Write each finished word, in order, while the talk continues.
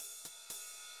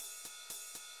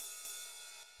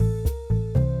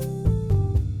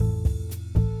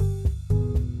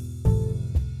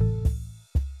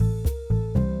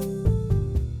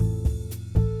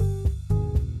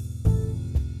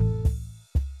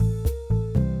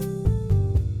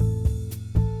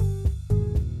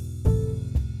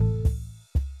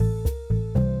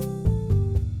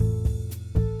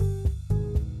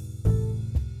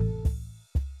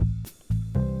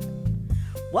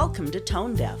welcome to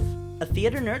Tone Deaf, a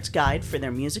theater nerd's guide for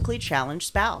their musically challenged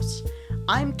spouse.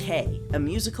 I'm Kay, a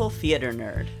musical theater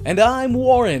nerd. And I'm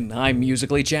Warren, I'm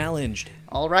musically challenged.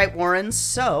 All right, Warren,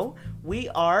 so we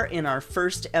are in our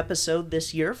first episode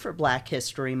this year for Black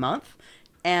History Month,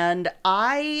 and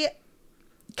I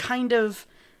kind of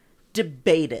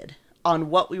debated on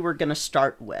what we were going to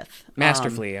start with.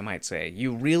 Masterfully, I might say.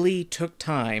 You really took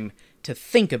time to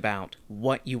think about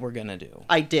what you were going to do.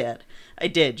 I did.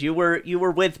 You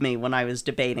were with me when I was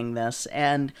debating this,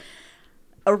 and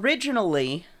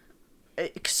originally,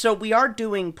 so we are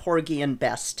doing Porgy and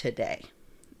Bess today,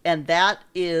 and that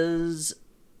was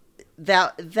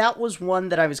one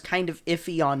that I was kind of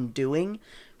iffy on doing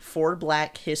for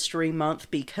Black History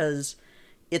Month because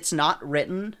it's not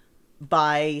written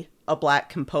by a Black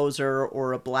composer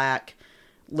or a Black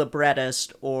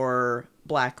librettist or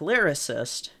Black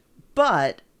lyricist,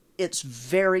 but it's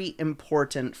very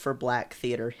important for Black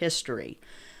theater history.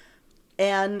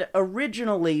 And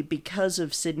originally, because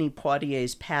of Sidney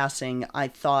Poitier's passing, I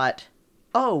thought,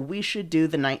 oh, we should do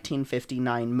the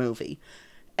 1959 movie.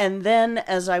 And then,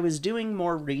 as I was doing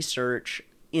more research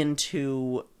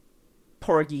into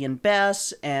Porgy and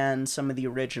Bess and some of the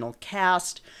original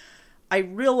cast, I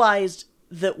realized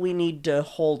that we need to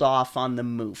hold off on the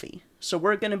movie. So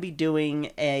we're going to be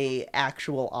doing a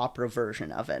actual opera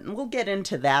version of it. And we'll get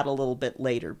into that a little bit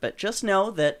later. But just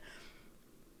know that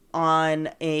on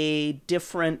a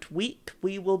different week,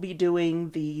 we will be doing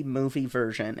the movie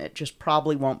version. It just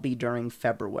probably won't be during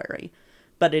February.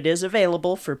 But it is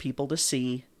available for people to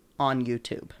see on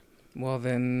YouTube. Well,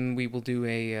 then we will do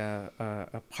a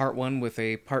part 1 with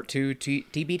a part 2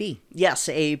 TBD. Yes,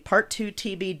 a part 2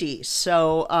 TBD.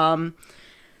 So,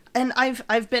 and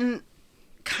I've been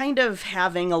kind of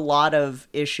having a lot of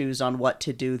issues on what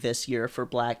to do this year for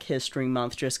Black History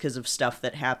Month just because of stuff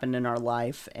that happened in our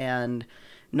life and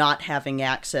not having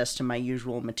access to my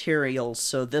usual materials.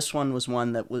 So this one was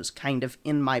one that was kind of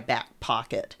in my back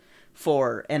pocket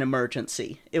for an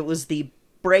emergency. It was the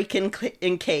break in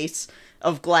case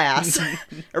of glass,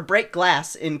 or break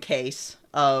glass in case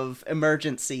of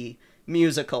emergency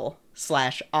musical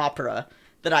 / opera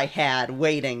that I had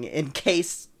waiting in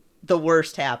case the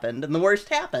worst happened, and the worst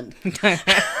happened.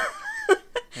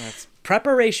 That's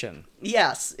preparation.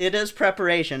 Yes, it is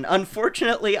preparation.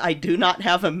 Unfortunately, I do not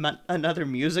have another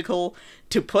musical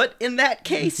to put in that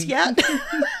case yet.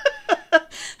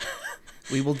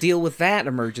 We will deal with that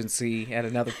emergency at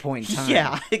another point in time.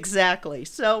 Yeah, exactly.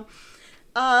 So,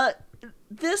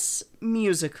 this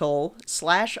musical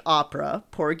 / opera,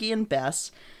 Porgy and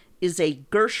Bess, is a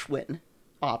Gershwin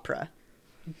opera.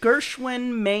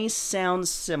 Gershwin may sound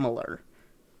similar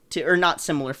to, or not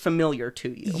similar, familiar to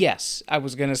you. Yes, I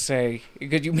was gonna say,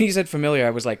 when you said familiar,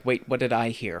 I was like, wait, what did I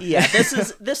hear? Yeah,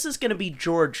 this is gonna be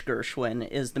George Gershwin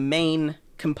is the main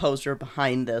composer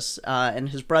behind this, and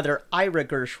his brother Ira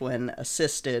Gershwin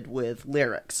assisted with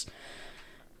lyrics.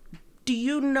 Do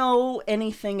you know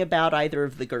anything about either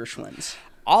of the Gershwins?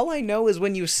 All I know is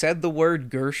when you said the word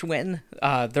Gershwin,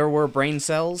 there were brain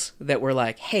cells that were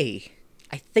like, hey,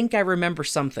 I think I remember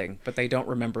something, but they don't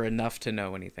remember enough to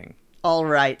know anything. All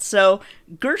right, so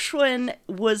Gershwin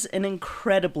was an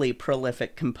incredibly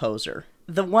prolific composer.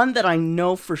 The one that I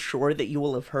know for sure that you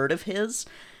will have heard of his,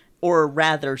 or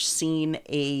rather seen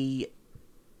a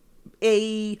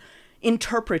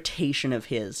interpretation of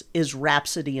his, is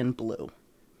Rhapsody in Blue.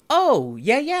 Oh,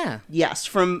 yeah. Yes,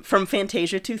 from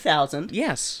Fantasia 2000.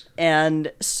 Yes.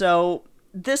 And so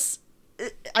this,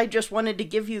 I just wanted to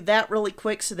give you that really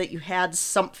quick so that you had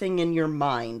something in your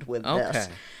mind with this. Okay.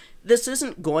 This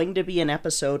isn't going to be an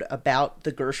episode about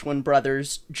the Gershwin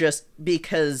brothers just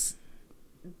because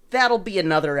that'll be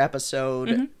another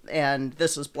episode, and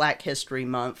this is Black History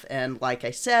Month, and like I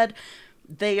said,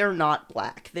 they are not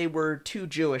black. They were two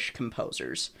Jewish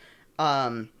composers.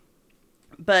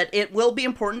 But it will be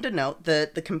important to note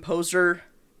that the composer,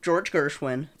 George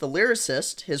Gershwin, the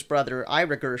lyricist, his brother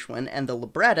Ira Gershwin, and the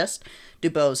librettist,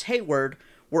 DuBose Heyward,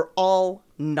 were all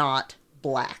not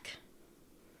black.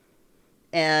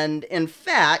 And in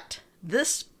fact,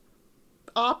 this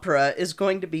opera is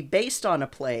going to be based on a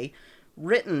play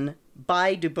written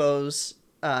by DuBose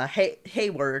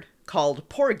Heyward called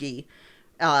Porgy.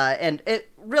 And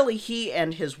he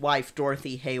and his wife,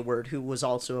 Dorothy Heyward, who was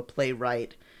also a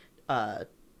playwright,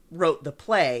 wrote the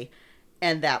play.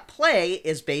 And that play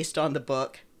is based on the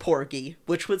book Porgy,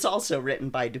 which was also written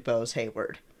by DuBose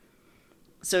Heyward.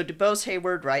 So DuBose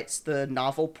Heyward writes the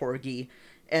novel Porgy,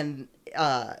 and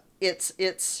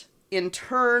it's in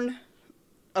turn,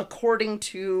 according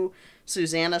to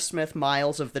Susanna Smith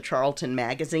Miles of the Charlton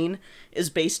Magazine, is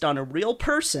based on a real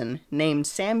person named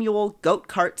Samuel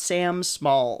Goatcart Sam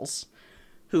Smalls,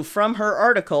 who, from her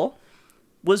article,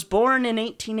 was born in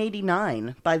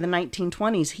 1889. By the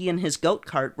 1920s, he and his goat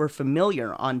cart were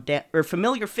familiar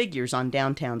figures on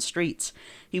downtown streets.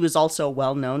 He was also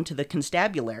well known to the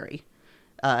constabulary.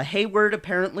 Hayward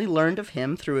apparently learned of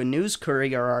him through a News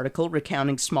Courier article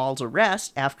recounting Small's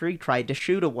arrest after he tried to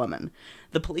shoot a woman.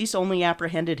 The police only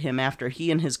apprehended him after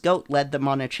he and his goat led them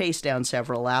on a chase down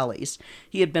several alleys.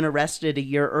 He had been arrested a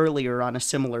year earlier on a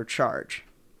similar charge.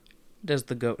 Does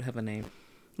the goat have a name?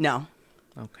 No.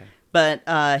 Okay. But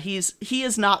he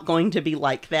is not going to be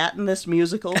like that in this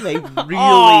musical. They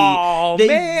really,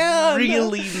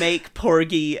 really make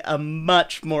Porgy a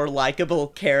much more likable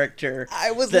character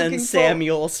than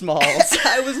Samuel Smalls.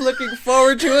 I was looking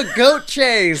forward to a goat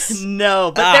chase.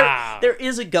 No, but there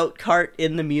is a goat cart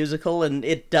in the musical, and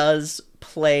it does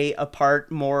play a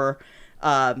part more.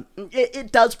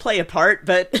 It does play a part,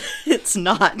 but it's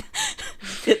not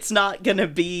gonna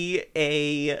be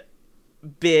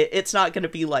it's not going to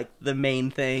be like the main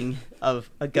thing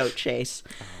of a goat chase.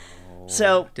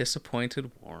 So disappointed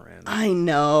Warren. I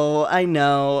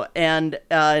know. And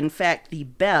in fact, the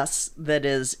Bess that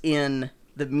is in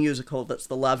the musical, that's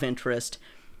the love interest,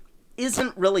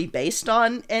 isn't really based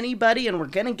on anybody, and we're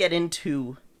going to get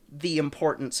into the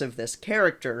importance of this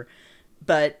character.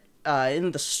 But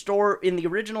in the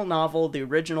original novel, the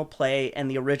original play,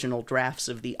 and the original drafts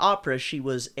of the opera, she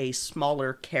was a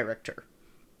smaller character.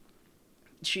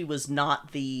 She was not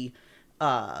she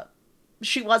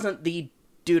wasn't the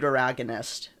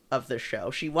deuteragonist of the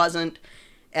show. She wasn't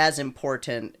as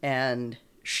important, and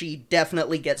she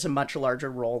definitely gets a much larger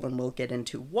role, and we'll get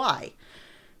into why.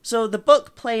 So the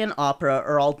book, play, and opera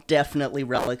are all definitely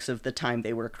relics of the time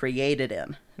they were created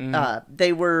in.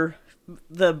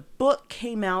 The book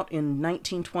came out in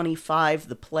 1925,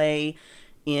 the play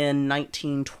in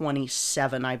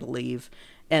 1927, I believe.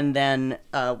 And then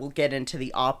we'll get into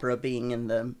the opera being in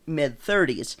the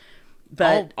mid-30s.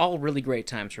 But all really great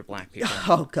times for black people.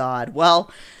 Oh, God. Well,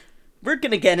 we're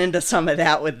going to get into some of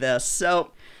that with this.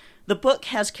 So the book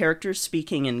has characters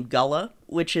speaking in Gullah,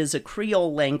 which is a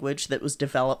Creole language that was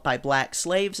developed by black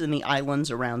slaves in the islands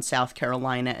around South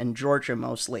Carolina and Georgia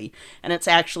mostly. And it's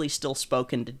actually still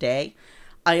spoken today.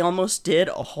 I almost did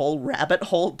a whole rabbit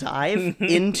hole dive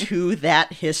into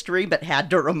that history, but had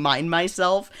to remind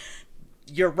myself,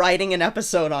 you're writing an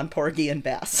episode on Porgy and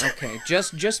Bess. Okay,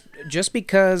 just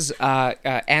because,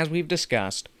 as we've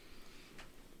discussed,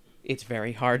 it's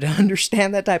very hard to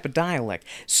understand that type of dialect.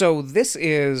 So this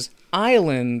is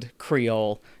island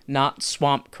Creole, not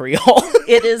swamp Creole.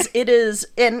 It is,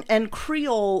 and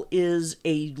Creole is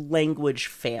a language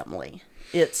family.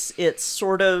 It's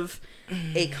sort of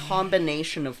a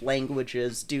combination of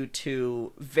languages due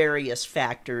to various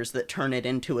factors that turn it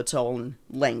into its own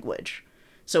language.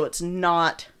 So it's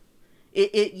not...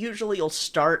 It usually will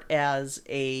start as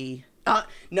a...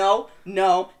 No.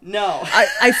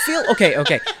 I feel... Okay.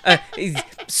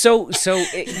 So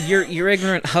your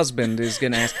ignorant husband is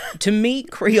going to ask... To me,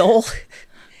 Creole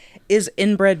is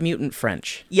inbred mutant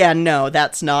French. Yeah, no,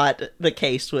 that's not the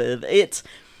case with... It's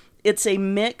a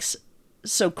mix...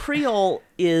 So Creole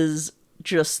is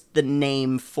just the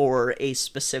name for a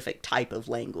specific type of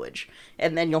language.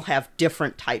 And then you'll have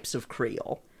different types of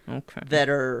Creole. Okay. That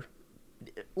are,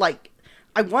 like,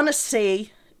 I want to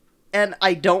say, and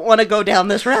I don't want to go down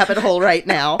this rabbit hole right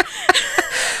now.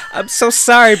 I'm so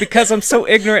sorry because I'm so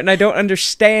ignorant and I don't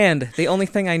understand. The only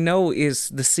thing I know is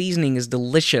the seasoning is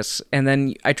delicious, and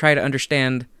then I try to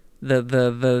understand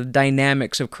the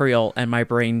dynamics of Creole, and my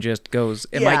brain just goes,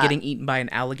 am I getting eaten by an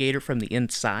alligator from the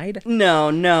inside?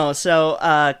 No.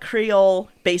 So, Creole,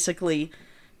 basically,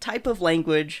 type of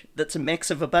language that's a mix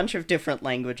of a bunch of different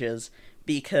languages,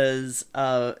 because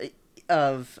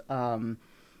of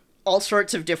all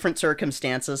sorts of different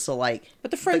circumstances. So, like, but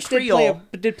the French Creole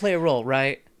did play a role,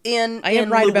 right? In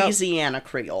Louisiana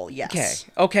Creole, yes.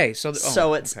 Okay.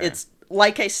 So it's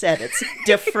like I said, it's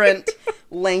different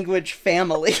language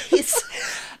families.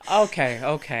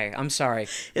 Okay. I'm sorry.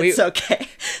 It's okay.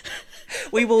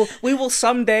 We will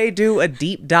someday do a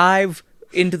deep dive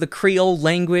into the Creole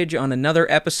language on another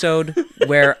episode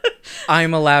where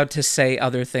I'm allowed to say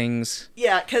other things.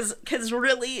 Yeah, because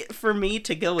really, for me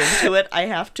to go into it, I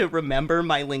have to remember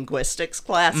my linguistics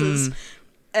classes,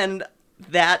 and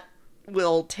that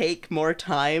will take more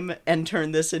time and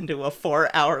turn this into a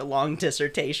 4-hour-long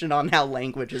dissertation on how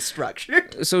language is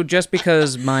structured. So just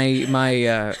because my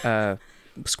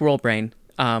squirrel brain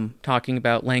talking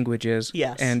about languages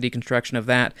and deconstruction of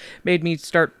that made me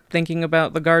start thinking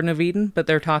about the Garden of Eden, but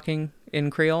they're talking in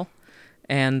Creole.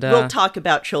 And we'll talk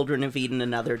about Children of Eden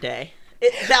another day.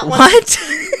 What?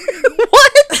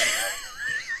 What?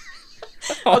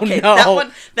 Okay, no. that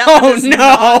Oh, one is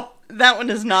no. that one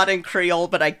is not in Creole,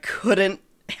 but I couldn't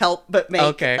help but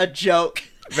make a joke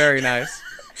Very nice.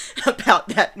 about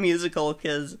that musical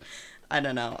because I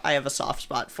don't know, I have a soft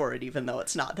spot for it, even though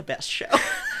it's not the best show.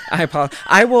 I apologize.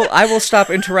 I will stop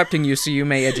interrupting you so you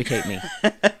may educate me.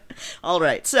 All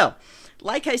right, so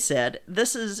like I said,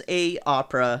 this is a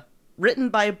opera written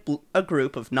by a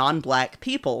group of non-black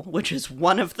people, which is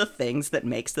one of the things that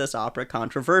makes this opera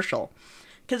controversial.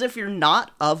 Because if you're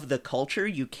not of the culture,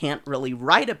 you can't really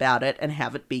write about it and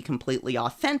have it be completely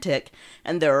authentic,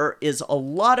 and there is a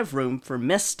lot of room for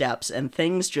missteps, and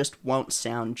things just won't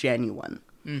sound genuine.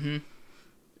 Mm-hmm.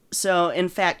 So, in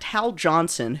fact, Hal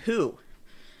Johnson, who...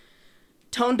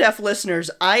 Tone Deaf listeners,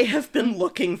 I have been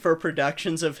looking for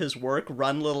productions of his work,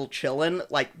 Run Little Chillin',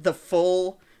 like the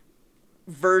full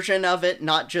version of it,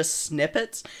 not just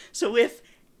snippets. So if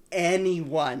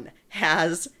anyone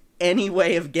has any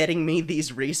way of getting me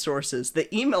these resources, the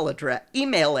email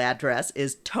address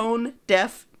is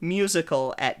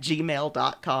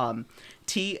tonedeafmusical@gmail.com.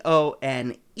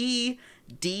 TONEDEAF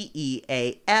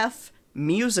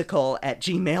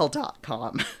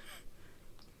musical@gmail.com.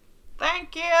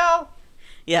 Thank you.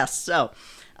 Yes, so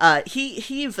he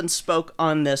even spoke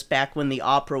on this back when the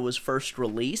opera was first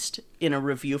released in a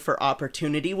review for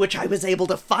Opportunity, which I was able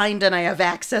to find, and I have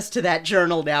access to that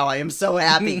journal now. I am so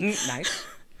happy. Nice.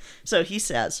 So he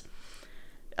says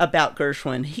about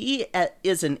Gershwin, he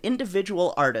is an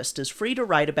individual artist, is free to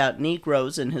write about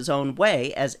Negroes in his own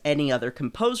way as any other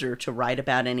composer to write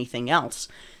about anything else.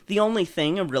 The only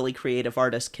thing a really creative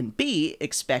artist can be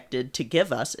expected to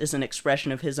give us is an expression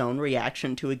of his own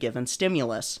reaction to a given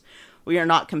stimulus. We are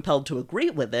not compelled to agree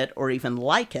with it or even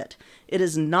like it. It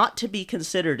is not to be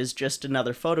considered as just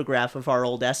another photograph of our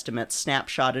old estimates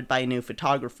snapshotted by a new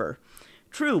photographer.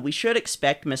 True, we should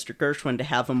expect Mr. Gershwin to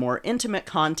have a more intimate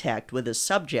contact with his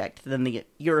subject than the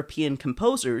European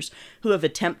composers who have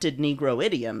attempted Negro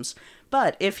idioms,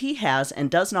 but if he has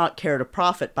and does not care to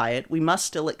profit by it, we must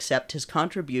still accept his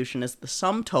contribution as the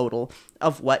sum total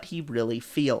of what he really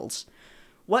feels.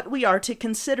 What we are to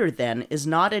consider, then, is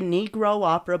not a Negro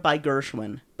opera by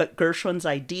Gershwin, but Gershwin's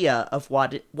idea of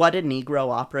what a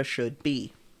Negro opera should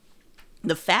be.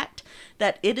 The fact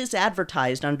that it is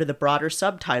advertised under the broader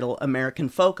subtitle American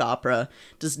Folk Opera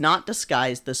does not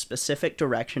disguise the specific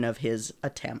direction of his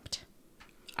attempt.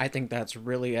 I think that's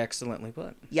really excellently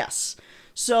put. Yes.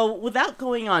 So, without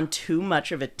going on too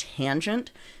much of a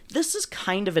tangent, this is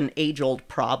kind of an age-old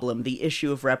problem, the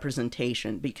issue of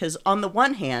representation, because on the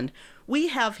one hand, we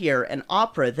have here an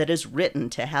opera that is written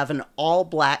to have an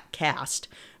all-black cast,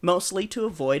 mostly to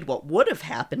avoid what would have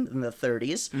happened in the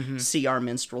 30s, see our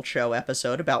minstrel show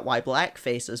episode about why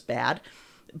blackface is bad,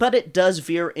 but it does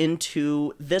veer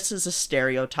into this is a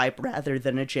stereotype rather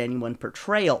than a genuine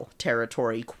portrayal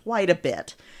territory quite a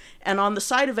bit. And on the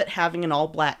side of it having an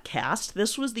all-black cast,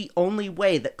 this was the only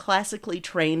way that classically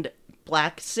trained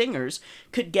black singers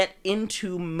could get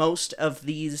into most of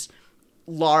these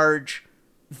large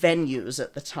venues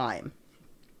at the time.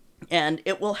 And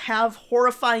it will have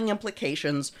horrifying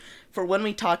implications for when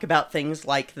we talk about things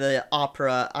like the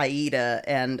opera Aida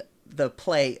and the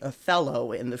play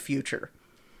Othello in the future.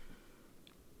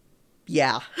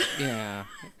 Yeah. Yeah.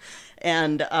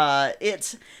 And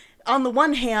it's, on the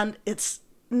one hand, it's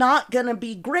not gonna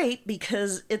be great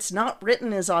because it's not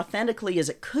written as authentically as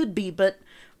it could be, but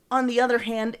on the other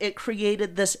hand, it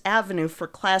created this avenue for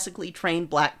classically trained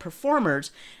black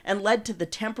performers and led to the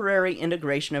temporary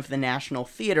integration of the National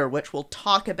Theater, which we'll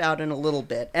talk about in a little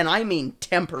bit. And I mean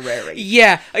temporary.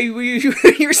 Yeah,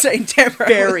 you're saying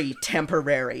temporary. Very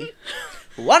temporary.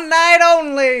 One night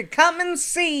only, come and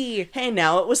see. Hey,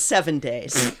 now, it was 7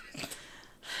 days.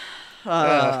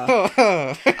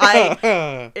 And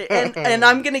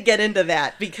I'm going to get into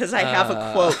that because I have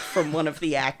a quote from one of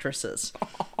the actresses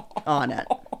on it.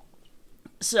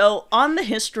 So, on the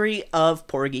history of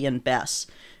Porgy and Bess,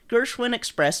 Gershwin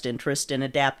expressed interest in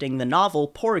adapting the novel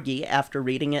Porgy after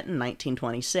reading it in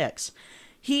 1926.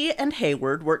 He and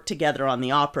Hayward worked together on the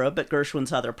opera, but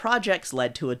Gershwin's other projects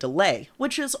led to a delay,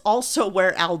 which is also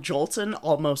where Al Jolson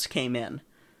almost came in.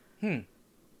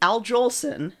 Al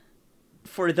Jolson,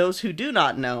 for those who do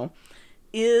not know,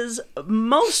 is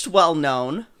most well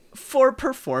known for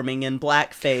performing in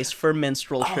blackface for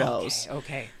minstrel shows.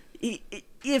 Okay.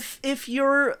 If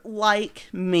you're like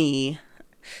me,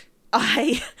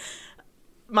 my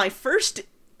first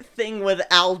thing with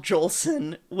Al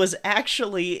Jolson was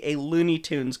actually a Looney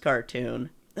Tunes cartoon.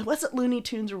 Was it Looney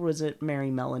Tunes or was it Merry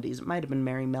Melodies? It might have been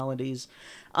Merry Melodies.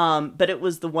 But it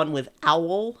was the one with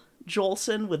Owl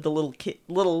Jolson with the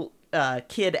little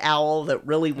kid owl that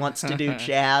really wants to do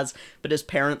jazz, but his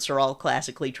parents are all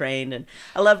classically trained. And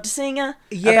I love to sing about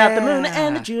the moon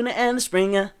and the June and the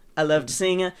spring. I love to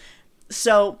sing.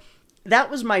 So that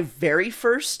was my very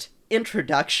first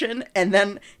introduction, and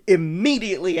then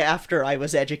immediately after I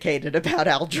was educated about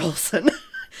Al Jolson.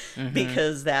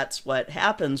 Because that's what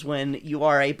happens when you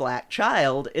are a black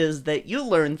child, is that you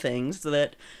learn things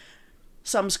that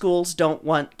some schools don't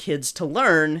want kids to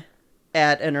learn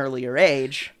at an earlier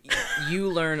age. You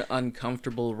learn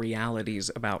uncomfortable realities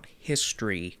about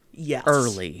history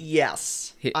early.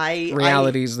 Yes.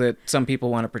 Realities that some people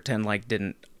want to pretend like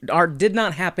did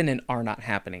not happen and are not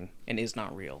happening and is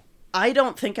not real. I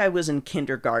don't think I was in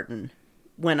kindergarten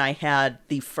when I had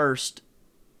the first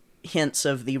hints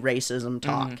of the racism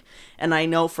talk. And I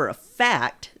know for a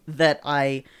fact that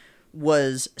I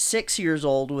was 6 years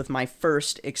old with my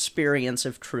first experience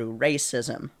of true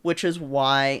racism, which is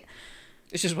why...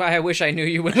 This is why I wish I knew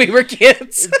you when we were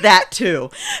kids. That too.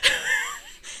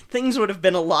 Things would have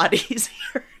been a lot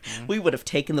easier. We would have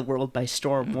taken the world by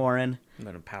storm, Warren.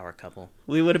 Been a power couple.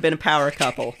 We would have been a power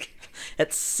couple.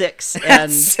 At 6 and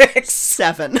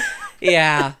 7.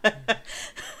 Yeah.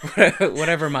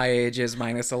 Whatever my age is,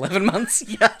 minus 11 months.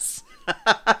 Yes.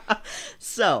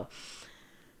 So,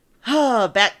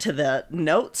 back to the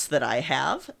notes that I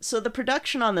have. So the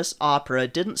production on this opera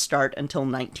didn't start until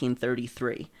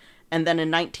 1933. And then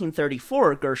in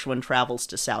 1934, Gershwin travels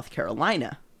to South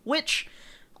Carolina, which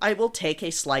I will take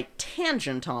a slight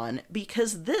tangent on,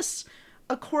 because this,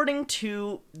 according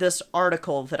to this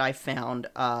article that I found,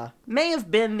 may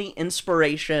have been the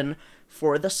inspiration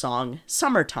for the song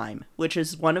Summertime, which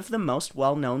is one of the most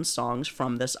well-known songs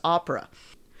from this opera.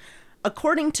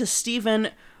 According to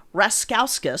Stephen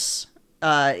Raskauskas,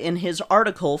 in his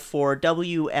article for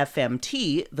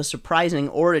WFMT, The Surprising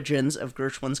Origins of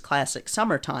Gershwin's Classic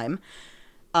Summertime,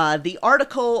 the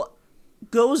article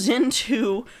goes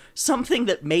into something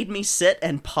that made me sit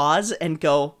and pause and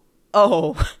go,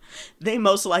 oh, they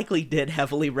most likely did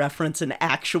heavily reference an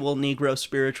actual Negro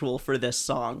spiritual for this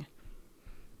song.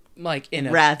 Like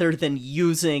rather than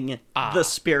using the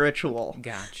spiritual.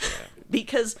 Gotcha.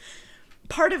 Because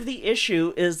part of the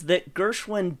issue is that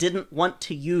Gershwin didn't want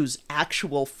to use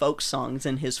actual folk songs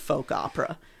in his folk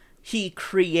opera. He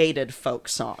created folk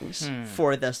songs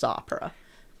for this opera.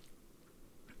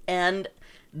 And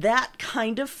that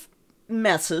kind of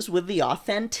messes with the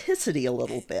authenticity a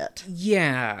little bit.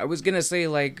 Yeah, I was gonna say,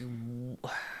 like...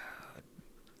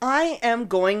 I am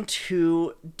going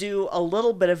to do a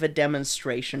little bit of a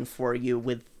demonstration for you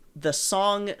with the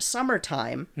song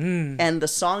Summertime and the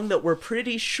song that we're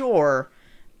pretty sure,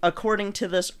 according to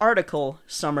this article,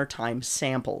 Summertime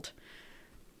sampled.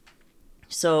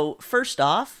 So, first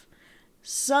off,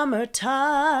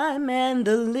 summertime and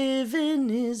the living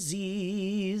is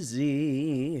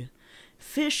easy.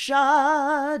 Fish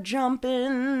are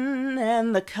jumping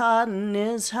and the cotton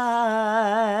is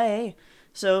high.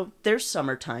 So there's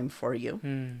Summertime for you.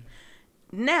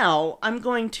 Now I'm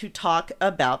going to talk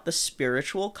about the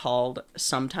spiritual called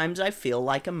Sometimes I Feel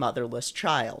Like a Motherless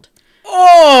Child.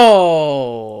 Oh!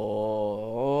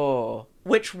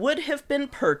 Which would have been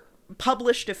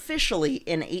published officially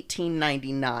in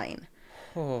 1899.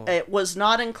 Oh. It was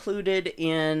not included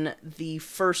in the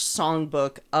first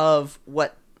songbook of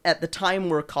what at the time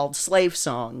were called slave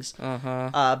songs.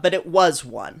 But it was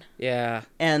one. Yeah.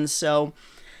 And so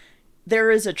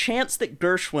there is a chance that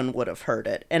Gershwin would have heard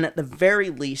it, and at the very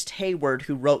least, Hayward,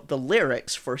 who wrote the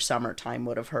lyrics for Summertime,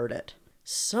 would have heard it.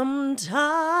 Sometimes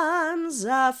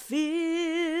I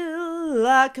feel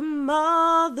like a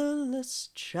motherless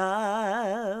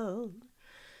child.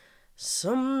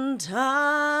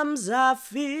 Sometimes I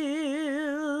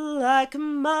feel like a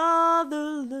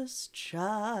motherless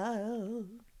child.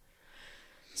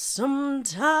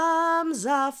 Sometimes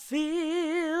I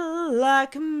feel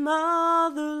like a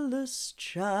motherless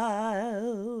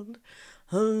child,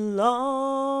 a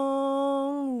long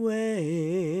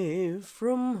way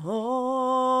from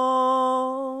home,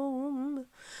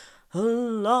 a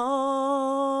long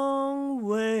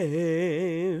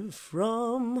way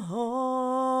from home.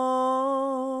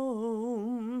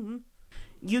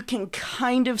 You can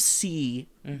kind of see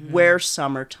where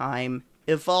Summertime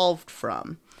evolved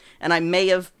from. And I may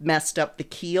have messed up the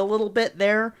key a little bit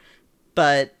there,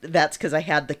 but that's because I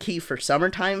had the key for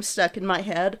Summertime stuck in my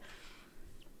head.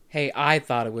 Hey, I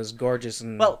thought it was gorgeous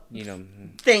and, well,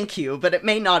 thank you, but it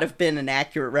may not have been an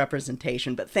accurate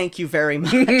representation, but thank you very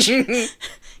much.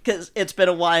 Because it's been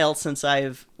a while since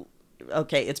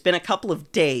it's been a couple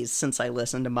of days since I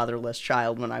listened to Motherless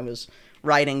Child when I was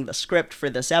writing the script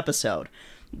for this episode.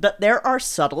 But there are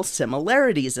subtle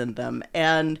similarities in them,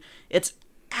 and it's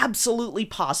absolutely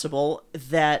possible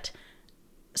that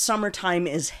Summertime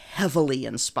is heavily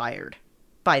inspired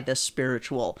by this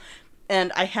spiritual.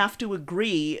 And I have to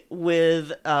agree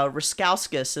with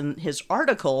Raskauskas in his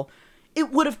article.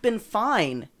 It would have been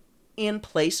fine in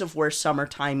place of where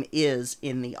Summertime is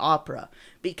in the opera,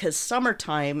 because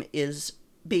Summertime is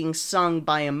being sung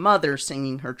by a mother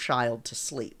singing her child to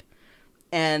sleep.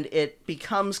 And it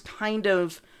becomes kind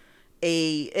of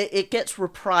it gets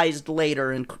reprised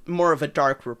later in more of a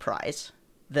dark reprise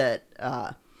that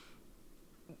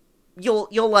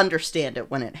you'll understand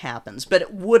it when it happens, but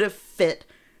it would have fit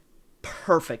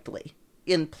perfectly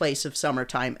in place of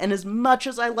Summertime. And as much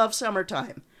as I love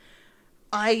Summertime,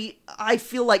 I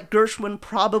feel like Gershwin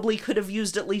probably could have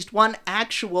used at least one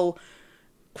actual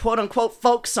quote-unquote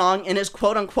folk song in his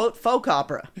quote-unquote folk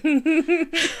opera.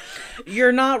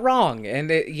 You're not wrong. And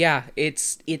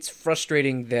it's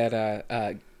frustrating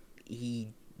that he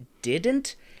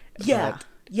didn't. Yeah.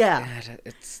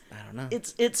 It's, I don't know.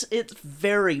 It's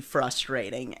very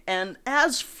frustrating. And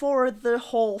as for the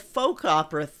whole folk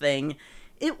opera thing,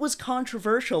 it was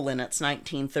controversial in its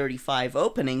 1935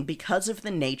 opening because of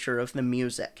the nature of the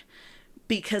music.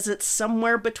 Because it's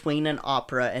somewhere between an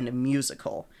opera and a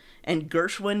musical. And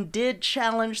Gershwin did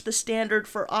challenge the standard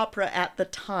for opera at the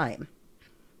time.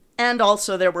 And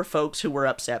also there were folks who were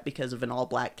upset because of an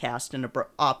all-black cast in an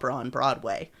opera on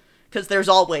Broadway. Because there's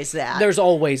always that. There's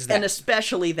always that. And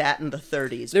especially that in the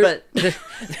 30s.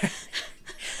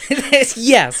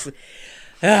 Yes.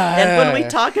 And when we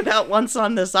talk about Once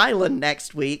on This Island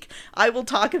next week, I will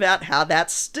talk about how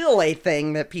that's still a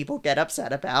thing that people get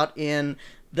upset about in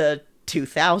the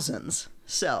 2000s.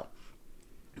 So,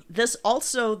 this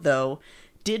also, though,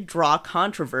 did draw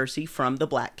controversy from the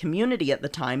black community at the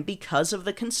time because of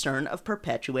the concern of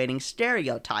perpetuating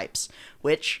stereotypes,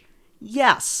 which,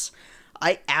 yes,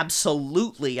 I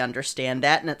absolutely understand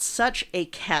that, and it's such a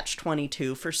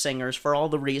catch-22 for singers for all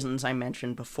the reasons I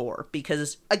mentioned before.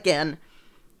 Because, again,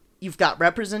 you've got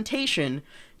representation,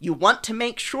 you want to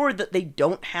make sure that they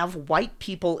don't have white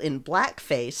people in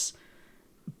blackface,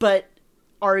 but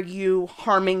are you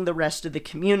harming the rest of the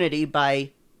community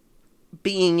by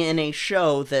being in a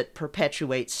show that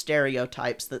perpetuates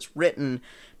stereotypes that's written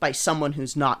by someone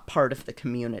who's not part of the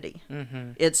community?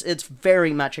 Mm-hmm. It's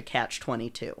very much a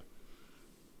catch-22.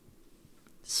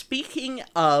 Speaking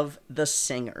of the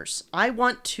singers, I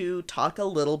want to talk a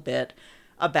little bit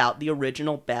about the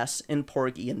original Bess in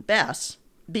Porgy and Bess,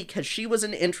 because she was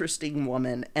an interesting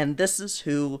woman, and this is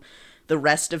who the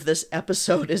rest of this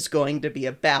episode is going to be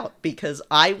about, because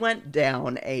I went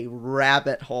down a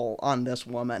rabbit hole on this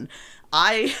woman.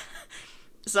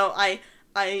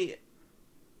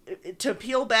 To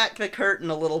peel back the curtain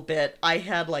a little bit, I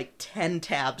had like 10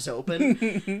 tabs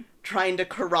open trying to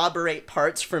corroborate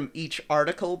parts from each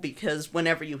article, because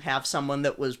whenever you have someone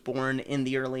that was born in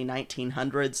the early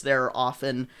 1900s, there are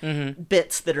often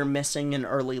bits that are missing in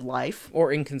early life.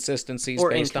 Or inconsistencies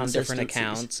based on different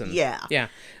accounts. And, yeah.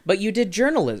 But you did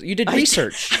journalism. You did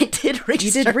research. I did research.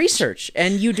 You did research.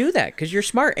 And you do that because you're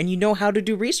smart and you know how to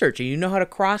do research and you know how to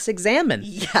cross-examine.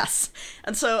 Yes.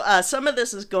 And so some of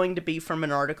this is going to be from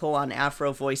an article on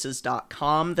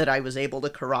afrovoices.com that I was able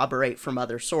to corroborate from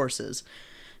other sources.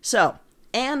 So,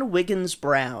 Anne Wiggins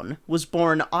Brown was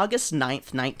born August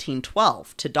 9th,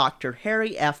 1912, to Dr.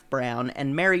 Harry F. Brown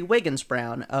and Mary Wiggins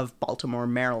Brown of Baltimore,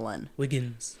 Maryland.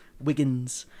 Wiggins.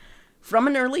 From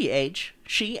an early age,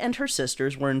 she and her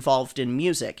sisters were involved in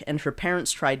music, and her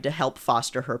parents tried to help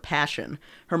foster her passion,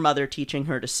 her mother teaching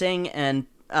her to sing, and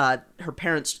her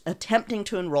parents attempting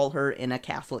to enroll her in a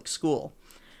Catholic school.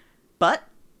 But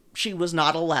she was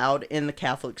not allowed in the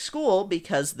Catholic school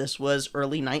because this was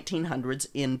early 1900s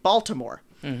in Baltimore.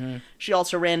 Mm-hmm. She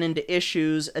also ran into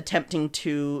issues attempting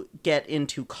to get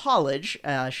into college.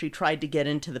 She tried to get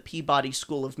into the Peabody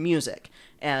School of Music.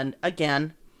 And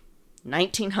again,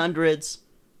 1900s,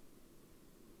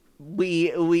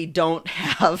 we don't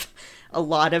have a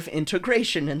lot of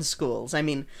integration in schools. I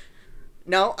mean,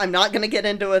 no, I'm not going to get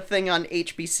into a thing on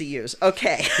HBCUs.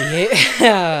 Okay.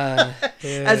 Yeah.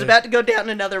 I was about to go down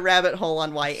another rabbit hole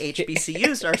on why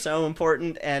HBCUs are so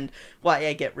important and why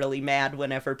I get really mad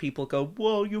whenever people go,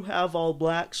 well, you have all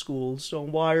black schools, so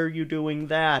why are you doing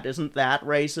that? Isn't that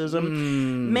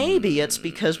racism? Maybe it's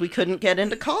because we couldn't get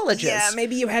into colleges. Yeah,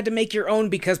 maybe you had to make your own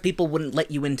because people wouldn't let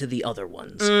you into the other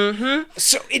ones. Mm-hmm.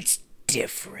 So it's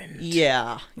different.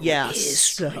 Yeah.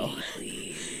 History,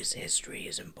 please. History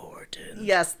is important.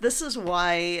 Yes, this is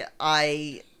why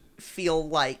I feel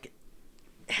like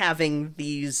having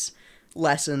these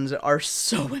lessons are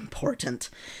so important.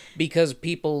 Because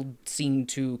people seem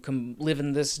to live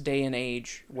in this day and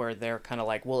age where they're kind of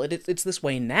like, well, it's this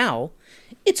way now.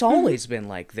 It's always been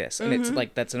like this. And it's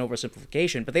like, that's an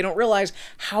oversimplification. But they don't realize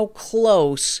how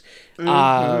close,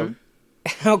 how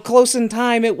close in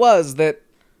time it was that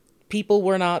people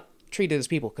were not treated as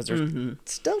people. Because they're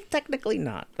still technically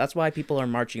not. That's why people are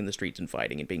marching in the streets and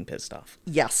fighting and being pissed off.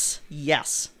 Yes.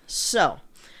 So,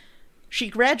 she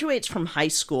graduates from high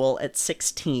school at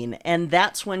 16, and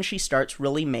that's when she starts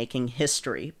really making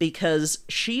history, because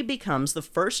she becomes the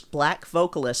first black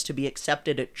vocalist to be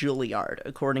accepted at Juilliard,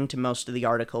 according to most of the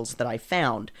articles that I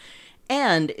found,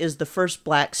 and is the first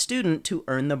black student to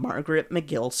earn the Margaret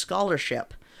McGill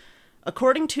Scholarship.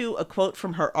 According to a quote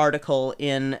from her article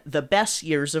in The Best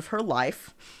Years of Her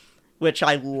Life, which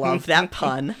I love that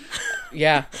pun.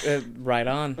 Yeah, right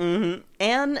on.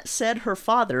 Anne said her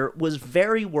father was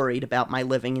very worried about my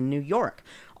living in New York,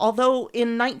 although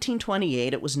in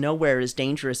 1928 it was nowhere as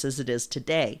dangerous as it is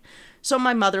today. So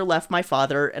my mother left my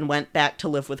father and went back to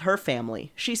live with her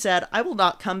family. She said, "I will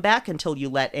not come back until you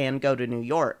let Anne go to New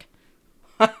York."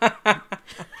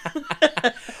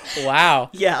 Wow.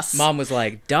 Yes. Mom was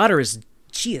like,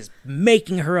 she is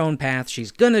making her own path. She's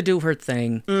gonna do her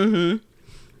thing.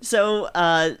 So,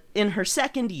 in her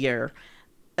second year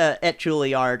at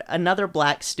Juilliard, another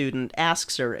black student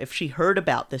asks her if she heard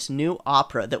about this new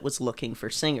opera that was looking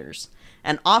for singers.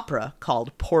 An opera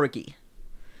called Porgy.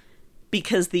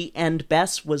 Because the And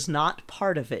Bess was not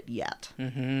part of it yet.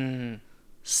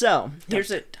 So,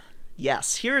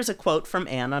 here is a quote from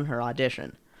Anne on her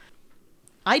audition.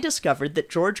 "I discovered that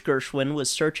George Gershwin was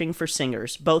searching for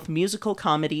singers, both musical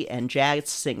comedy and jazz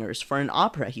singers, for an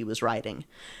opera he was writing.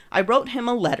 I wrote him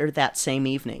a letter that same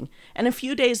evening, and a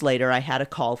few days later I had a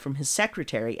call from his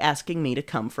secretary asking me to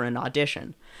come for an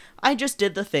audition. I just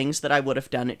did the things that I would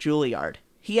have done at Juilliard.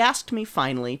 He asked me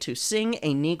finally to sing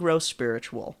a Negro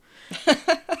spiritual."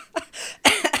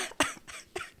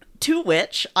 To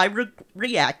which I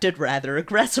reacted rather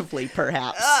aggressively,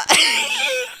 perhaps.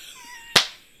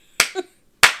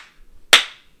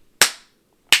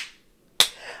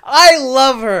 I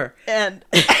love her! And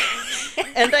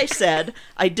I said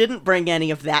I didn't bring any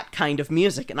of that kind of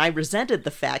music, and I resented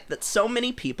the fact that so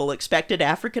many people expected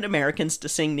African Americans to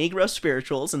sing Negro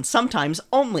spirituals, and sometimes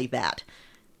only that.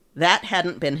 That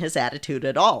hadn't been his attitude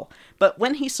at all, but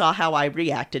when he saw how I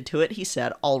reacted to it, he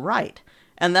said, "All right."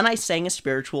 And then I sang a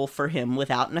spiritual for him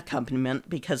without an accompaniment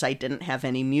because I didn't have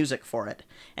any music for it,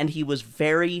 and he was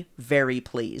very, very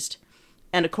pleased.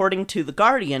 And according to The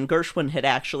Guardian, Gershwin had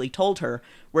actually told her,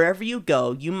 "Wherever you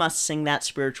go, you must sing that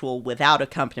spiritual without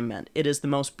accompaniment. It is the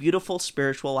most beautiful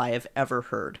spiritual I have ever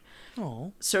heard."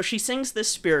 Oh. So she sings this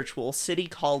spiritual, City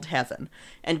Called Heaven,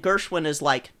 and Gershwin is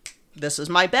like, "This is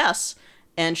my Bess,"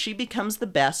 and she becomes the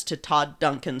Bess to Todd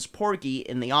Duncan's Porgy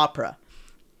in the opera.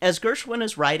 As Gershwin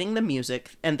is writing the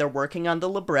music, and they're working on the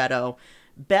libretto,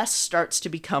 Bess starts to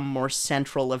become more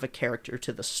central of a character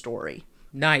to the story.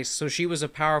 Nice. So she was a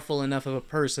powerful enough of a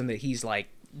person that he's like,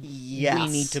 Yes. we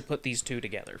need to put these two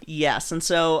together. Yes, and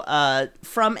so,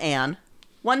 from Anne,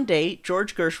 one day,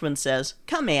 George Gershwin says,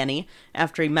 "Come, Annie."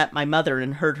 After he met my mother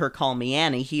and heard her call me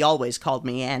Annie, he always called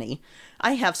me Annie.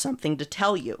 "I have something to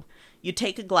tell you. You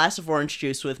take a glass of orange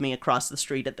juice with me across the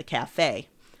street at the cafe."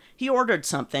 He ordered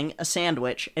something, a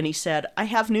sandwich, and he said, "I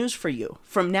have news for you.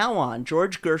 From now on,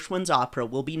 George Gershwin's opera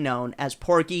will be known as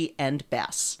Porgy and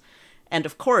Bess." And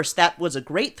of course, that was a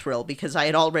great thrill because I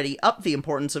had already upped the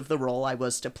importance of the role I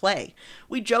was to play.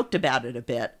 We joked about it a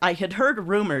bit. I had heard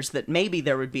rumors that maybe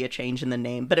there would be a change in the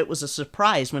name, but it was a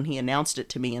surprise when he announced it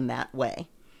to me in that way.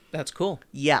 That's cool.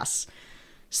 Yes.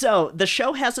 So, the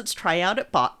show has its tryout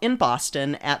in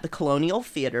Boston at the Colonial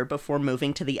Theater before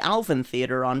moving to the Alvin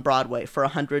Theater on Broadway for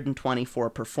 124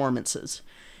 performances.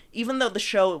 Even though the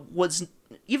show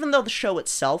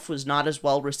itself was not as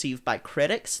well received by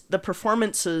critics, the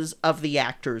performances of the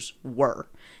actors were,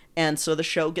 and so the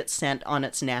show gets sent on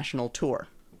its national tour.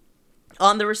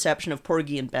 On the reception of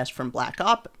Porgy and Bess from black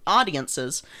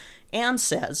audiences, Anne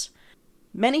says,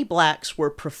 "Many blacks were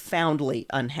profoundly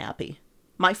unhappy.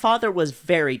 My father was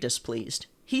very displeased.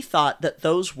 He thought that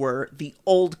those were the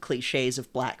old cliches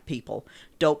of black people.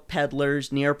 Dope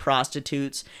peddlers, near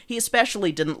prostitutes. He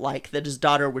especially didn't like that his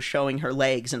daughter was showing her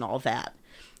legs and all that.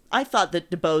 I thought that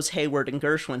DuBose, Hayward, and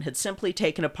Gershwin had simply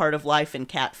taken a part of life in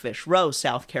Catfish Row,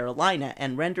 South Carolina,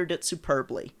 and rendered it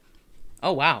superbly."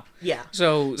 Oh, wow. Yeah.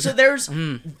 So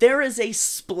there is a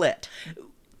split.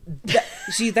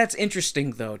 See, that's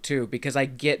interesting, though, too, because I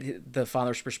get the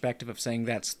father's perspective of saying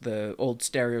that's the old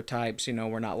stereotypes,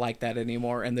 we're not like that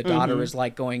anymore, and the daughter is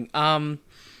like going,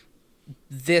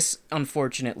 this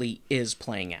unfortunately is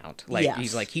playing out. Like, Yes.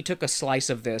 he's like, he took a slice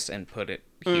of this and put it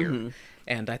here.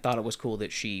 And I thought it was cool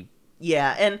that she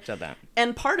Yeah, said that.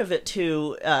 and part of it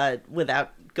too,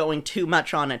 without going too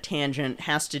much on a tangent,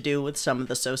 has to do with some of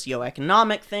the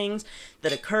socioeconomic things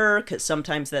that occur, because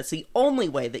sometimes that's the only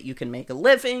way that you can make a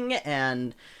living,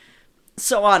 and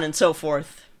so on and so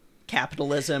forth.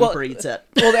 Capitalism breeds it.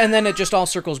 Well, and then it just all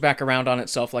circles back around on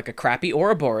itself like a crappy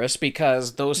Ouroboros,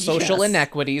 because those social Yes.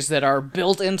 inequities that are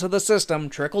built into the system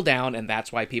trickle down, and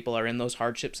that's why people are in those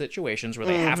hardship situations where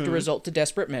they have to resort to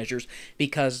desperate measures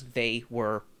because they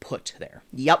were put there.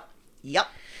 Yep.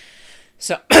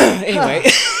 So, anyway,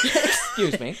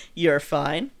 excuse me. You're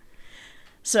fine.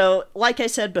 So, like I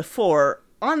said before,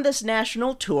 on this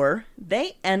national tour,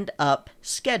 they end up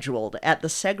scheduled at the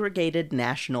segregated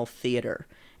National Theater,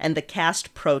 and the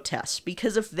cast protests,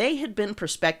 because if they had been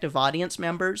prospective audience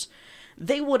members,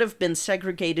 they would have been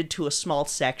segregated to a small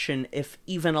section, if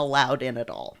even allowed in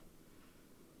at all.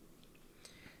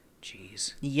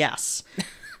 Jeez. Yes.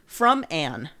 From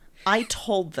Anne, I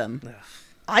told them,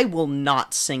 I will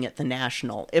not sing at the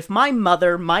National. If my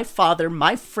mother, my father,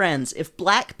 my friends, if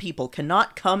black people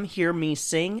cannot come hear me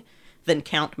sing, then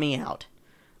count me out.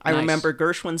 I Nice. remember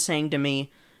Gershwin saying to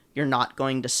me, "You're not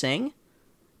going to sing?"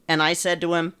 And I said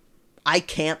to him, "I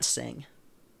can't sing."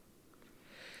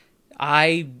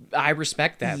 I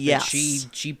respect that. Yes.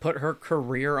 That she put her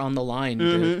career on the line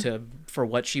to for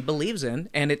what she believes in,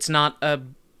 and it's not a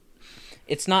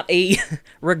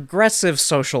regressive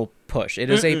social push. It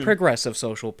is a progressive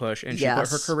social push, and she put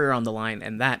her Yes. career on the line,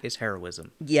 and that is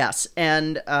heroism. Yes,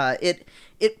 and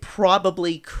it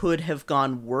probably could have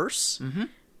gone worse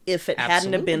if it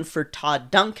hadn't have been for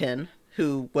Todd Duncan,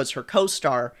 who was her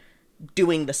co-star,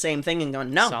 doing the same thing and going,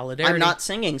 "No, Solidarity. I'm not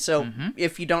singing." So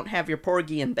if you don't have your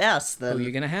Porgy and Bess, then Who are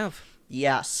you gonna have?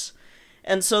 yes.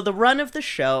 And so the run of the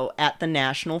show at the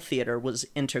National Theater was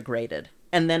integrated.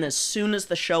 And then as soon as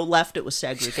the show left, it was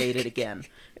segregated again.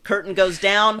 Curtain goes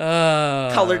down,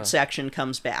 colored section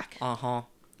comes back.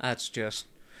 That's just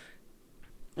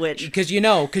Which, because you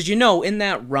know in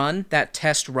that run, that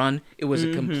test run, it was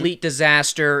a complete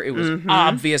disaster. It was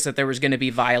obvious that there was going to be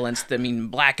violence. I mean,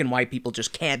 black and white people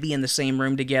just can't be in the same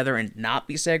room together and not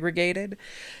be segregated.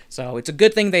 So it's a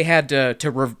good thing they had to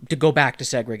go back to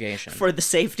segregation for the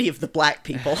safety of the black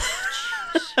people.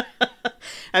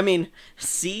 I mean,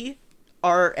 see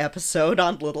our episode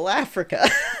on Little Africa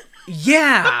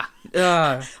Yeah.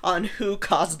 on who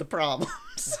caused the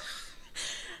problems.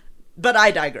 But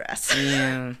I digress.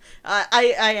 Yeah.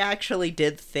 I actually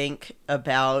did think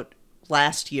about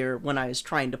last year when I was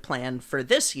trying to plan for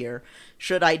this year,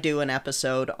 should I do an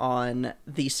episode on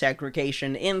the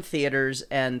segregation in theaters,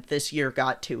 and this year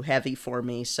got too heavy for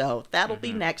me, so that'll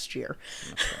be next year.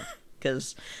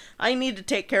 Because I need to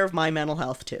take care of my mental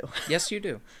health too. Yes, you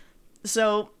do.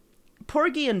 So,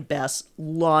 Porgy and Bess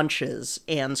launches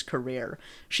Anne's career.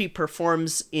 She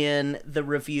performs in the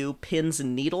revue Pins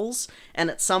and Needles, and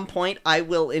at some point I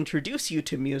will introduce you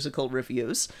to musical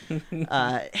revues.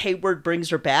 Hayward brings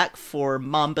her back for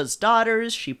Mamba's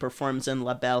Daughters. She performs in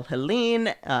La Belle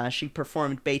Helene. She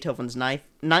performed Beethoven's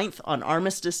Ninth on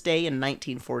Armistice Day in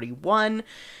 1941.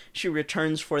 She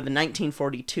returns for the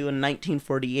 1942 and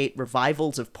 1948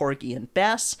 revivals of Porgy and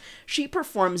Bess. She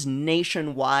performs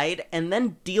nationwide and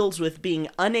then deals with being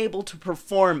unable to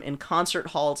perform in concert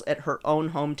halls at her own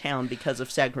hometown because of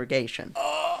segregation.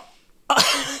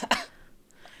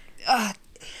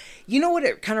 You know what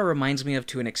it kind of reminds me of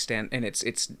to an extent, and it's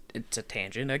a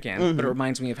tangent again, but it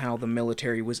reminds me of how the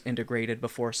military was integrated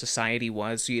before society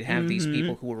was. So you'd have these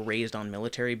people who were raised on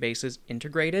military bases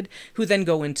integrated, who then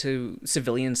go into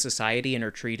civilian society and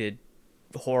are treated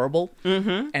horrible.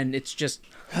 And it's just...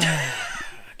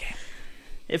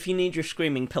 If you need your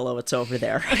screaming pillow, it's over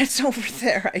there. It's over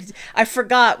there. I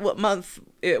forgot what month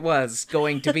it was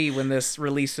going to be when this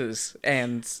releases,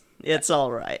 and... It's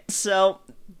all right. So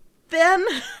then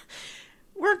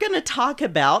we're going to talk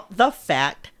about the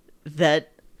fact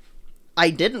that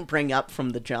I didn't bring up from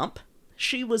the jump.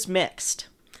 She was mixed.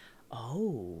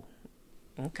 Oh,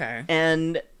 okay.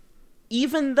 And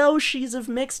even though she's of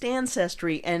mixed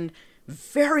ancestry and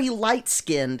very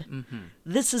light-skinned,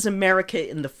 this is America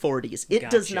in the 40s. It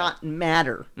does Gotcha. not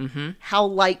matter how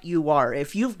light you are.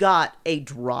 If you've got a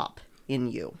drop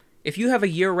in you, If you have a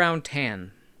year-round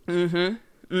tan...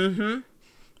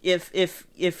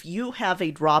 if you have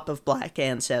a drop of black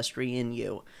ancestry in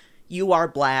you, you are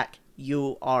black,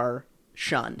 you are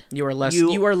shunned. You are less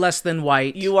than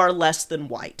white. You are less than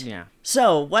white. Yeah.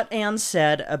 So, what Anne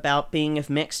said about being of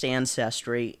mixed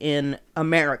ancestry in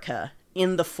America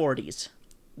in the 40s,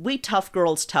 we tough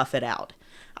girls tough it out.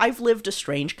 I've lived a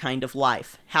strange kind of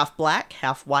life, half black,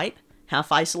 half white,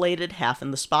 half isolated, half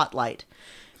in the spotlight.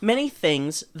 Many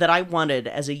things that I wanted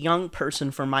as a young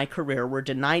person for my career were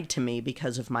denied to me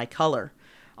because of my color.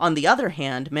 On the other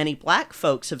hand, many black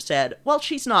folks have said, well,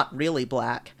 she's not really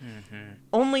black. Mm-hmm.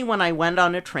 Only when I went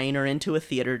on a train or into a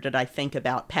theater did I think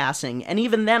about passing, and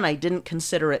even then I didn't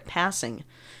consider it passing.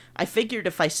 I figured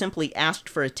if I simply asked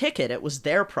for a ticket, it was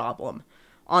their problem.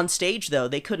 On stage, though,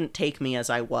 they couldn't take me as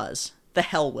I was. The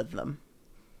hell with them.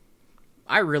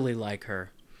 I really like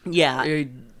her. Yeah.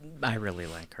 I really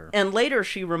like her. And later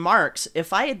she remarks,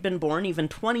 if I had been born even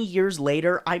 20 years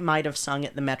later, I might have sung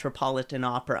at the Metropolitan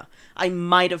Opera. I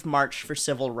might have marched for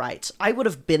civil rights. I would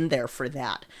have been there for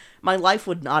that. My life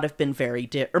would not have been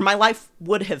my life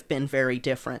would have been very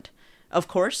different. Of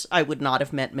course, I would not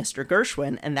have met Mr.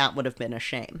 Gershwin, and that would have been a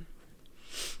shame.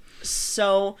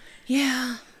 So,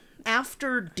 yeah,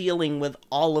 after dealing with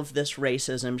all of this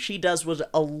racism, she does what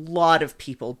a lot of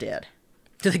people did.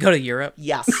 Did they go to Europe?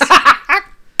 Yes.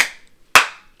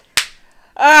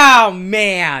 Oh,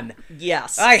 man.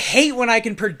 Yes. I hate when I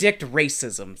can predict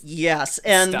racism. Yes.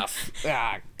 And stuff.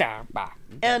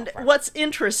 And what's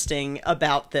interesting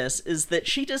about this is that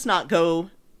she does not go...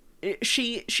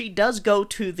 She does go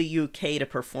to the UK to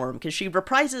perform, because she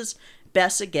reprises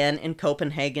Bess again in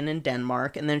Copenhagen and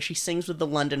Denmark, and then she sings with the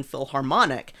London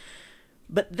Philharmonic.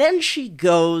 But then she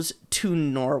goes to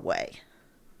Norway,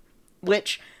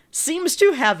 which seems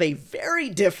to have a very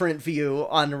different view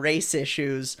on race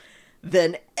issues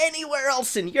than anywhere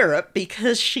else in Europe,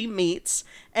 because she meets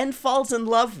and falls in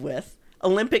love with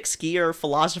Olympic skier,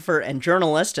 philosopher, and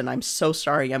journalist, and I'm so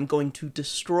sorry, I'm going to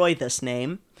destroy this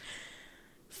name,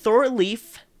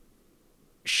 Thorleif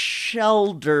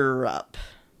Sheldrup.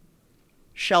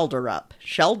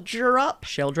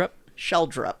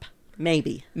 Sheldrup,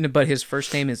 maybe. No, but his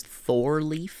first name is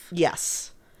Thorleif?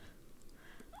 Yes.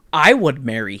 I would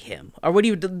marry him. Or would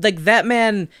you, like, that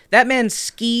man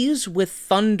skis with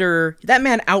thunder. That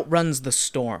man outruns the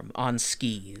storm on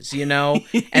skis, you know?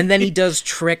 And then he does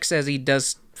tricks as he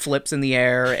does flips in the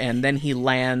air, and then he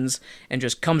lands and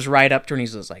just comes right up to her, and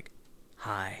he's just like,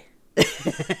 hi.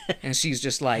 And she's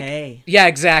just like, hey. Yeah,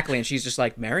 exactly. And she's just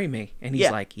like, marry me. And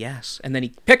he's like, yes. And then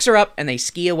he picks her up, and they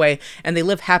ski away, and they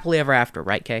live happily ever after,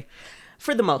 right, Kay?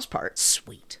 For the most part.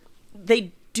 Sweet.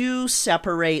 They do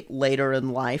separate later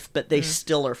in life, but they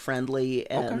still are friendly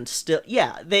and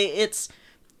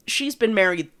she's been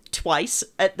married twice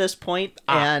at this point,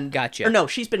 and gotcha. Or no,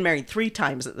 she's been married 3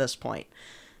 times at this point.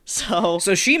 So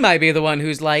she might be the one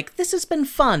who's like, this has been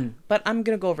fun, but I'm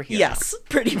gonna go over here. Yes,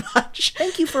 pretty much.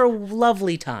 Thank you for a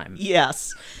lovely time.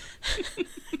 Yes.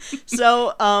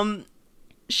 So,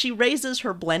 she raises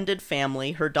her blended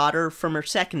family, her daughter from her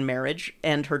second marriage,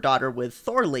 and her daughter with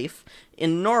Thorleif,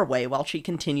 in Norway, while she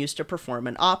continues to perform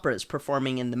in operas,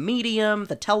 performing in The Medium,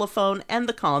 The Telephone, and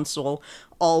The Consul,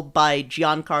 all by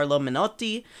Giancarlo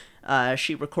Menotti.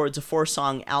 She records a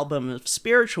 4-song album of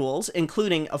spirituals,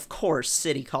 including, of course,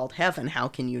 City Called Heaven. How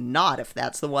can you not, if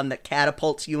that's the one that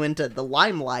catapults you into the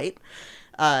limelight?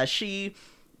 She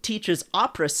teaches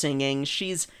opera singing.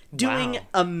 She's doing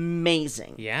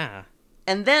amazing. Yeah.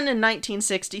 And then in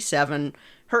 1967,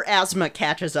 her asthma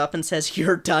catches up and says,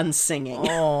 you're done singing.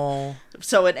 Oh.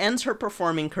 So it ends her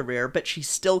performing career, but she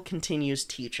still continues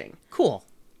teaching. Cool.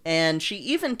 And she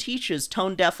even teaches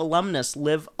tone-deaf alumnus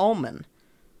Liv Ullmann.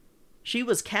 She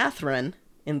was Catherine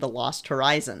in The Lost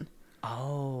Horizon.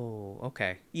 Oh,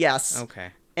 okay. Yes. Okay.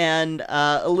 And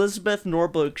Elizabeth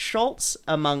Norberg Schultz,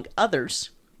 among others.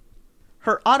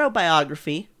 Her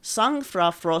autobiography, Sang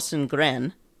fra Frossen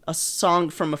Gren, a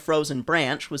song from a frozen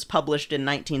branch, was published in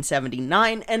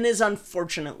 1979 and is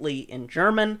unfortunately in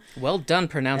German. Well done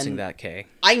pronouncing that, Kay.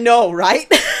 I know, right?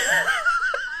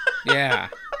 Yeah.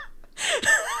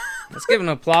 Let's give an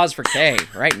applause for Kay,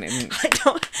 right? I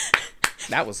don't...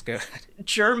 That was good.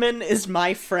 German is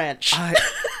my French. I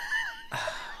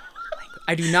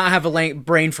do not have a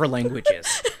brain for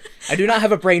languages. I do not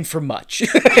have a brain for much.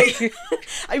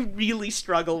 I really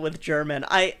struggle with German.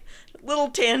 Little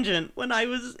tangent, when I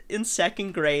was in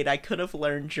 2nd grade, I could have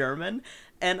learned German,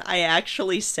 and I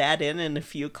actually sat in a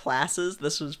few classes.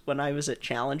 This was when I was at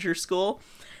Challenger School.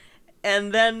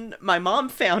 And then my mom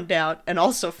found out, and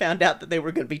also found out that they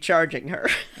were going to be charging her.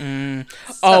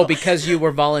 Oh, because you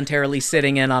were voluntarily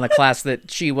sitting in on a class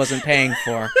that she wasn't paying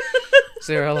for.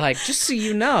 So you're like, just so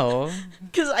you know.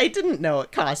 Because I didn't know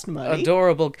it cost money.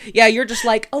 Adorable. Yeah, you're just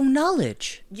like, oh,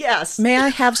 knowledge. Yes. May I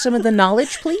have some of the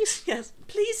knowledge, please? Yes.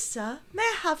 Please, sir, may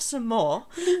I have some more?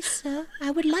 Please, sir,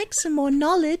 I would like some more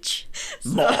knowledge.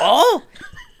 More?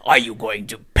 Are you going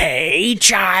to pay,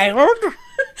 child?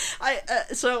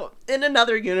 So in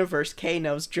another universe, Kay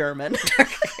knows German.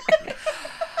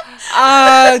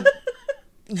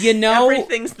 You know,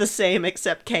 Everything's the same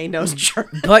except Kay knows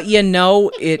German. but you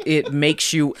know, it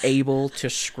makes you able to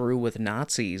screw with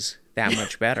Nazis that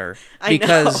much better. I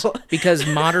know. Because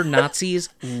modern Nazis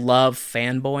love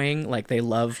fanboying, like they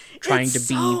love trying It's to be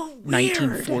so weird.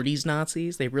 1940s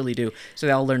Nazis. They really do. So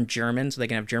they all learn German so they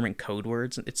can have German code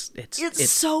words. It's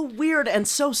so weird and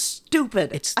so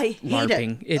stupid. I hate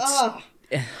LARPing. it. Ugh.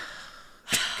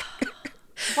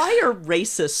 Why are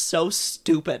racists so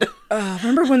stupid?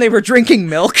 Remember when they were drinking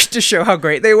milk to show how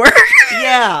great they were?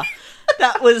 Yeah,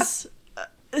 that was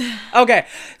Okay,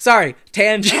 sorry,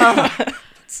 tangent.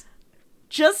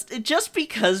 just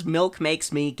because milk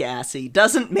makes me gassy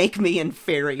doesn't make me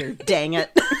inferior. Dang it.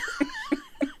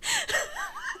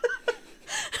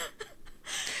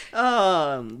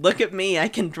 Look at me, I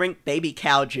can drink baby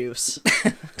cow juice.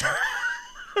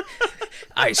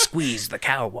 I squeeze the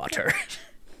cow water.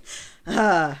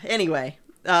 Anyway,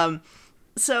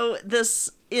 so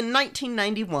in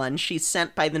 1991, she's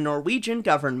sent by the Norwegian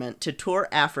government to tour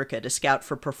Africa to scout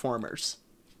for performers.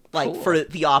 Like, Cool. for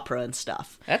the opera and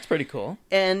stuff. That's pretty cool.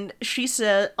 And she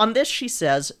says,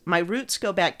 my roots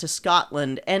go back to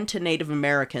Scotland and to Native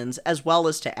Americans, as well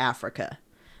as to Africa.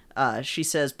 She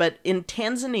says, but in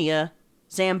Tanzania,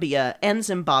 Zambia, and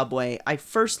Zimbabwe, I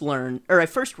first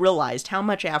realized how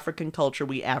much African culture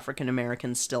we African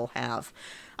Americans still have.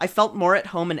 I felt more at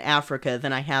home in Africa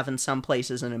than I have in some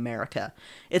places in America.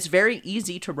 It's very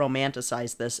easy to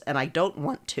romanticize this, and I don't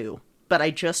want to, but I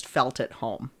just felt at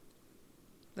home.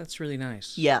 That's really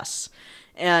nice. Yes.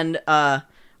 And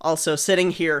also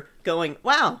sitting here going,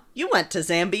 wow, you went to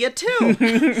Zambia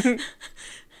too.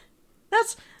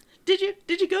 Did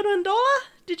you go to Ndola?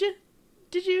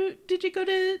 Did you go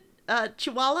to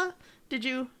Chihuahua?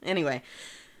 Anyway.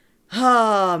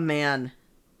 Oh man.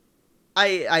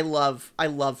 I love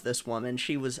this woman.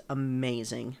 She was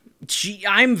amazing.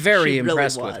 I'm very She really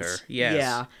impressed was. with her. Yes.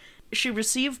 Yeah. She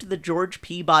received the George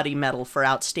Peabody Medal for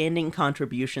outstanding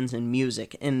contributions in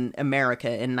music in America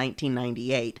in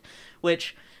 1998,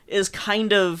 which is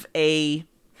kind of a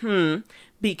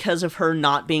because of her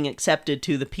not being accepted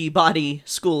to the Peabody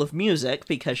School of Music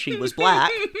because she was black.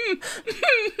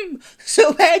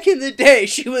 So back in the day,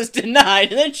 she was denied,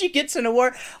 and then she gets an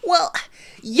award. Well,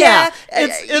 Yeah,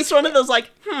 it's one of those like,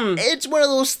 It's one of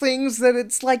those things that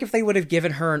it's like if they would have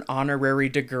given her an honorary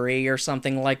degree or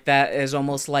something like that, as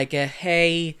almost like a,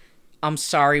 hey, I'm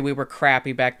sorry we were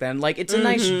crappy back then. Like, it's a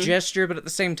nice gesture, but at the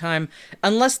same time,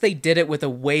 unless they did it with a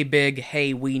way big,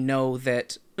 hey, we know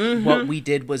that what we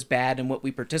did was bad and what we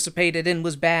participated in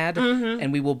was bad,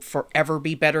 and we will forever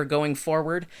be better going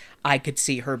forward, I could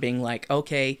see her being like,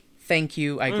 okay, thank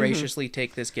you, I graciously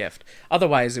take this gift.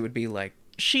 Otherwise, it would be like,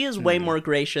 she is way more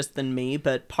gracious than me,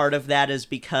 but part of that is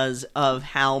because of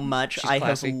how much I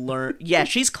classy. have learned. Yeah,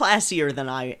 she's classier than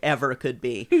I ever could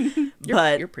be.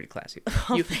 you're pretty classy.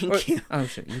 Thank you. Oh,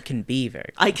 sure, you can be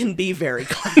very I can be very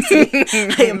classy.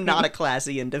 I am not a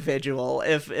classy individual.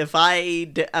 If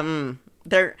I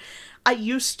I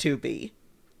used to be.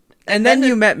 And then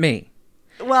you met me.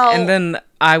 Well, And then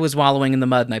I was wallowing in the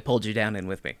mud and I pulled you down in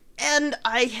with me. and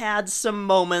I had some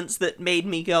moments that made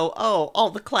me go, "Oh,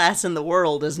 all the class in the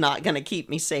world is not going to keep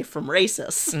me safe from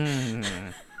racists."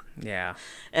 Yeah.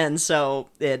 And so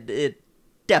it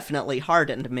definitely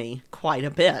hardened me quite a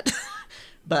bit.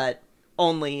 But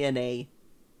only in a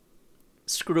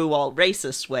screw all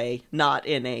racist way, not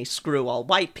in a screw all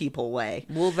white people way.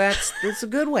 Well, that's a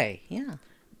good way. Yeah.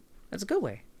 That's a good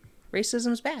way.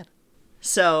 Racism's bad.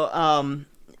 So,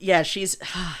 yeah,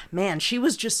 man, she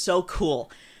was just so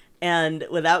cool. And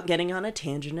without getting on a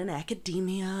tangent in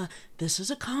academia, this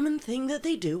is a common thing that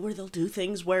they do, where they'll do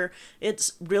things where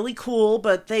it's really cool,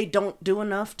 but they don't do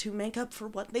enough to make up for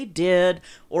what they did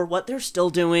or what they're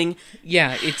still doing.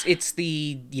 Yeah, it's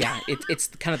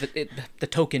kind of the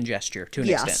token gesture to an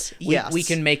Yes, extent. yes. We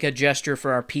can make a gesture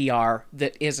for our PR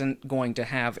that isn't going to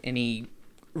have any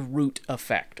root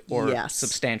effect or Yes.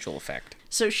 substantial effect.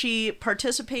 So she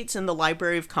participates in the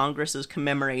Library of Congress's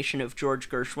commemoration of George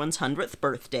Gershwin's 100th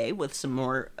birthday with some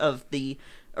more of the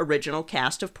original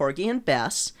cast of Porgy and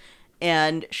Bess,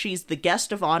 and she's the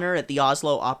guest of honor at the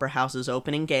Oslo Opera House's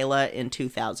opening gala in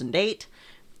 2008,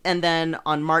 and then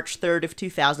on March 3rd of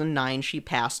 2009 she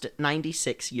passed at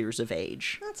 96 years of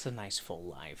age. That's a nice full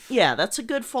life. Yeah, that's a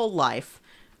good full life.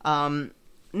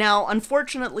 Now,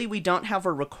 unfortunately, we don't have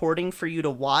a recording for you to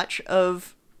watch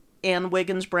of Anne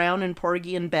Wiggins Brown and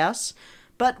Porgy and Bess,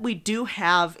 but we do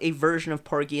have a version of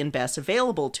Porgy and Bess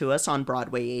available to us on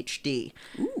Broadway HD.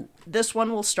 Ooh. this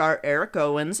one will star Eric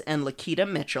Owens and Lakita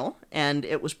Mitchell, and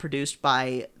it was produced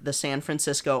by the San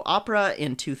Francisco Opera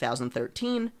in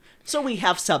 2013. So we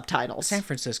have subtitles. San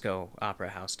Francisco Opera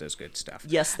House does good stuff.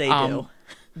 Yes, they do.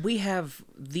 We have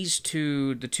the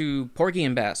two Porgy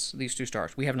and Bess, these two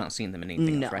stars. We have not seen them in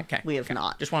anything else, right? Okay. We have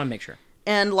not. Just want to make sure.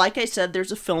 And like I said,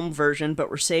 there's a film version, but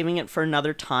we're saving it for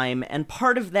another time. And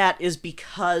part of that is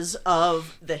because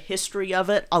of the history of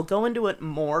it. I'll go into it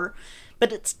more,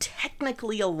 but it's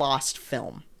technically a lost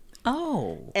film.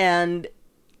 Oh. And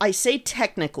I say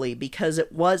technically because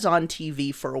it was on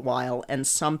TV for a while, and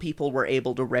some people were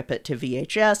able to rip it to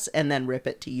VHS and then rip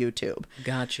it to YouTube.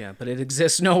 Gotcha, but it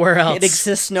exists nowhere else. It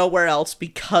exists nowhere else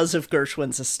because of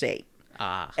Gershwin's estate.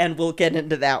 Ah. And we'll get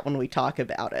into that when we talk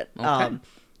about it. Okay.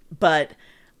 But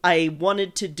I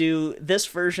wanted to do this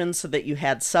version so that you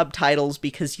had subtitles,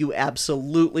 because you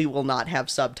absolutely will not have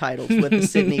subtitles with the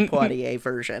Sidney Poitier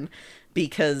version,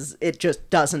 because it just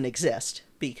doesn't exist.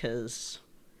 Because...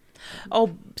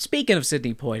 Oh, speaking of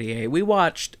Sidney Poitier, we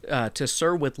watched To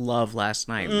Sir with Love last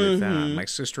night with my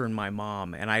sister and my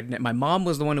mom. And my mom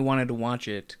was the one who wanted to watch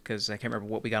it, because I can't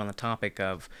remember what we got on the topic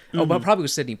of. Oh, but probably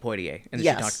was Sidney Poitier. And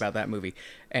Yes. she talked about that movie.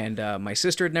 And my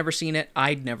sister had never seen it.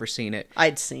 I'd never seen it.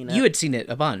 I'd seen it. You had seen it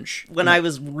a bunch. When I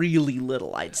was really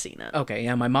little, I'd seen it. Okay,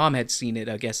 yeah, my mom had seen it,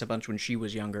 I guess, a bunch when she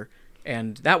was younger.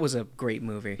 And that was a great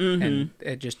movie. And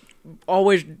it just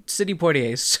always, Sidney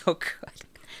Poitier is so good.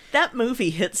 That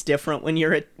movie hits different when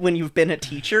you've been a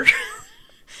teacher.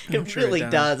 It sure really it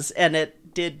does. And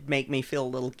it did make me feel a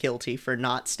little guilty for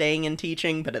not staying in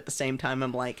teaching, but at the same time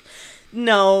I'm like,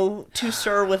 no, To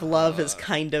Sir with Love is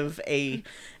kind of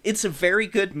it's a very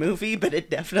good movie, but it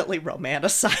definitely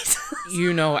romanticizes.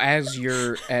 You know, as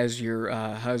your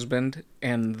husband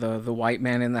and the white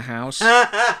man in the house,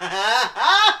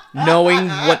 knowing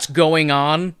what's going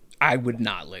on, I would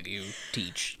not let you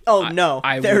teach. Oh, no.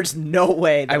 There's no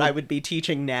way that I would- would be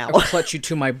teaching now. I would clutch you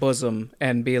to my bosom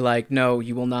and be like, no,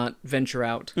 you will not venture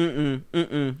out.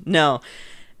 No.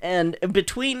 And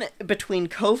between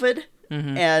COVID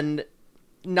and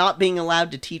not being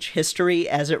allowed to teach history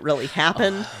as it really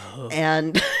happened,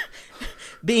 and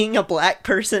being a black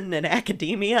person in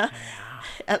academia,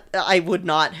 I would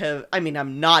not have... I mean,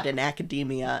 I'm not in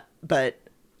academia, but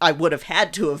I would have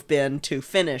had to have been to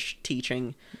finish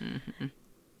teaching.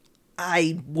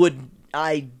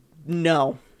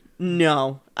 No.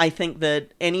 I think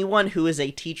that anyone who is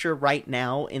a teacher right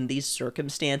now in these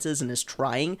circumstances and is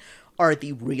trying are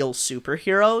the real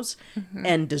superheroes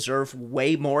and deserve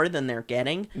way more than they're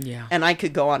getting. Yeah. And I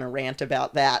could go on a rant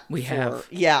about that. We have.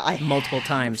 Yeah, I Multiple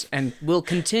times, and will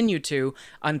continue to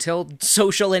until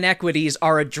social inequities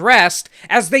are addressed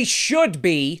as they should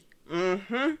be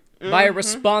by a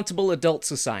responsible adult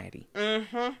society.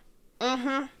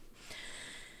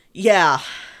 Yeah,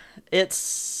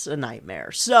 it's a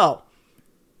nightmare. So,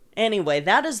 anyway,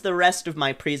 that is the rest of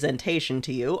my presentation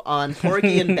to you on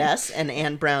Porgy and Bess and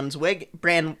Anne Brown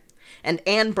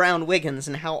Wiggins,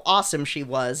 and how awesome she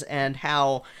was, and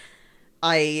how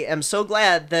I am so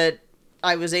glad that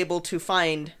I was able to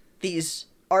find these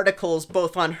articles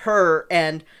both on her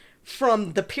and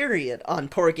from the period on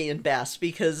Porgy and Bess,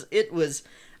 because it was...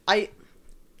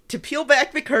 To peel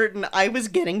back the curtain, I was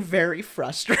getting very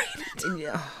frustrated.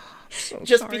 Yeah. So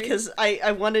Just sorry. because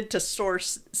I wanted to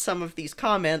source some of these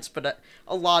comments, but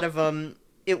a lot of them,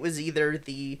 it was either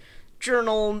the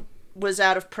journal was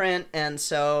out of print, and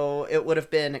so it would have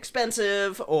been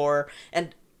expensive,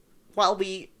 and while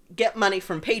we get money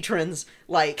from patrons,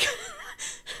 like,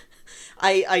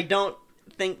 I don't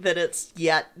think that it's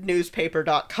yet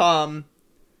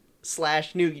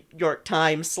newspaper.com/New York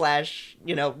Times/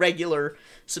 regular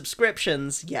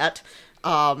subscriptions yet.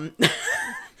 Yeah.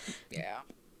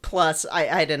 Plus,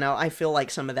 I don't know, I feel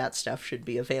like some of that stuff should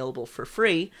be available for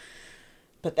free.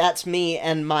 But that's me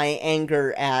and my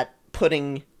anger at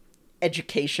putting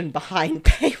education behind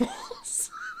paywalls.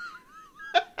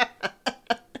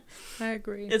 I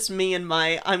agree. It's me and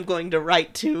I'm going to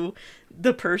write to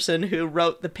the person who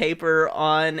wrote the paper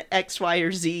on X, Y,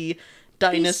 or Z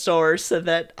dinosaur so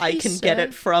that I can get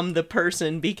it from the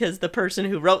person, because the person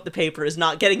who wrote the paper is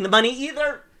not getting the money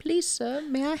either. Please, sir,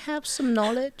 may I have some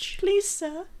knowledge? Please,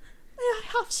 sir, may I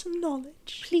have some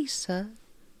knowledge? Please, sir.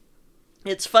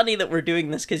 It's funny that we're doing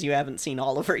this because you haven't seen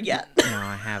Oliver yet. No,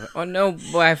 I haven't. Oh, no,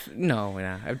 well, I've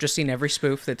just seen every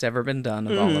spoof that's ever been done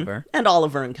of Oliver. And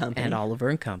Oliver and Company. And Oliver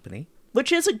and Company.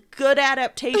 Which is a good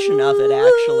adaptation of it,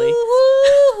 actually.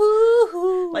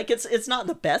 Like, it's not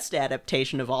the best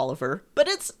adaptation of Oliver, but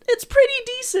it's pretty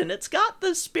decent. It's got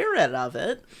the spirit of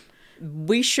it.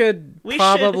 We should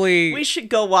probably... We should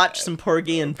go watch some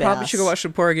Porgy and Bess. Probably should go watch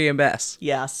some Porgy and Bess.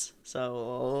 Yes.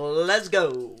 So let's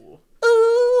go.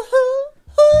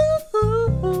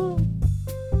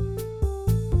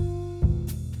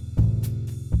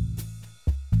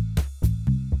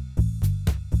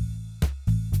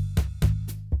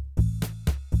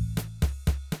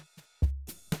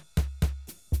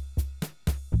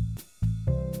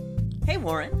 Hey,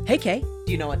 Warren. Hey, Kay.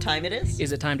 Do you know what time it is?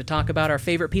 Is it time to talk about our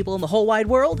favorite people in the whole wide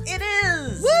world? It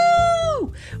is! Woo!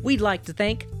 We'd like to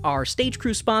thank our stage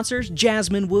crew sponsors,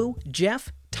 Jasmine Wu,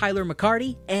 Jeff, Tyler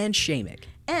McCarty, and Shamik.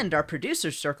 And our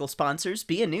Producer's Circle sponsors,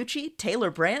 Bianucci,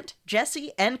 Taylor Brandt,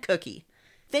 Jesse, and Cookie.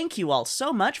 Thank you all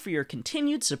so much for your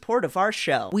continued support of our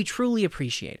show. We truly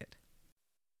appreciate it.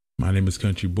 My name is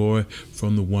Country Boy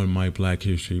from the One Mic Black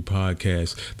History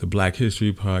Podcast, the Black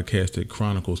History podcast that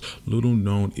chronicles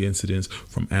little-known incidents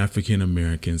from African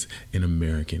Americans in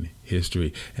American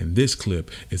history. And this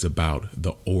clip is about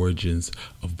the origins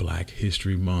of Black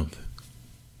History Month.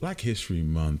 Black History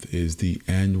Month is the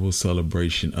annual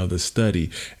celebration of the study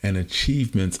and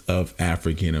achievements of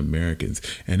African Americans,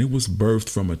 and it was birthed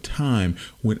from a time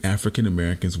when African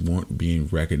Americans weren't being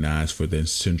recognized for their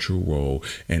central role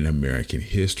in American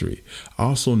history.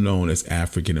 Also known as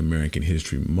African American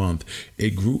History Month,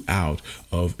 it grew out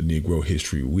of Negro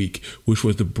History Week, which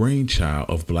was the brainchild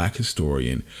of Black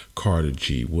historian Carter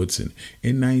G. Woodson.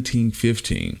 In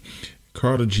 1915,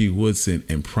 Carter G. Woodson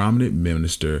and prominent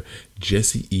minister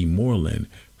Jesse E. Moreland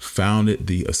founded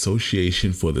the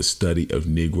Association for the Study of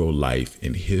Negro Life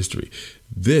and History.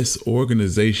 This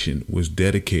organization was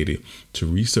dedicated to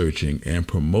researching and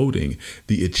promoting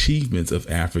the achievements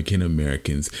of African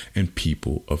Americans and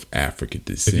people of African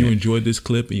descent. If you enjoyed this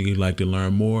clip and you'd like to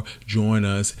learn more, join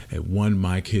us at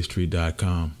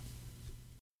OneMicHistory.com.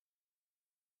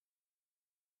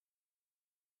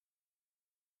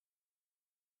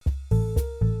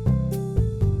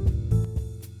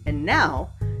 And now,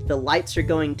 the lights are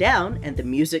going down and the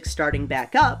music's starting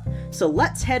back up, so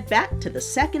let's head back to the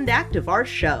second act of our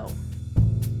show.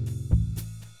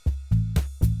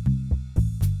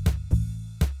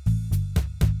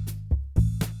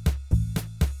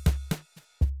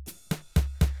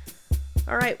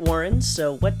 Alright, Warren,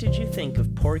 so what did you think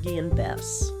of Porgy and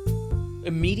Bess?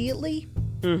 Immediately,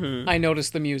 I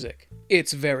noticed the music.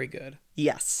 It's very good.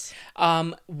 Yes.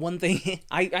 One thing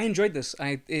I enjoyed this.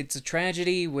 It's a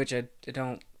tragedy, which I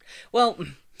don't. Well,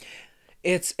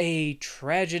 it's a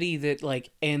tragedy that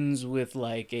like ends with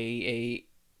like a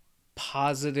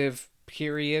positive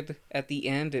period at the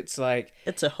end. It's like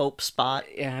It's a hope spot.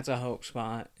 yeah, it's a hope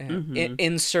spot.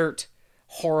 Insert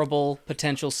horrible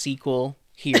potential sequel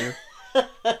here.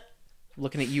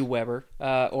 Looking at you, Weber.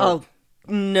 Oh,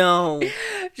 no.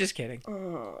 Just kidding.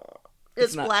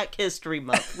 It's not- Black History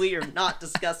Month. We are not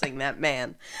discussing that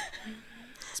man.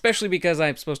 Especially because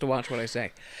I'm supposed to watch what I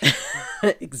say.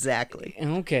 Exactly.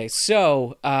 Okay,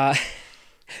 so,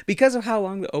 because of how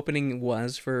long the opening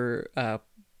was for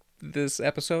this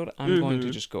episode, I'm going to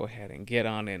just go ahead and get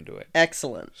on into it.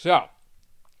 Excellent. So,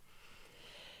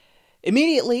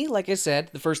 immediately, like I said,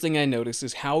 the first thing I notice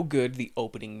is how good the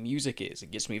opening music is.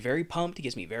 It gets me very pumped, it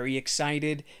gets me very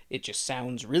excited, it just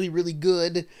sounds really, really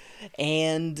good,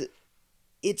 and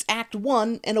it's Act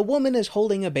 1, and a woman is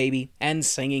holding a baby and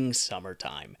singing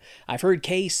Summertime. I've heard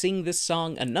Kay sing this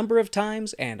song a number of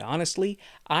times, and honestly,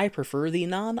 I prefer the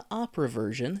non-opera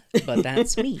version, but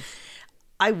that's me.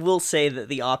 I will say that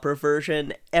the opera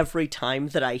version, every time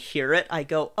that I hear it, I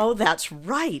go, oh, that's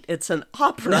right, it's an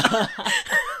opera.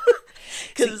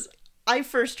 Because I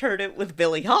first heard it with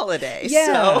Billie Holiday.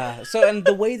 Yeah, so and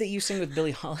the way that you sing with Billie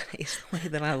Holiday is the way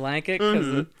that I like it,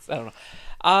 because I don't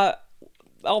know.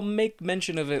 I'll make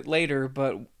mention of it later,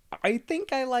 but I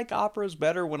think I like operas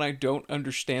better when I don't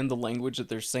understand the language that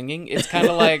they're singing. It's kind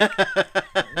of like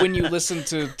when you listen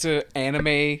to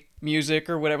anime music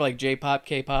or whatever, like J-pop,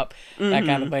 K-pop, that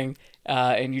kind of thing,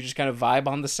 and you just kind of vibe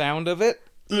on the sound of it,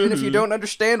 even if you don't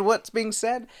understand what's being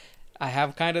said. I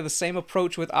have kind of the same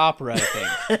approach with opera,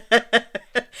 I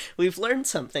think. We've learned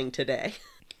something today.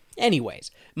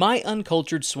 Anyways, my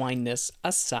uncultured swineness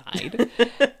aside,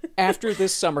 after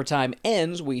this summertime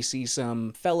ends, we see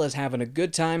some fellas having a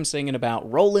good time singing about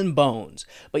rolling bones.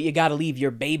 But you gotta leave your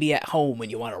baby at home when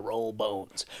you want to roll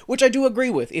bones. Which I do agree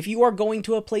with. If you are going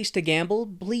to a place to gamble,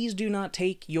 please do not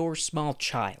take your small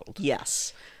child.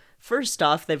 Yes. First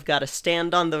off, they've got to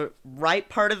stand on the right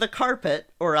part of the carpet,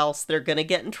 or else they're going to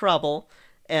get in trouble.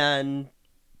 And,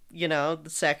 you know, the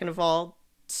second of all,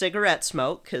 cigarette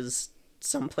smoke, because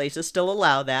some places still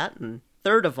allow that. And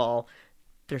third of all,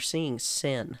 they're seeing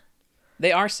sin.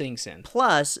 They are seeing sin.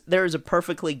 Plus, there's a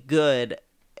perfectly good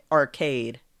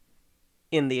arcade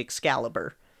in the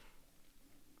Excalibur.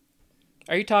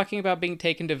 Are you talking about being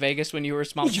taken to Vegas when you were a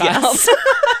small child? Yes.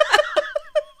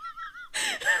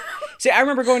 See, I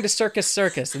remember going to Circus,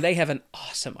 and they have an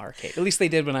awesome arcade. At least they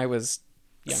did when I was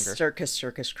younger.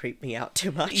 Circus creeped me out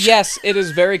too much. Yes, it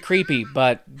is very creepy,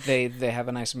 but they have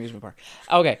a nice amusement park.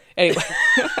 Okay, anyway.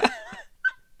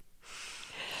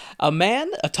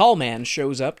 A tall man,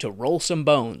 shows up to roll some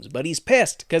bones, but he's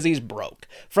pissed because he's broke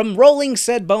from rolling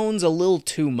said bones a little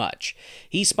too much.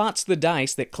 He spots the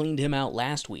dice that cleaned him out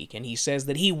last week, and he says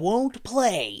that he won't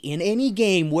play in any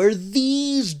game where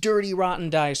these dirty, rotten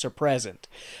dice are present.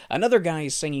 Another guy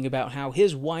is singing about how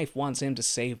his wife wants him to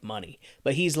save money,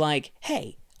 but he's like,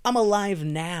 hey, I'm alive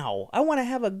now. I want to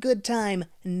have a good time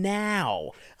now.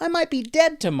 I might be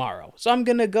dead tomorrow, so I'm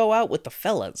gonna go out with the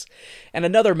fellas. And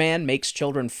another man makes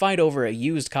children fight over a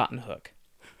used cotton hook.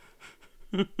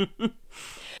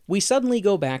 We suddenly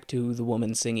go back to the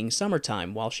woman singing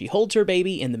Summertime while she holds her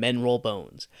baby and the men roll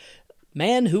bones.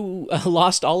 Man who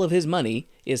lost all of his money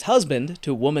is husband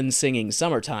to woman singing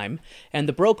Summertime, and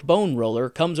the broke bone roller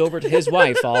comes over to his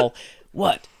wife all,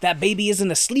 what, that baby isn't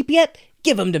asleep yet?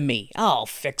 Give him to me. I'll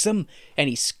fix him. And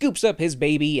he scoops up his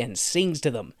baby and sings to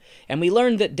them. And we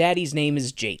learn that Daddy's name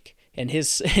is Jake. And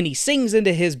he sings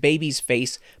into his baby's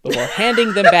face before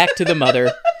handing them back to the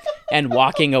mother and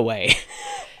walking away.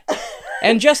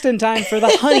 And just in time for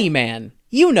the honey man.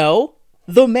 You know,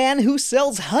 the man who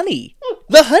sells honey.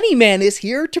 The honey man is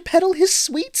here to peddle his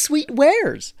sweet, sweet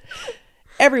wares.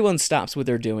 Everyone stops what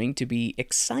they're doing to be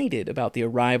excited about the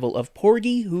arrival of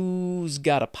Porgy, who's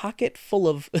got a pocket full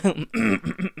of...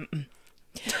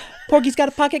 Porgy's got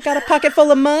a pocket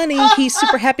full of money. He's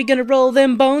super happy gonna roll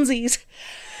them bonesies.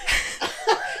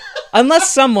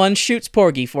 Unless someone shoots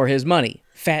Porgy for his money.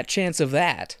 Fat chance of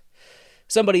that.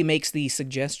 Somebody makes the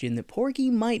suggestion that Porgy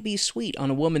might be sweet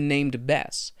on a woman named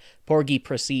Bess. Porgy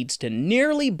proceeds to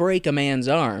nearly break a man's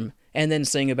arm, and then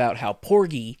sing about how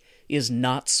Porgy is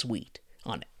not sweet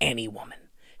on any woman,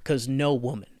 'cause no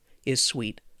woman is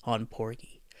sweet on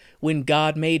Porgy. When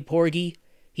God made Porgy,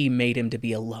 he made him to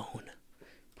be alone.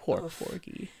 Poor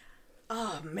Porgy.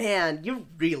 Oh, man, you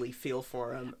really feel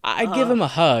for him. I'd give him a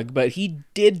hug, but he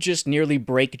did just nearly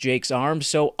break Jake's arm,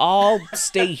 so I'll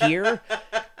stay here.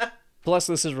 Plus,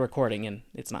 this is recording, and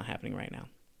it's not happening right now.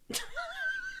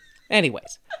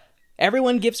 Anyways,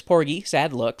 everyone gives Porgy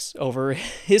sad looks over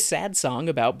his sad song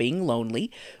about being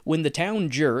lonely when the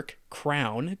town jerk,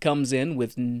 Crown, comes in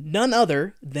with none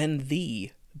other than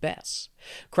the Bess.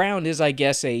 Crown is, I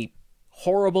guess, a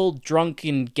horrible,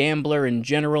 drunken gambler and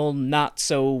general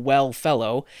not-so-well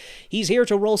fellow. He's here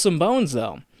to roll some bones,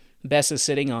 though. Bess is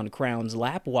sitting on Crown's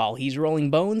lap while he's rolling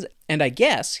bones, and I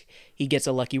guess he gets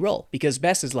a lucky roll, because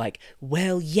Bess is like,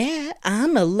 well, yeah,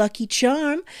 I'm a lucky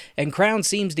charm, and Crown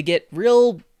seems to get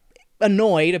real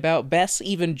annoyed about Bess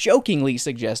even jokingly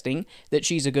suggesting that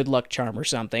she's a good luck charm or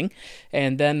something,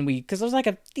 and then because there's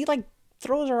he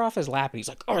throws her off his lap, and he's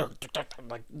like,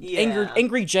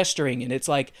 angry gesturing, and it's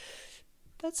like,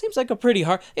 that seems like a pretty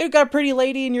hard... You got a pretty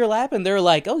lady in your lap, and they're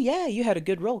like, oh, yeah, you had a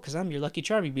good roll, because I'm your lucky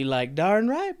charm. You'd be like, darn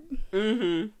right.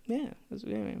 Mm-hmm.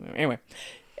 Yeah.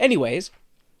 Anyways,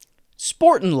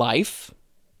 Sportin' Life.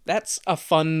 That's a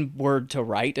fun word to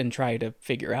write and try to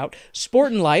figure out.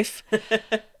 Sportin' Life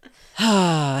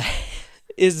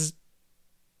is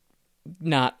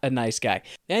not a nice guy.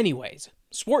 Anyways,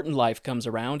 Sportin' Life comes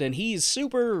around, and he's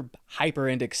super hyper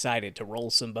and excited to roll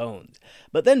some bones.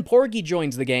 But then Porgy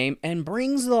joins the game and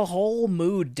brings the whole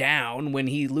mood down when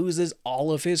he loses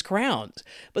all of his crowns.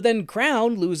 But then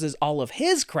Crown loses all of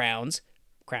his crowns.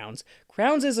 Crowns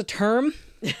is a term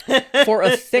for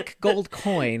a thick gold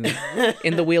coin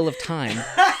in the Wheel of Time.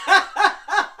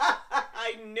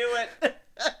 I knew it.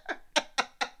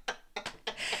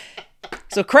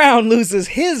 So Crown loses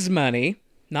his money.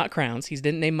 Not crowns. He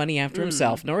didn't name money after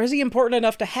himself, nor is he important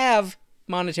enough to have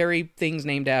monetary things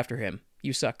named after him.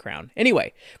 You suck, Crown.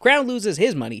 Anyway, Crown loses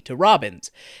his money to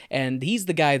Robbins, and he's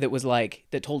the guy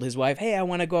that told his wife, hey, I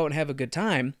want to go out and have a good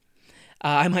time.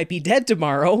 I might be dead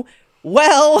tomorrow.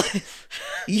 Well,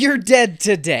 you're dead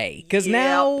today, because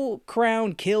now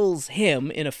Crown kills him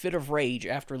in a fit of rage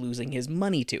after losing his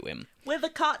money to him. With a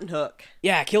cotton hook.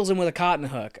 Yeah, kills him with a cotton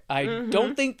hook. I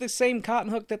don't think the same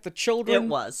cotton hook that the children... It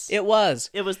was. It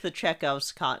was. It was the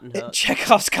Chekhov's cotton hook.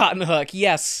 Chekhov's cotton hook,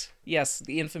 yes. Yes,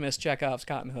 the infamous Chekhov's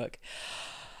cotton hook.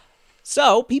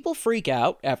 So, people freak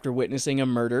out after witnessing a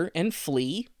murder and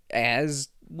flee, as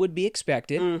would be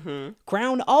expected. Mm-hmm.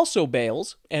 Crown also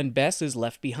bails, and Bess is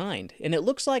left behind. And it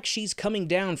looks like she's coming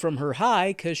down from her high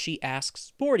because she asks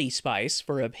Sporty Spice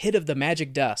for a hit of the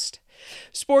magic dust.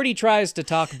 Sporty tries to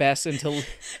talk Bess into...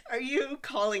 Are you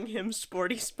calling him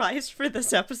Sporty Spice for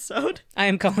this episode? I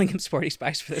am calling him Sporty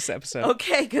Spice for this episode.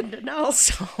 Okay, good to know.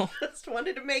 So Just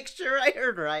wanted to make sure I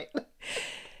heard right.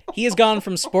 he has gone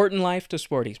from Sportin' Life to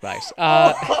Sporty Spice.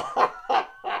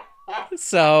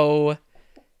 So,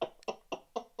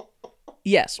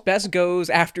 yes, Bess goes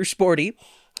after Sporty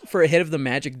for a hit of the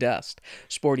magic dust.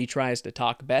 Sporty tries to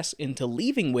talk Bess into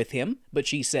leaving with him, but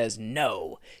she says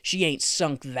no. She ain't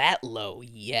sunk that low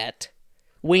yet.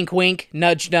 Wink, wink,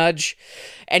 nudge, nudge.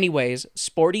 Anyways,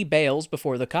 Sporty bails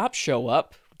before the cops show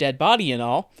up, dead body and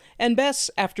all, and Bess,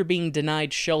 after being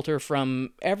denied shelter from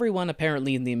everyone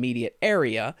apparently in the immediate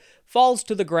area, falls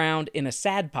to the ground in a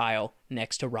sad pile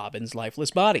next to Robin's lifeless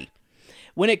body.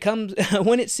 When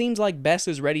it seems like Bess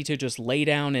is ready to just lay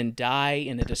down and die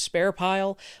in a despair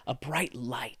pile, a bright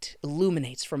light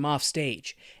illuminates from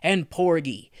offstage, and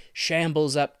Porgy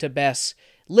shambles up to Bess,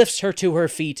 lifts her to her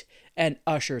feet, and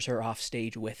ushers her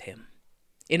offstage with him.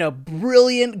 In a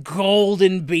brilliant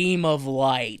golden beam of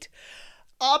light.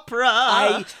 Opera!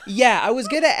 I was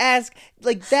gonna ask,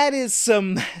 like, that is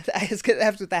some,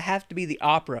 that have to be the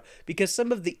opera, because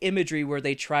some of the imagery where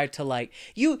they try to, like,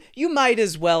 you might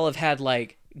as well have had,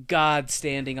 like, God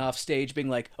standing off stage being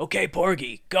like, okay,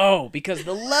 Porgy, go, because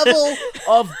the level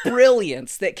of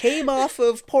brilliance that came off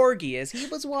of Porgy as he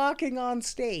was walking on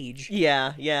stage.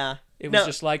 Yeah. It was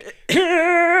just like,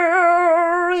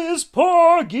 here is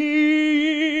Porgy!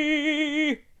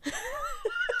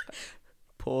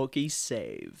 Porgy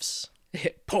saves.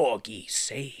 Porgy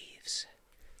saves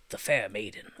the fair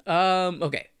maiden.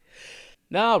 Okay.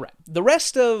 All right. The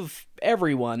rest of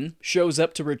everyone shows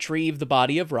up to retrieve the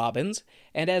body of Robbins,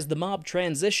 and as the mob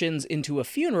transitions into a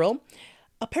funeral,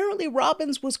 apparently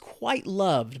Robbins was quite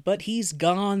loved, but he's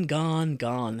gone,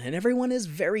 and everyone is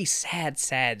very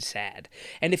sad.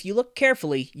 And if you look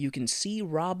carefully, you can see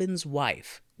Robin's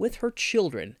wife with her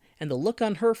children, and the look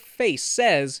on her face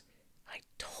says, I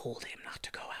told him not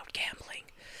to go out gambling.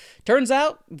 Turns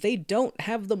out they don't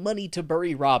have the money to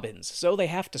bury Robbins, so they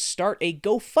have to start a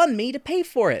GoFundMe to pay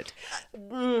for it.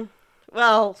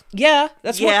 Well, yeah,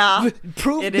 that's what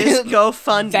proof it is.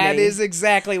 GoFundMe. That is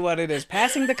exactly what it is.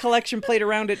 Passing the collection plate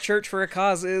around at church for a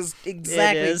cause is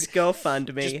exactly. It is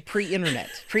GoFundMe. Just pre-internet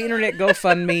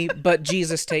GoFundMe, but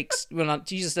Jesus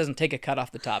Jesus doesn't take a cut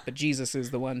off the top, but Jesus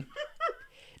is the one.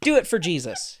 Do it for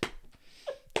Jesus.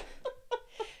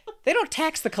 They don't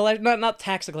tax the collection. Not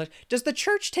tax the collection. Does the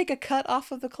church take a cut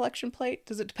off of the collection plate?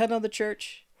 Does it depend on the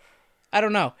church? I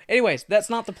don't know. Anyways,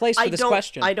 that's not the place for this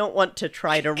question. I don't want to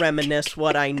try to reminisce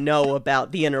what I know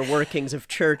about the inner workings of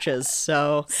churches,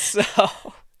 so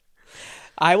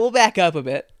I will back up a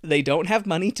bit. They don't have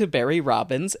money to bury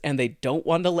Robbins, and they don't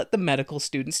want to let the medical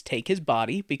students take his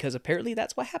body, because apparently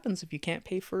that's what happens if you can't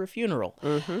pay for a funeral.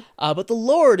 Mm-hmm. But the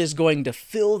Lord is going to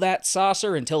fill that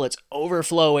saucer until it's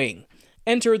overflowing.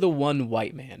 Enter the one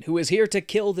white man, who is here to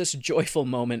kill this joyful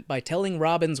moment by telling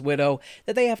Robin's widow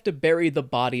that they have to bury the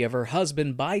body of her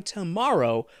husband by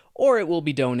tomorrow, or it will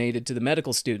be donated to the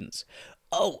medical students.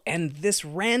 Oh, and this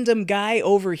random guy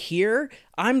over here,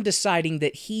 I'm deciding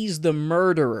that he's the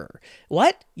murderer.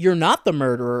 What? You're not the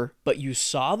murderer, but you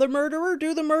saw the murderer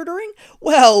do the murdering?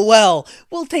 Well,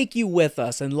 we'll take you with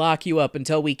us and lock you up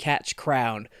until we catch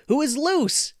Crown, who is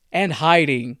loose and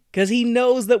hiding, because he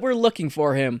knows that we're looking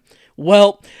for him.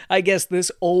 Well, I guess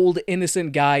this old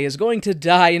innocent guy is going to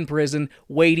die in prison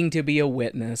waiting to be a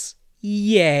witness.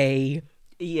 Yay.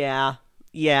 Yeah.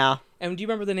 And do you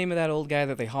remember the name of that old guy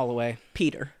that they haul away?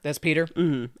 Peter. That's Peter?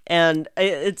 Mm-hmm. And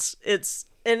it's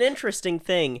an interesting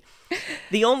thing.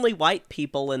 The only white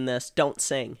people in this don't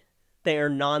sing. They are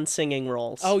non-singing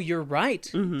roles. Oh, you're right.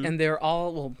 Mm-hmm. And they're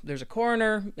all, well, there's a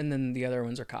coroner, and then the other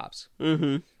ones are cops.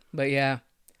 Mm-hmm. But yeah,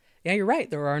 you're right.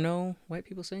 There are no white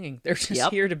people singing. They're just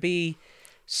here to be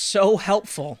so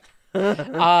helpful.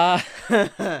 Yay.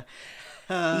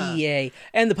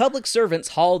 And the public servants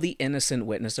haul the innocent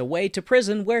witness away to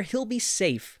prison where he'll be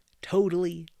safe.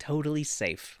 Totally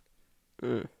safe.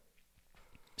 Mm.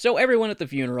 So everyone at the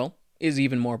funeral is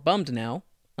even more bummed now,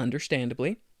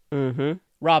 understandably. Mm-hmm.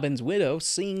 Robin's widow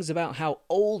sings about how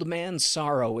old man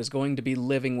Sorrow is going to be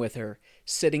living with her,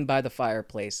 sitting by the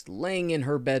fireplace, laying in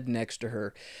her bed next to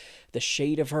her. The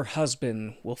shade of her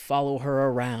husband will follow her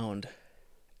around.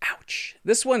 Ouch.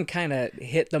 This one kind of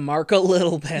hit the mark a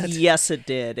little bit. Yes, it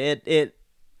did.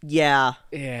 Yeah.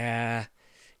 Yeah,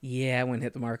 it went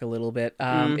hit the mark a little bit.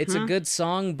 It's a good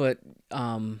song, but,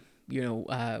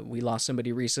 we lost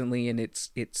somebody recently, and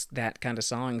it's that kind of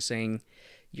song saying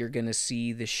you're going to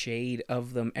see the shade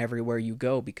of them everywhere you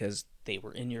go because they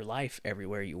were in your life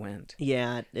everywhere you went.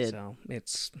 Yeah,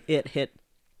 it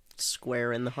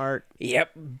Square in the heart.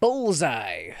 Yep,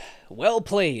 bullseye. Well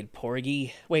played,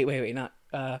 Porgy. Wait, not,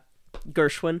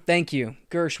 Gershwin. thank you,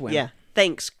 Gershwin. Yeah.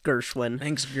 Thanks, Gershwin.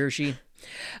 Thanks, Gershie.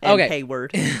 And Okay.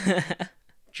 Hayward.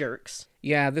 Jerks.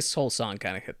 Yeah, this whole song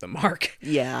kind of hit the mark.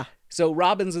 Yeah. So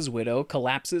Robbins' widow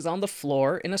collapses on the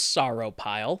floor in a sorrow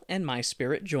pile, and My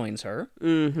Spirit joins her.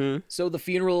 Mm-hmm. So the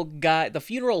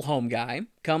funeral home guy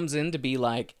comes in to be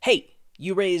like, hey,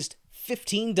 you raised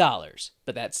 $15,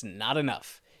 but that's not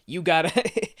enough. You got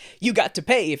to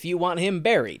pay if you want him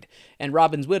buried. And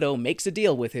Robin's widow makes a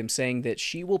deal with him saying that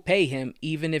she will pay him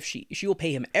even if she will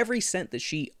pay him every cent that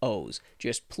she owes.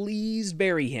 Just please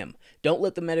bury him. Don't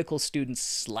let the medical students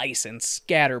slice and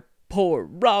scatter poor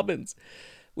Robbins.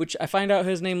 Which I find out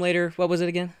his name later. What was it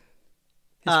again?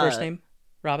 His first name?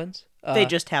 Robbins? They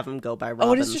just have him go by Robbins.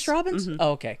 Oh, it is just Robbins? Mm-hmm.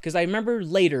 Oh, okay. Because I remember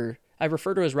later, I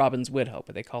refer to her as Robin's widow,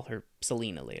 but they call her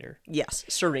Selena later. Yes,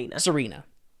 Serena. Selena.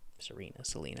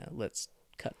 Let's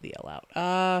cut the L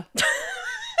out.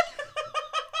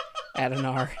 Add an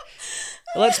R.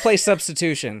 Let's play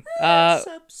substitution.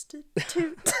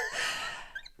 Substitute.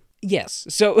 Yes.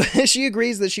 So she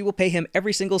agrees that she will pay him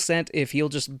every single cent if he'll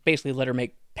just basically let her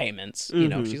make payments. You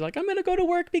know, she's like, I'm going to go to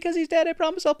work because he's dead. I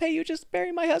promise I'll pay you. Just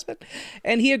bury my husband.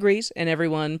 And he agrees, and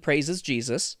everyone praises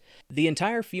Jesus. The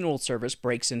entire funeral service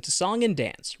breaks into song and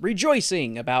dance,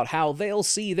 rejoicing about how they'll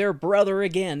see their brother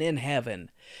again in heaven.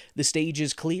 The stage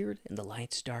is cleared and the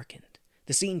lights darkened.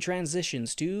 The scene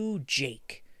transitions to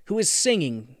Jake, who is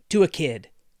singing to a kid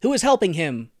who is helping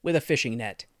him with a fishing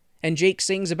net. And Jake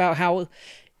sings about how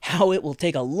it will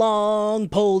take a long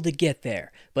pull to get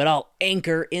there, but I'll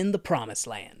anchor in the promised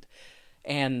land.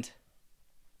 And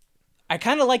I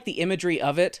kind of like the imagery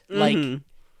of it. Like,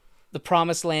 the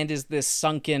promised land is this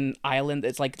sunken island.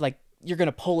 It's like you're going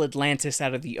to pull Atlantis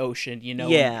out of the ocean, you know?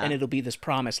 Yeah. And it'll be this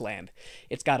promised land.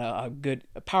 It's got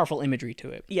a powerful imagery to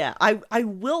it. Yeah, I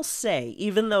will say,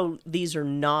 even though these are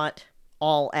not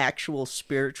all actual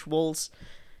spirituals,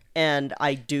 and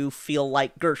I do feel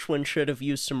like Gershwin should have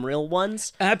used some real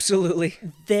ones, Absolutely.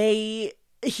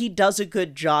 he does a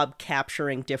good job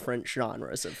capturing different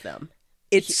genres of them.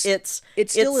 It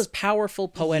still is powerful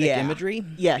poetic yeah. imagery,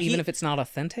 Yeah, even if it's not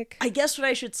authentic. I guess what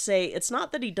I should say, it's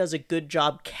not that he does a good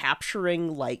job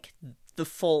capturing, like, the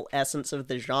full essence of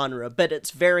the genre, but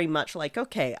it's very much like,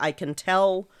 okay, I can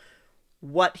tell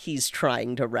what he's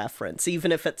trying to reference,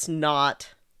 even if it's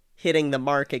not hitting the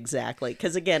mark exactly.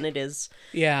 Because, again,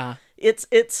 Yeah.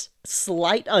 it's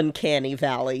slight uncanny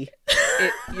valley.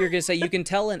 You're going to say you can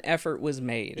tell an effort was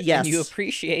made. Yes. And you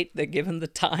appreciate that given the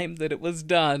time that it was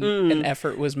done, an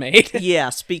effort was made.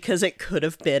 Yes, because it could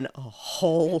have been a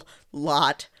whole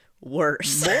lot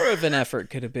worse. More of an effort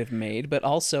could have been made, but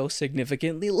also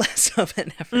significantly less of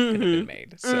an effort could have been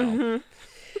made.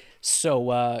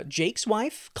 So Jake's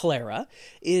wife, Clara,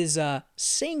 is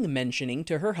mentioning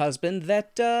to her husband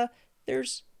that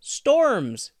there's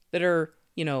storms that are,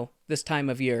 this time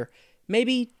of year.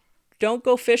 Maybe don't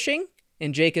go fishing?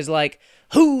 And Jake is like,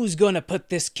 who's gonna put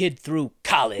this kid through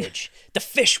college? The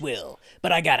fish will,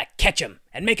 but I gotta catch him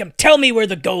and make him tell me where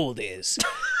the gold is.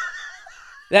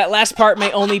 That last part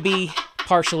may only be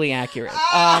partially accurate.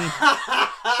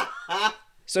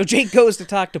 So Jake goes to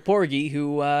talk to Porgy,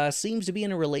 who seems to be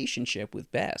in a relationship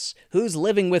with Bess, who's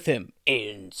living with him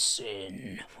in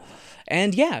sin.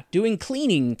 And yeah, doing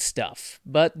cleaning stuff.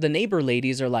 But the neighbor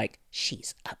ladies are like,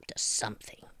 she's up to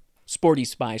something. Sporty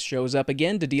Spice shows up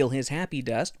again to deal his happy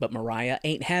dust, but Mariah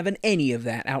ain't having any of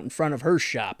that out in front of her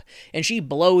shop, and she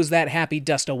blows that happy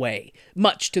dust away,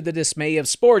 much to the dismay of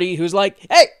Sporty, who's like,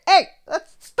 hey, that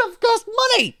stuff costs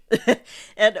money!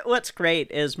 And what's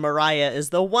great is Mariah is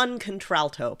the one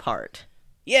contralto part.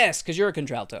 Yes, because you're a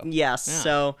contralto. Yes, Yeah.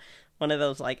 So one of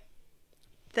those, like,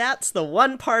 that's the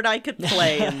one part I could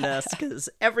play in this, because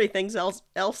everything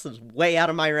else is way out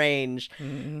of my range.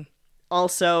 Mm-hmm.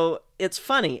 Also, it's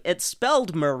funny. It's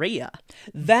spelled Maria,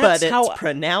 That's but it's how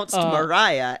pronounced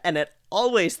Mariah, and it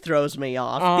always throws me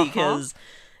off because,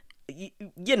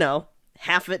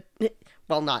 half it,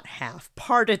 well, not half,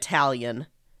 part Italian.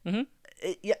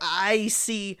 Mm-hmm. I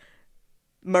see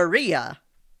Maria,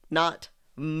 not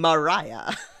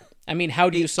Mariah. I mean, how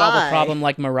do you solve a problem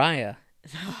like Mariah?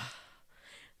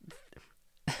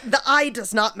 The I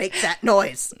does not make that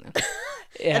noise.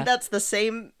 Yeah. And that's the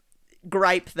same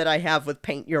gripe that I have with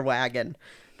Paint Your Wagon.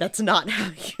 That's not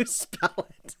how you spell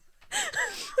it.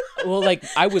 Well, like,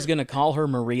 I was going to call her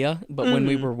Maria, but when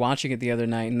we were watching it the other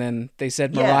night, and then they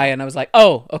said Mariah, Yeah. and I was like,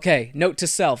 oh, okay, note to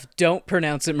self, don't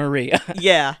pronounce it Maria.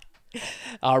 Yeah.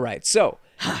 All right, so,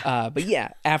 but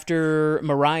yeah, after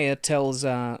Mariah tells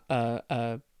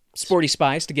Sporty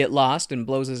Spice to get lost and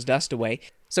blows his dust away,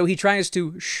 so he tries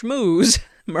to schmooze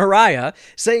Mariah,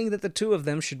 saying that the two of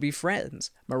them should be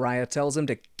friends. Mariah tells him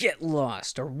to get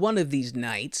lost, or one of these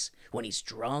nights, when he's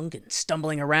drunk and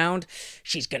stumbling around,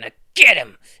 she's gonna get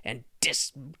him, and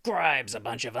describes a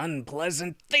bunch of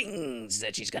unpleasant things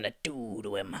that she's gonna do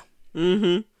to him.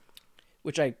 Mm-hmm.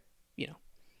 Which I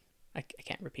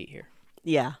can't repeat here.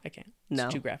 Yeah. I can't. No.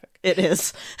 It's too graphic. It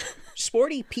is.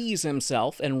 Sporty pees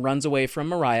himself and runs away from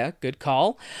Mariah. Good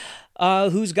call.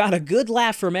 Who's got a good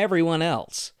laugh from everyone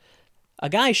else. A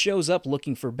guy shows up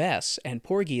looking for Bess, and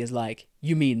Porgy is like,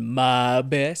 "You mean my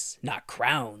Bess, not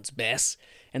Crown's Bess?"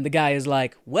 And the guy is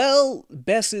like, "Well,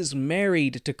 Bess is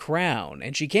married to Crown,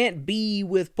 and she can't be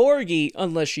with Porgy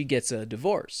unless she gets a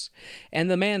divorce." And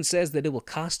the man says that it will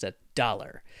cost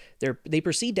 $1. They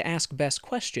proceed to ask Bess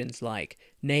questions like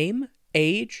name,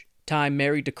 age, time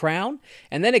married to Crown,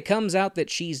 and then it comes out that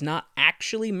she's not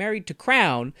actually married to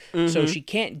Crown, so she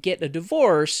can't get a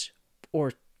divorce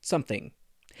or something.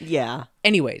 Yeah.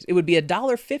 Anyways, it would be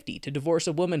 $1.50 to divorce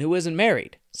a woman who isn't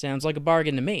married. Sounds like a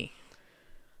bargain to me.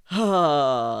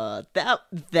 That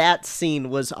scene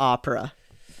was opera.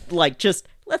 Like, just,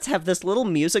 let's have this little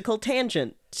musical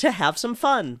tangent to have some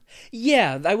fun.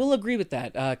 Yeah, I will agree with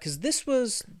that, because this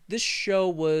show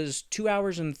was 2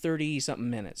 hours and 30-something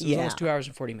minutes. It was almost 2 hours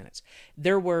and 40 minutes.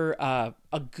 There were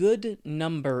a good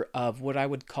number of what I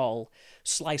would call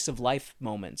slice-of-life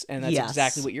moments, and that's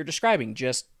exactly what you're describing.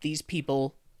 Just these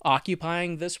people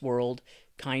occupying this world,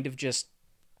 kind of just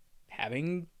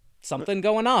having something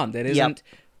going on that isn't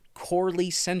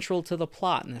corely central to the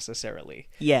plot necessarily.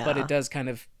 Yeah. But it does kind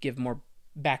of give more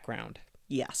background.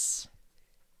 Yes.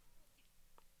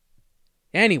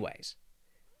 Anyways,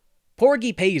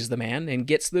 Porgy pays the man and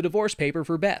gets the divorce paper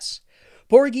for Bess.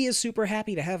 Porgy is super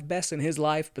happy to have Bess in his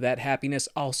life, but that happiness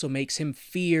also makes him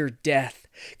fear death.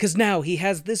 'Cause now he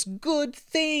has this good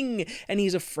thing, and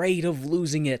he's afraid of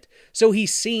losing it. So he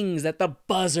sings at the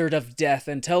buzzard of death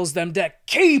and tells them to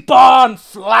keep on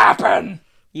flapping!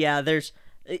 Yeah,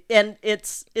 and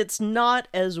it's not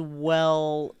as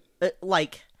well,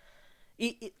 like,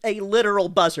 a literal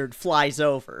buzzard flies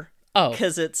over. Oh.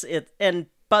 Because and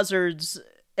buzzards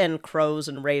and crows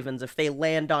and ravens, if they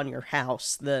land on your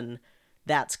house, then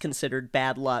that's considered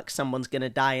bad luck. Someone's going to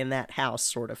die in that house,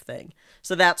 sort of thing.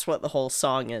 So that's what the whole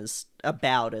song is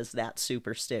about, is that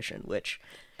superstition, which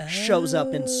shows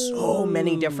up in so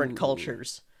many different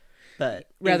cultures. But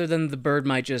rather than the bird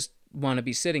might just want to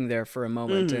be sitting there for a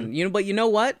moment. And but you know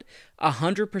what?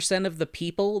 100% of the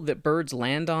people that birds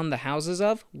land on the houses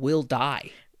of will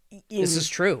die. This is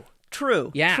true.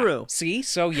 True. Yeah. True. See?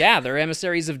 So yeah, they're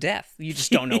emissaries of death. You just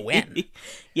don't know when.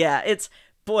 Yeah,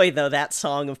 boy, though, that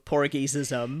song of Porgy's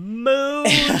is a mood.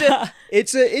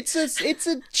 It's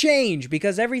a change,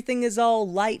 because everything is all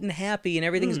light and happy and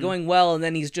everything's going well, and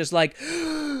then he's just like,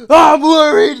 "I'm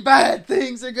worried bad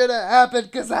things are gonna happen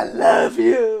because I love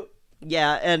you."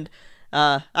 Yeah, and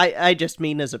I just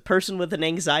mean, as a person with an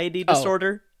anxiety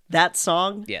disorder, that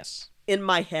song, yes, in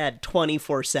my head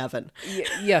 24/7.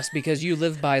 Yes, because you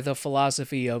live by the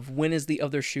philosophy of when is the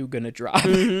other shoe gonna drop.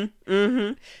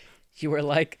 You were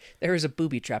like, there is a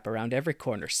booby trap around every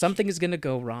corner. Something is gonna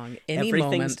go wrong any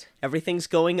moment. Everything's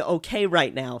going okay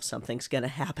right now. Something's gonna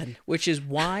happen. Which is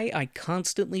why I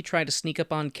constantly try to sneak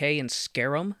up on Kay and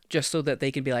scare them, just so that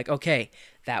they can be like, okay,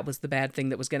 that was the bad thing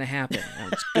that was gonna happen.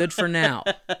 It's good for now.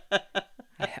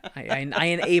 I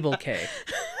enable Kay.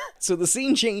 So the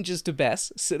scene changes to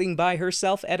Bess sitting by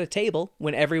herself at a table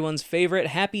when everyone's favorite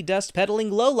happy dust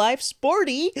peddling lowlife,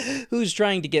 Sporty, who's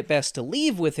trying to get Bess to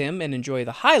leave with him and enjoy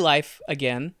the high life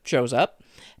again, shows up.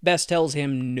 Bess tells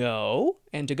him no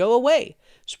and to go away.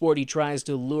 Sporty tries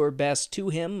to lure Bess to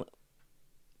him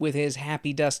with his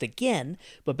happy dust again,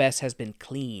 but Bess has been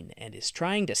clean and is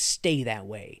trying to stay that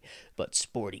way. But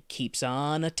Sporty keeps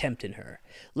on attempting her.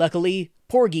 Luckily,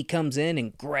 Porgy comes in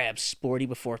and grabs Sporty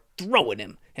before throwing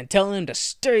him and telling him to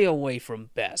stay away from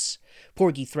Bess.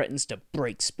 Porgy threatens to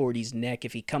break Sporty's neck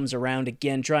if he comes around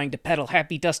again trying to peddle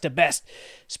happy dust to Bess.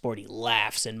 Sporty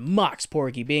laughs and mocks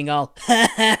Porgy, being all,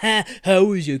 "Ha ha ha,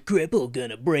 how is a cripple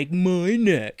gonna break my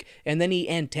neck?" And then he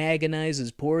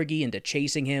antagonizes Porgy into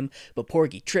chasing him, but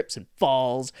Porgy trips and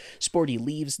falls. Sporty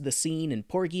leaves the scene, and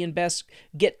Porgy and Bess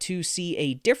get to see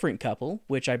a different couple,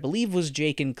 which I believe was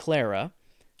Jake and Clara.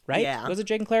 Right? Yeah. Was it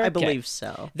Jake and Clara? I Okay. believe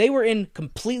so. They were in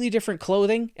completely different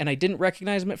clothing, and I didn't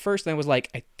recognize them at first, and I was like,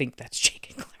 I think that's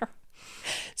Jake and Clara.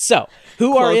 So,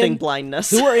 Clothing blindness.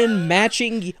 who are in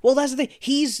matching, well, that's the thing,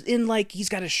 he's in, like, he's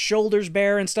got his shoulders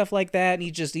bare and stuff like that, and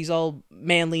he's all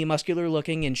manly and muscular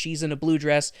looking, and she's in a blue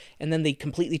dress, and then they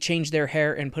completely change their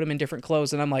hair and put them in different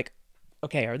clothes, and I'm like,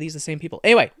 okay, are these the same people?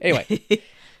 Anyway.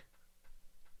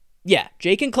 Yeah,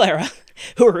 Jake and Clara,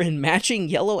 who are in matching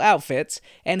yellow outfits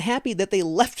and happy that they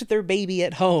left their baby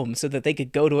at home so that they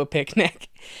could go to a picnic.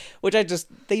 Which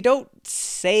they don't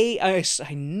say, I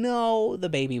know the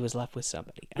baby was left with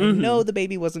somebody. I know the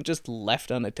baby wasn't just left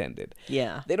unattended.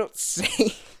 Yeah. They don't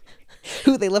say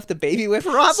who they left the baby with.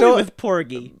 Probably with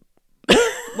Porgy.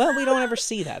 Well, we don't ever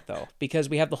see that, though, because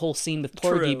we have the whole scene with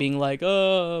Porgy True. being like,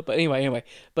 oh, but anyway.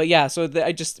 But yeah, so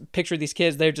I just picture these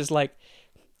kids, they're just like,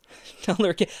 tell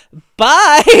their kid,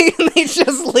 bye! And they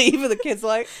just leave, and the kid's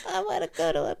like, I want to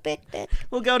go to a picnic.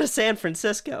 We'll go to San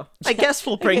Francisco. I guess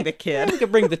we'll bring the kid. We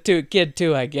could bring the kid,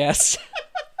 too, I guess.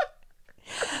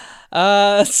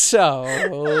 Yeah,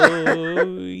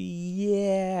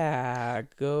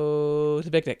 go to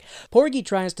the picnic. Porgy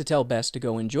tries to tell Bess to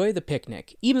go enjoy the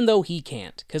picnic, even though he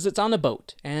can't, because it's on a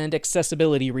boat, and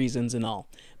accessibility reasons and all.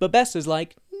 But Bess is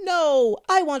like, no,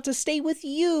 I want to stay with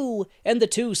you. And the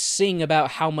two sing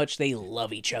about how much they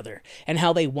love each other, and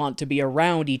how they want to be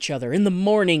around each other in the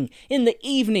morning, in the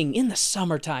evening, in the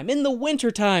summertime, in the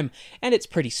wintertime, and it's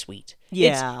pretty sweet.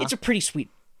 Yeah. It's a pretty sweet.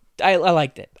 I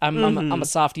liked it. I'm a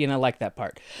softie, and I like that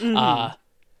part.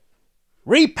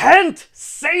 Repent,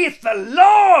 saith the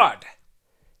Lord,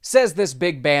 says this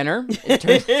big banner.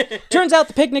 Turns out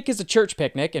the picnic is a church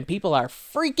picnic, and people are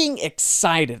freaking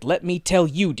excited. Let me tell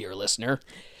you, dear listener.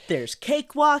 There's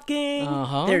cake walking.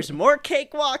 There's more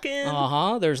cake walking.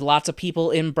 There's lots of people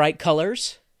in bright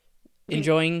colors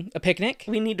enjoying a picnic.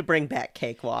 We need to bring back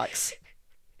cake walks.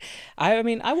 I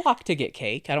mean, I walk to get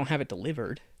cake. I don't have it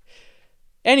delivered.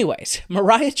 Anyways,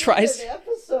 Mariah tries... We did an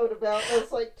episode about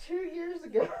this like 2 years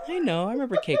ago. I know, I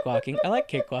remember cakewalking. I like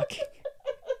cakewalking.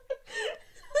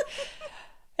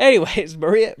 Anyways,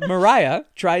 Mariah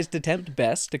tries to tempt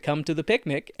Bess to come to the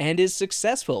picnic and is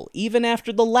successful, even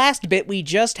after the last bit we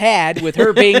just had with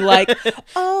her being like,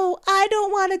 oh, I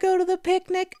don't want to go to the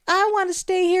picnic. I want to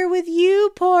stay here with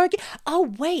you, Porgy.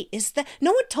 Oh, wait,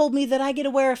 no one told me that I get to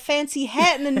wear a fancy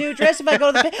hat and a new dress if I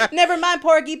go to the picnic. Never mind,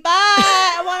 Porgy, bye.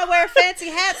 I want to wear a fancy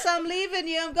hat, so I'm leaving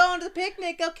you. I'm going to the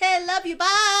picnic. Okay, love you,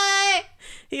 bye.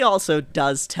 He also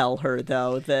does tell her,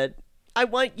 though, that I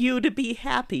want you to be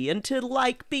happy and to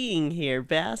like being here,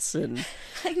 Bess. And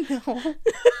I know.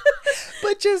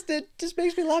 But it just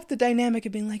makes me laugh, the dynamic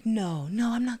of being like, no,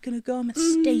 I'm not going to go. I'm going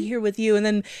to stay here with you. And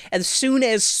then as soon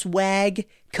as swag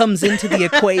comes into the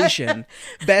equation,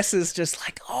 Bess is just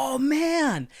like, oh,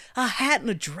 man, a hat and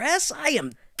a dress? I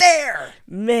am there.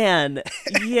 Man,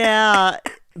 yeah.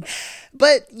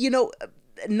 But,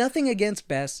 nothing against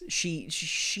Bess. She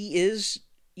is...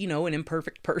 an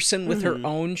imperfect person with her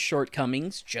own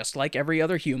shortcomings, just like every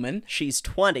other human. She's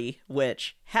 20,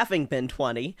 which, having been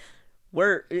 20,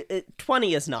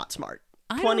 20 is not smart.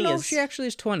 I don't know if she actually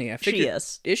is 20. I figured, she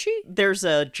is. Is she? There's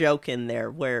a joke in there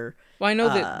where... Well, I know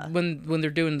that when they're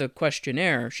doing the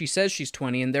questionnaire, she says she's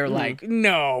 20, and they're like,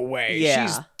 no way, yeah.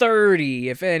 She's 30,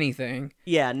 if anything.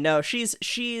 Yeah, no, she's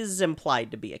implied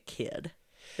to be a kid.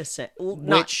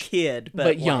 Not kid,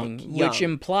 but young, young. Which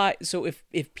implies, so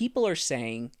if people are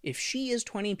saying, if she is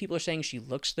 20 and people are saying she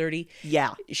looks 30,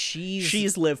 yeah,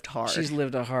 she's lived hard. She's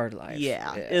lived a hard life.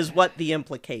 Yeah, is what the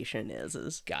implication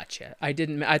is. Gotcha. I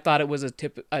thought it was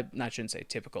I shouldn't say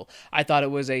typical. I thought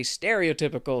it was a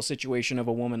stereotypical situation of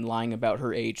a woman lying about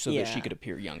her age so that she could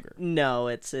appear younger. No,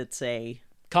 it's a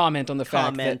comment on the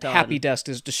fact that Happy Dust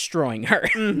is destroying her.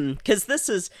 Because this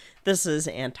is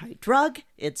anti-drug.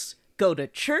 It's go to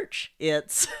church.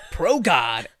 It's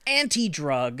pro-God,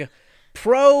 anti-drug,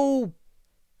 pro-murder,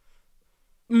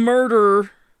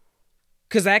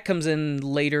 because that comes in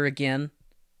later again.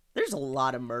 There's a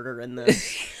lot of murder in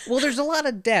this. Well, there's a lot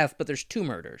of death, but there's 2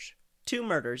 murders. 2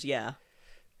 murders, yeah.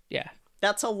 Yeah.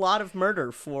 That's a lot of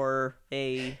murder for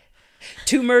a...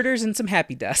 2 murders and some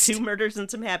Happy Dust. 2 murders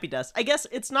and some Happy Dust. I guess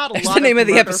it's not a That's lot the name of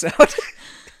the episode.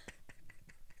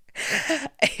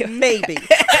 Maybe.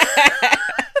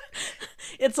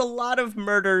 It's a lot of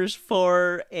murders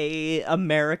for a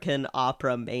American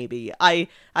opera, maybe. I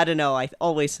don't know. I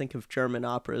always think of German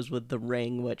operas with The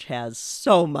Ring, which has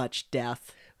so much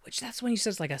death. Which that's when he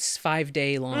says like a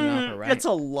 5-day long opera, right? It's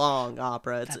a long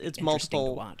opera. It's multiple.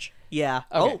 To watch. Yeah.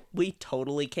 Okay. Oh, we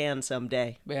totally can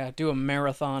someday. Yeah, do a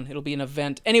marathon. It'll be an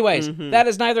event. Anyways, that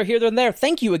is neither here nor there.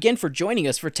 Thank you again for joining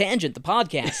us for Tangent, the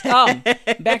podcast.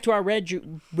 Back to our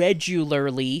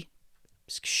regularly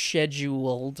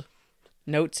scheduled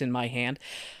notes in my hand.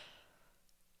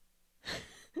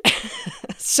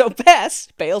 So Bess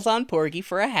bails on Porgy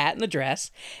for a hat and a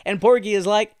dress, and Porgy is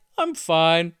like, I'm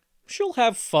fine. She'll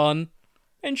have fun,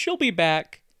 and she'll be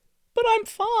back. But I'm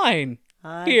fine.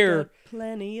 Here. Got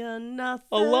plenty of nothing.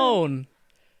 Alone.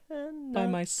 And by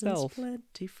nothing's myself.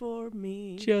 Plenty for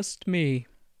me. Just me.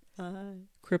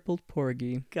 Crippled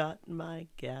Porgy. got my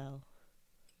gal.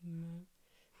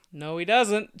 No, he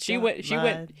doesn't. She went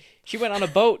on a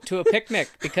boat to a picnic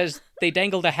because they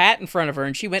dangled a hat in front of her,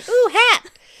 and she went, "Ooh, hat!"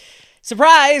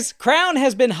 Surprise! Crown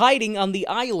has been hiding on the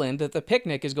island that the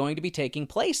picnic is going to be taking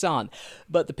place on,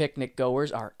 but the picnic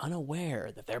goers are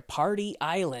unaware that their party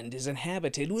island is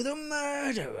inhabited with a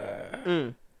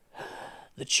murderer.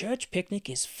 The church picnic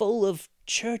is full of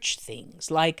church things,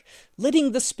 like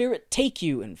letting the spirit take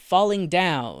you and falling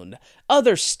down,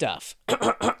 other stuff.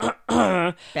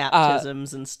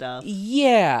 Baptisms and stuff.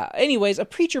 Yeah. Anyways, a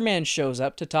preacher man shows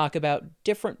up to talk about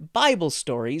different Bible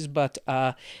stories, but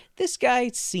this guy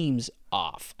seems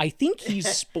off. I think he's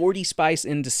Sporty Spice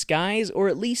in disguise, or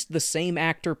at least the same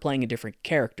actor playing a different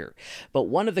character. But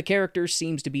one of the characters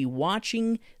seems to be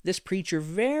watching this preacher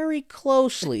very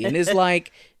closely and is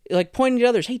like pointing to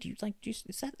others. Hey,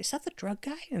 is that the drug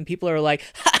guy? And people are like,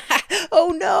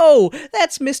 oh no,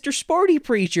 that's Mr. Sporty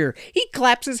Preacher. He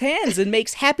claps his hands and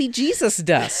makes happy Jesus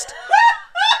dust.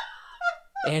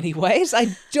 Anyways,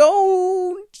 I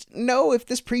don't know if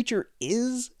this preacher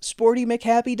is Sporty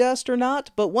McHappy Dust or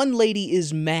not, but one lady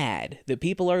is mad that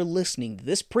people are listening to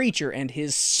this preacher and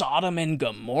his Sodom and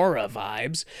Gomorrah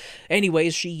vibes.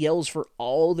 Anyways, she yells for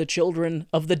all the children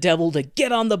of the devil to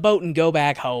get on the boat and go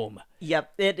back home.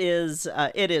 Yep, it is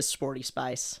Sporty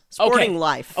Spice. Sporting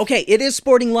Life. Okay, it is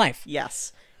Sporting Life.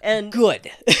 Yes. And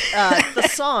good. The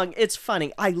song, it's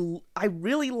funny. I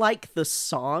really like the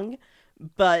song,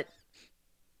 but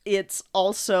it's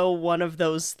also one of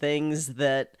those things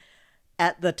that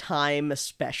at the time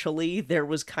especially, there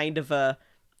was kind of a,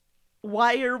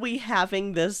 why are we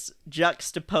having this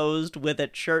juxtaposed with a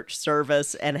church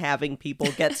service and having people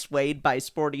get swayed by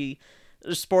Sporting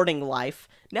Life?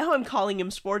 Now I'm calling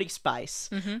him Sporty Spice.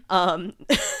 Mm-hmm.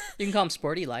 You can call him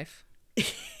Sporty Life.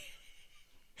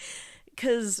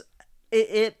 Because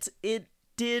it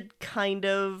did kind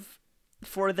of,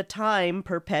 for the time,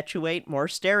 perpetuate more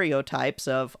stereotypes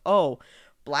of, oh,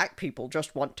 black people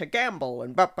just want to gamble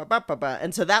and ba-ba-ba-ba-ba.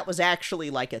 And so that was actually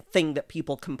like a thing that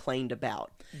people complained about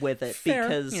with it. Fair.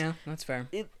 Because yeah, that's fair.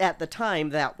 At the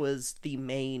time, that was the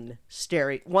main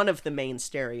one of the main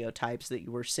stereotypes that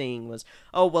you were seeing was,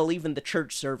 oh, well, even the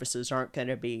church services aren't going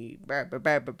to be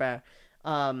ba-ba-ba-ba-ba.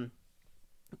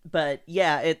 But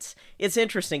yeah, it's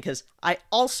interesting because I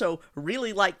also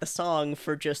really like the song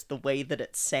for just the way that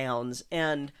it sounds,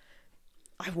 and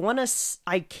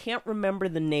I can't remember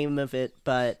the name of it,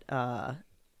 but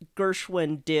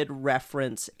Gershwin did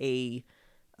reference a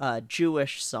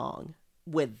Jewish song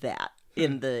with that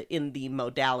in the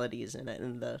modalities in it,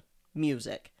 in the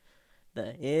music.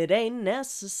 It ain't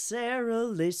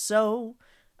necessarily so.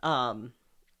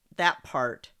 That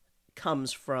part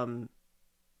comes from.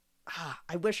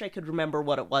 I wish I could remember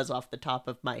what it was off the top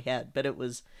of my head, but it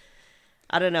was,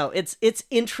 I don't know. It's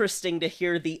interesting to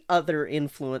hear the other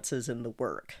influences in the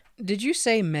work. Did you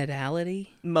say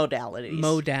modality? Modalities.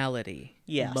 Modality.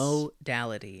 Yes.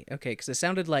 Modality. Okay, because it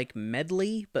sounded like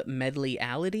medley, but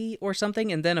medleyality or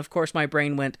something. And then, of course, my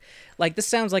brain went, like, this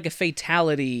sounds like a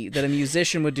fatality that a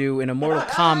musician would do in a Mortal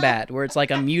Kombat, where it's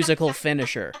like a musical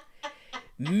finisher.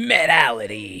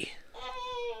 Medality.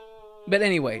 But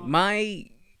anyway, my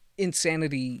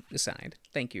insanity aside,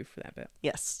 thank you for that bit.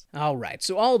 Yes. All right,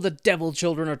 so all the devil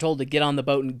children are told to get on the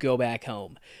boat and go back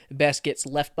home. Bess gets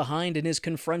left behind and is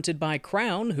confronted by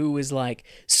Crown, who is like,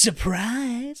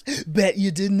 surprise, bet you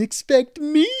didn't expect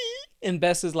me. And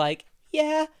Bess is like,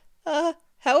 yeah, how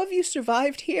have you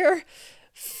survived here?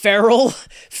 Feral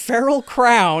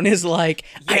Crown is like,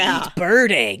 I eat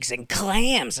bird eggs and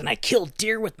clams and I kill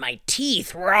deer with my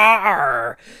teeth.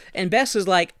 Rawr. And Bess is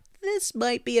like, this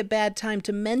might be a bad time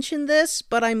to mention this,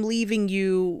 but I'm leaving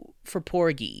you for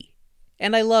Porgy.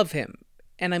 And I love him.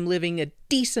 And I'm living a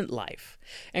decent life.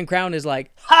 And Crown is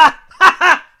like, ha, ha,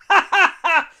 ha, ha, ha,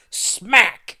 ha,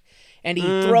 smack. And he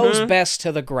throws Bess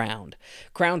to the ground.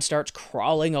 Crown starts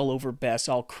crawling all over Bess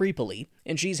all creepily.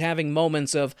 And she's having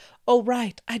moments of, oh,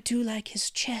 right, I do like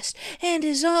his chest and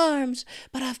his arms.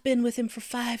 But I've been with him for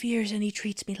 5 years and he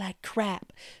treats me like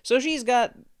crap. So she's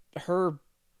got her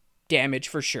damage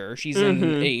for sure. She's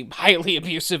in a highly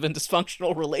abusive and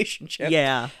dysfunctional relationship.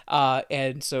 Yeah.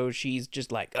 And so she's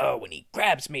just like, oh, when he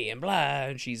grabs me and blah,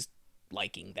 and she's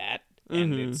liking that.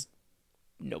 And it's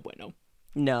no bueno.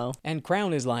 No. And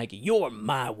Crown is like, you're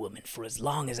my woman for as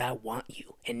long as I want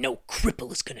you, and no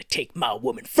cripple is gonna take my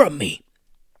woman from me.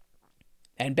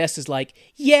 And Bess is like,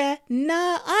 yeah,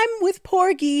 nah, I'm with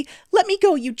Porgy. Let me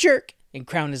go, you jerk. And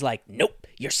Crown is like, nope,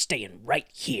 you're staying right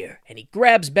here. And he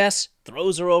grabs Bess,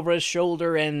 throws her over his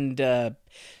shoulder, and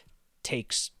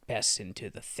takes Bess into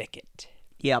the thicket.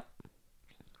 Yep.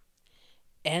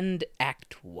 End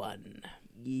Act 1.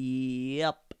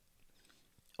 Yep.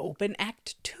 Open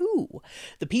Act 2.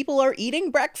 The people are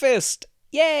eating breakfast.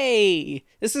 Yay!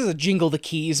 This is a jingle the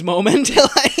keys moment.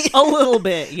 A little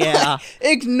bit, yeah.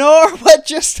 Ignore what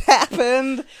just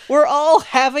happened. We're all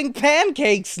having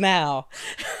pancakes now.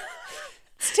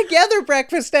 It's together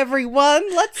breakfast,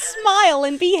 everyone. Let's smile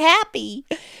and be happy.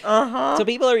 Uh-huh. So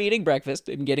people are eating breakfast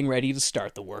and getting ready to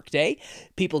start the workday.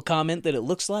 People comment that it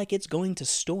looks like it's going to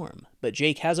storm, but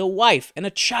Jake has a wife and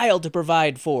a child to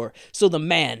provide for, so the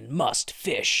man must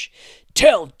fish.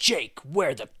 Tell Jake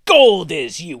where the gold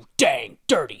is, you dang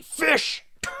dirty fish!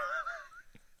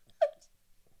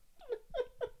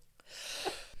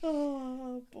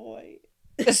 Oh, boy.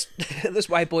 This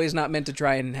white boy is not meant to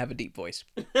try and have a deep voice.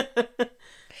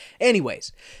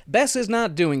 Anyways, Bess is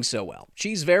not doing so well.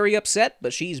 She's very upset,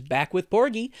 but she's back with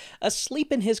Porgy,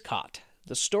 asleep in his cot.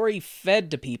 The story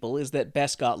fed to people is that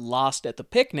Bess got lost at the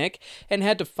picnic and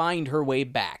had to find her way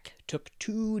back. Took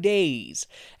 2 days.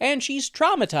 And she's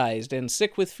traumatized and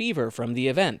sick with fever from the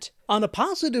event. On a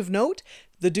positive note,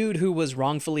 the dude who was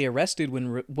wrongfully arrested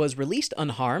was released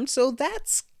unharmed, so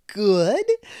that's good.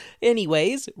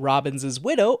 Anyways, Robbins'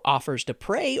 widow offers to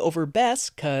pray over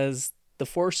Bess because the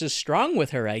force is strong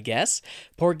with her, I guess.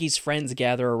 Porgy's friends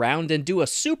gather around and do a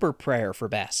super prayer for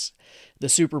Bess. The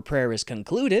super prayer is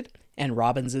concluded, and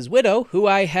Robbins' widow, who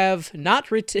I have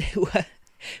not retained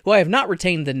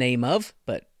the name of,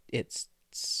 but it's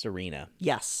Serena.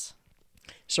 Yes.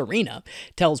 Serena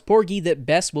tells Porgy that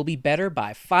Bess will be better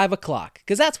by 5 o'clock,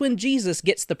 because that's when Jesus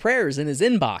gets the prayers in his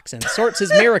inbox and sorts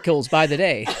his miracles by the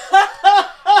day.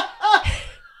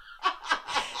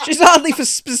 She's oddly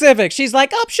specific. She's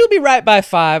like, oh, she'll be right by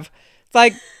 5.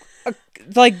 Like,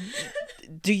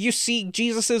 do you see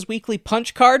Jesus's weekly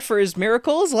punch card for his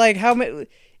miracles? Like, how many...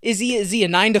 Is he a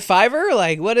 9 to 5er?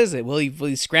 Like, what is it? Will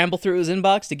he scramble through his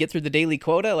inbox to get through the daily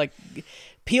quota? Like,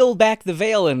 peel back the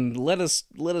veil and let us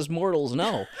mortals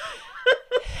know.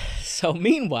 So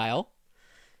meanwhile,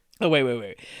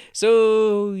 wait.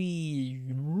 So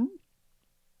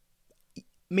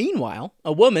meanwhile,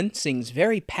 a woman sings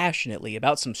very passionately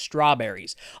about some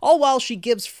strawberries, all while she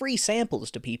gives free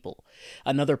samples to people.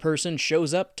 Another person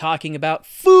shows up talking about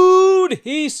food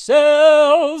he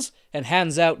sells and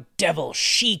hands out devil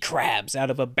she-crabs out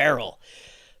of a barrel.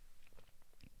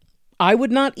 I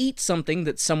would not eat something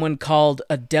that someone called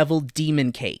a devil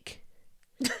demon cake.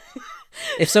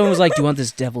 If someone was like, do you want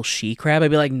this devil she-crab?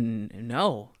 I'd be like,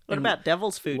 no. What about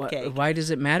devil's food cake? Why does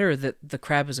it matter that the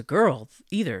crab is a girl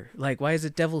either? Like, why is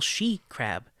it devil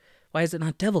she-crab? Why is it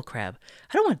not devil crab?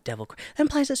 I don't want devil crab. That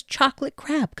implies it's chocolate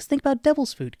crab, because think about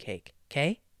devil's food cake.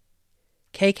 K?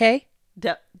 KK?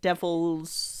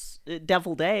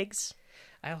 Deviled eggs.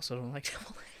 I also don't like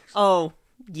deviled eggs. Oh,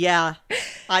 yeah.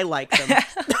 I like them.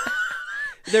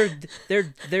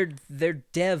 They're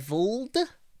deviled.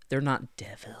 They're not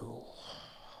devil.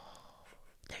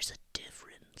 There's a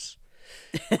difference.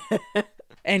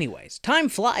 Anyways, time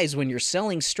flies when you're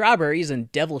selling strawberries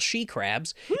and devil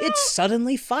she-crabs. It's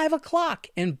suddenly 5 o'clock,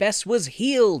 and Bess was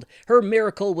healed. Her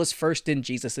miracle was first in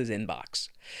Jesus' inbox.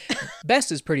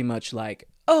 Bess is pretty much like,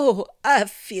 oh, I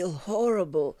feel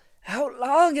horrible. How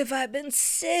long have I been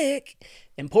sick?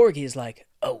 And Porgy is like,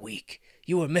 a week.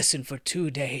 You were missing for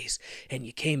 2 days, and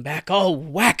you came back all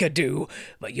wackadoo,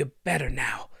 but you're better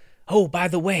now. Oh, by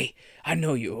the way, I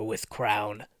know you were with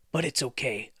Crown, but it's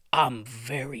okay. I'm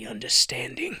very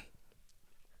understanding.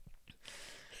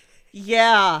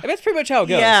 Yeah. I mean, that's pretty much how it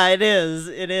goes. Yeah, it is.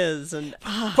 It is. And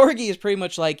Porgy is pretty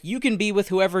much like, you can be with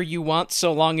whoever you want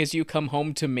so long as you come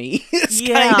home to me. It's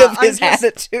Yeah, kind of his I'm just-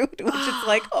 attitude, which is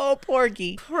like, oh,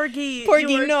 Porgy. Porgy,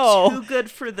 Porgy, you are no. too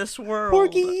good for this world.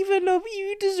 Porgy, even though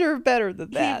you deserve better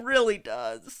than that. He really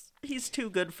does. He's too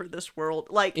good for this world.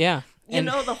 Like, Yeah. you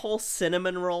know the whole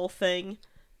cinnamon roll thing?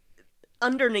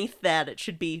 Underneath that, it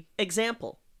should be,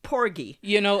 example, Porgy.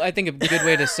 You know, I think a good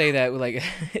way to say that, like,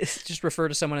 is just refer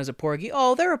to someone as a porgy.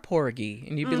 Oh, they're a porgy.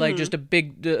 And you'd be like, just a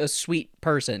big, sweet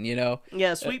person, you know?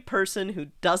 Yeah, a sweet person who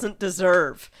doesn't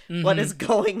deserve what is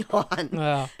going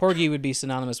on. Porgy would be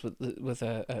synonymous with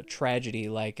a tragedy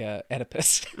like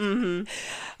Oedipus.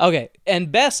 Okay,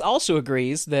 and Bess also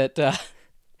agrees that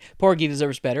Porgy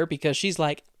deserves better because she's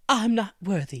like, I'm not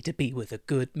worthy to be with a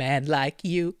good man like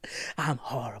you. I'm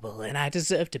horrible, and I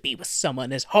deserve to be with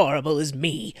someone as horrible as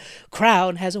me.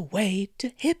 Crown has a way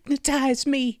to hypnotize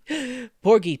me.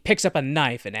 Porgy picks up a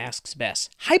knife and asks Bess,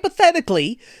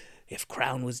 hypothetically, if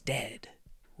Crown was dead,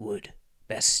 would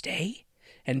Bess stay?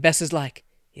 And Bess is like,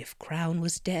 if Crown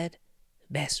was dead,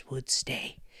 Bess would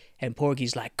stay. And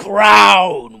Porgy's like,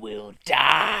 Crown will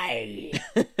die.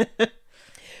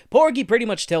 Porgy pretty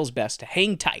much tells Bess to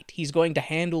hang tight. He's going to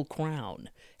handle Crown.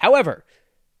 However,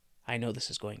 I know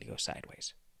this is going to go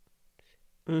sideways.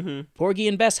 Porgy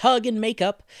and Bess hug and make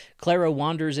up. Clara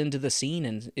wanders into the scene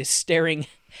and is staring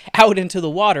out into the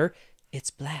water. It's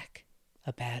black,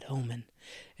 a bad omen.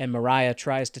 And Mariah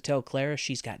tries to tell Clara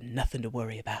she's got nothing to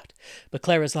worry about. But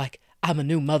Clara's like, I'm a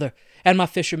new mother, and my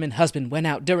fisherman husband went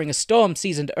out during a storm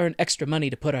season to earn extra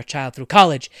money to put our child through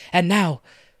college, and now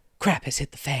crap has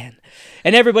hit the fan.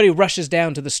 And everybody rushes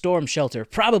down to the storm shelter,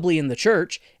 probably in the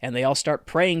church, and they all start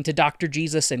praying to Dr.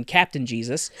 Jesus and Captain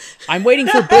Jesus. I'm waiting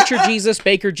for Butcher Jesus,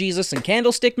 Baker Jesus, and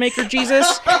Candlestick Maker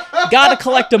Jesus. Gotta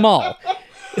collect them all.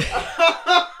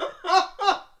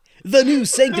 The new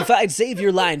Sanctified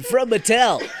Savior line from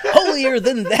Mattel. Holier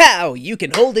than thou, you can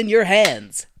hold in your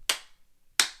hands.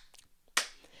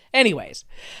 Anyways,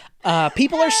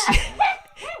 people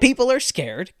are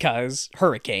scared because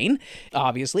hurricane,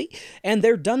 obviously, and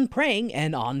they're done praying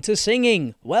and on to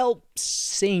singing. Well,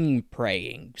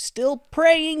 praying. Still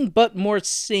praying, but more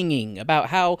singing about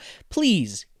how,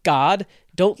 please, God,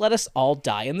 don't let us all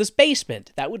die in this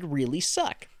basement. That would really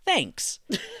suck. Thanks.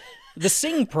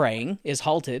 The praying is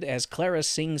halted as Clara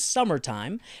sings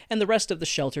Summertime, and the rest of the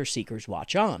shelter seekers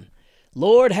watch on.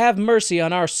 Lord, have mercy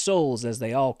on our souls as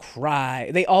they all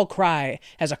cry. They all cry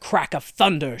as a crack of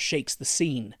thunder shakes the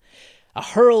scene.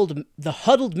 The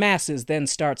huddled masses then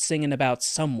start singing about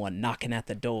someone knocking at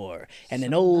the door. And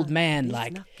an old man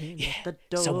like,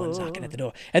 someone's knocking at the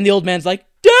door. And the old man's like,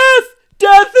 Death!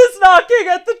 Death is knocking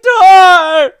at the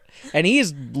door! And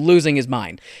he's losing his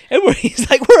mind. And he's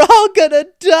like, we're all gonna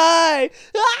die!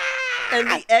 Ah! And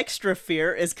the extra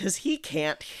fear is because he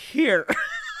can't hear.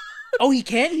 Oh, he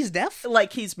can't? He's deaf?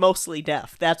 Like, he's mostly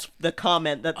deaf. That's the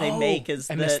comment that they make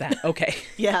is I missed that. Okay.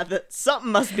 Yeah, that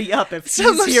something must be up if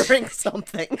he's hearing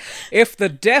something. If the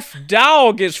deaf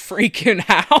dog is freaking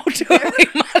out, we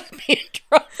must be in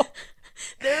trouble.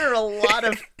 There are a lot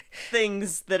of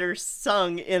things that are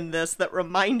sung in this that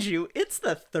remind you it's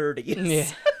the 30s.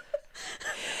 Yeah.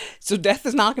 So death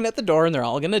is knocking at the door and they're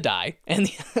all going to die.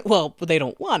 And, well, they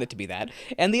don't want it to be that.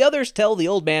 And the others tell the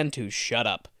old man to shut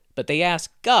up. But they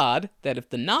ask God that if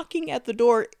the knocking at the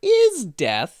door is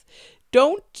death,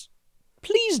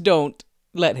 please don't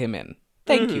let him in.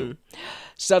 Thank you.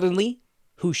 Suddenly,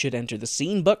 who should enter the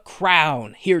scene but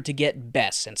Crown, here to get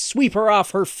Bess and sweep her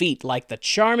off her feet like the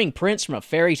charming prince from a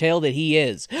fairy tale that he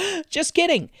is. Just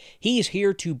kidding. He's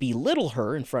here to belittle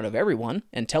her in front of everyone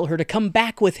and tell her to come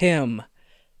back with him.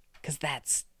 'Cause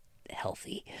that's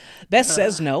healthy. Bess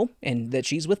says no, and that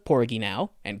she's with Porgy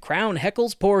now, and Crown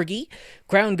heckles Porgy.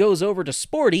 Crown goes over to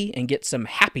Sporty and gets some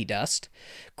happy dust.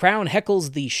 Crown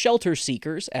heckles the shelter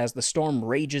seekers as the storm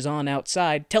rages on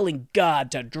outside, telling God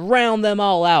to drown them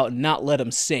all out and not let them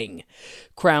sing.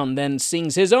 Crown then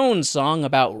sings his own song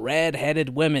about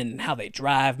red-headed women, how they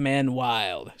drive men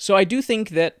wild. So I do think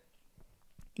that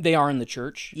they are in the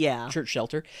church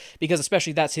shelter, because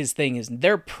especially that's his thing, is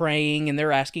they're praying and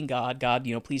they're asking God,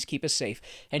 please keep us safe.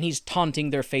 And he's taunting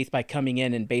their faith by coming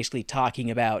in and basically talking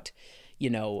about,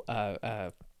 women,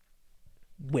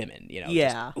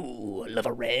 Yeah. Just, ooh, I love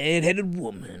a red-headed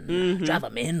woman, drive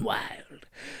a man wild.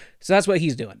 So that's what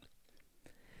he's doing.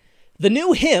 The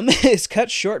new hymn is cut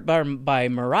short by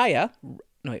Mariah.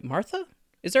 No, wait, Martha?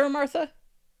 Is there a Martha?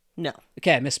 No.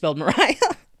 Okay, I misspelled Mariah.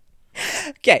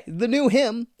 Okay, the new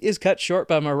hymn is cut short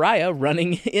by Mariah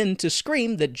running in to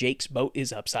scream that Jake's boat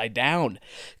is upside down.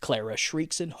 Clara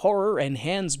shrieks in horror and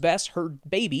hands Bess her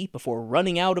baby before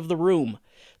running out of the room.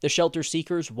 The shelter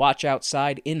seekers watch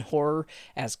outside in horror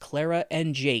as Clara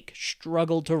and Jake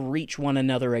struggle to reach one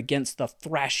another against the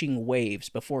thrashing waves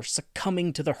before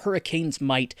succumbing to the hurricane's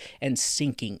might and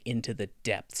sinking into the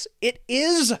depths. It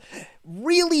is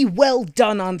really well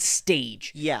done on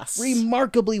stage. Yes.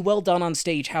 Remarkably well done on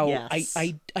stage. How yes.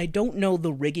 I don't know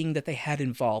the rigging that they had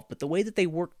involved, but the way that they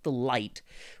worked the light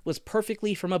was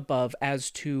perfectly from above as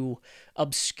to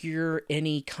obscure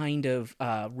any kind of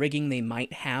rigging they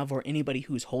might have or anybody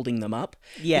who's holding them up.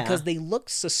 Yeah. Because they look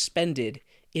suspended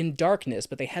in darkness,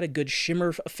 but they had a good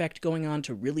shimmer effect going on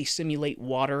to really simulate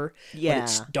water. Yeah. But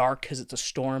it's dark because it's a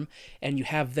storm, and you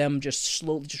have them just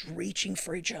slowly just reaching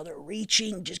for each other,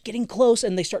 just getting close,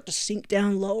 and they start to sink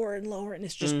down lower and lower, and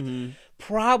it's just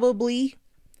probably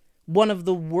one of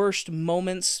the worst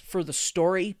moments for the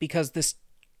story because this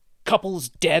couple's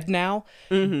dead now.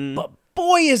 But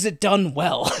boy, is it done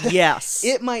well. Yes.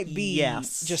 It might be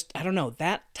just, I don't know,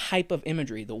 that type of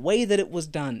imagery, the way that it was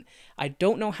done. I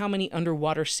don't know how many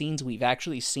underwater scenes we've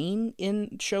actually seen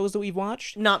in shows that we've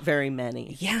watched. Not very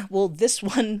many. Yeah, well, this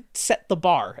one set the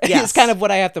bar. Yes. It's kind of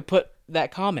what I have to put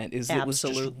that comment, is it was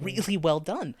just Absolutely. really well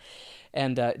done.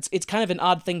 And it's kind of an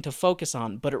odd thing to focus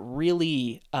on, but it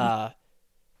really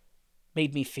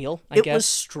made me feel, I guess. It was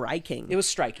striking. It was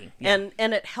striking. Yeah.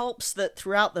 And it helps that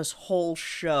throughout this whole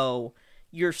show,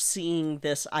 you're seeing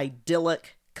this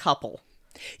idyllic couple.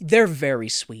 They're very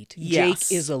sweet. Yes.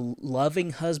 Jake is a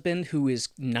loving husband who is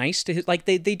nice to his... Like,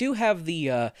 they do have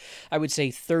the, I would say,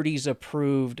 30s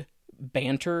approved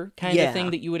banter kind of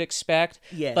thing that you would expect.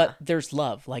 Yeah. But there's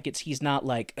love. Like, he's not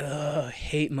like, ugh, I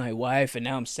hate my wife and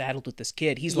now I'm saddled with this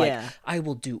kid. He's like, I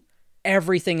will do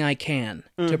everything I can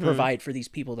to provide for these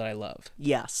people that I love.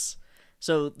 Yes.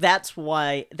 So that's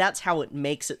how it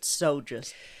makes it so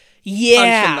just... punch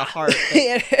Yeah, in the heart.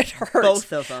 it hurts.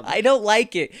 Both of them. I don't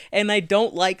like it, and I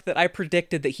don't like that I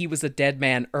predicted that he was a dead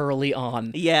man early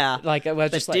on. Yeah. Like I was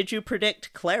But just like, did you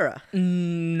predict Clara?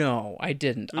 no, I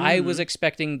didn't. I was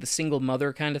expecting the single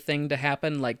mother kind of thing to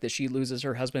happen, like that she loses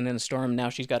her husband in a storm. Now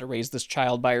she's got to raise this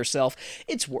child by herself.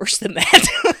 It's worse than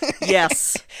that.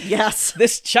 Yes. Yes.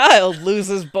 This child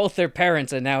loses both their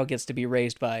parents and now gets to be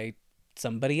raised by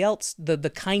somebody else,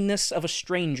 the kindness of a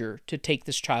stranger to take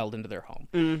this child into their home.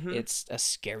 It's a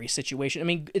scary situation. I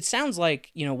mean, it sounds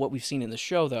like, what we've seen in the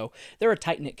show, though. They're a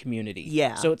tight-knit community.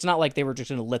 Yeah. So it's not like they were just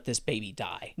going to let this baby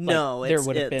die. No, like, there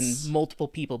would have been multiple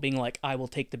people being like, I will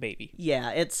take the baby. Yeah,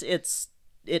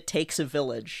 it takes a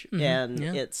village, and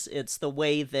it's the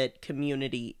way that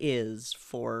community is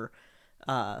for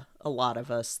a lot of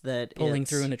us, that Pulling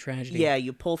through in a tragedy. Yeah,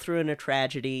 you pull through in a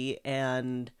tragedy,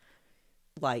 and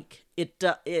like it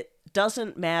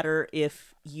doesn't matter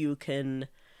if you can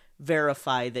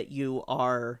verify that you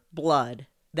are blood.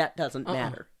 That doesn't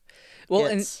matter. Well,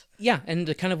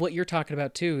 and kind of what you're talking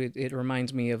about too. It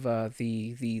reminds me of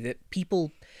that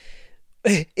people,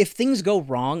 if things go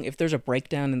wrong, if there's a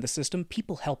breakdown in the system,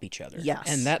 people help each other. Yes.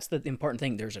 And that's the important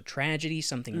thing. There's a tragedy,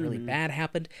 something really bad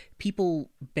happened. People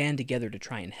band together to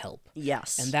try and help.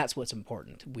 Yes. And that's what's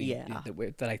important.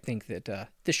 That I think that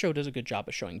this show does a good job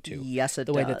of showing too. Yes, it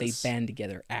the way that they does. band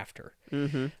together after.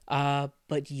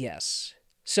 But yes.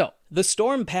 So, the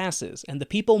storm passes, and the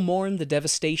people mourn the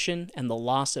devastation and the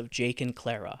loss of Jake and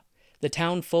Clara. The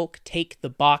town folk take the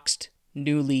boxed,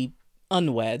 newly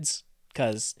unweds,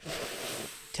 because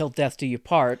till death do you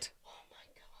part. Oh my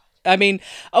god. I mean,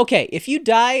 okay, if you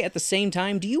die at the same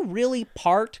time, do you really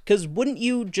part? Because wouldn't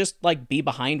you just, be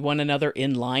behind one another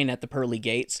in line at the pearly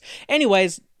gates?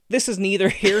 Anyways, this is neither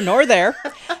here nor there.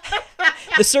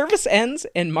 The service ends,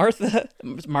 and Martha,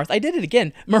 I did it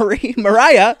again,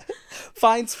 Mariah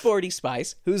finds Sporty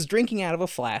Spice, who's drinking out of a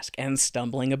flask and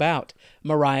stumbling about.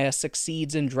 Mariah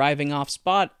succeeds in driving off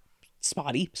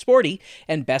Sporty,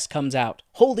 and Bess comes out,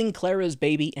 holding Clara's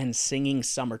baby and singing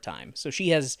Summertime. So she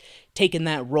has taken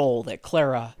that role that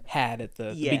Clara had at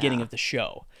the beginning of the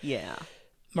show. Yeah.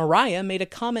 Mariah made a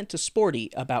comment to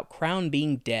Sporty about Crown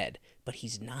being dead, but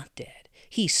he's not dead.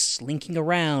 He's slinking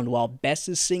around while Bess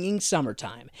is singing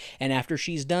Summertime, and after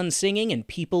she's done singing and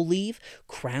people leave,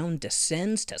 Crown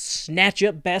descends to snatch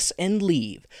up Bess and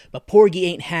leave. But Porgy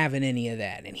ain't having any of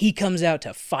that, and he comes out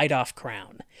to fight off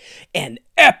Crown. An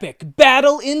epic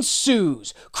battle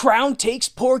ensues. Crown takes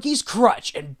Porgy's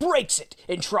crutch and breaks it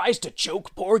and tries to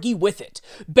choke Porgy with it.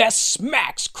 Bess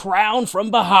smacks Crown from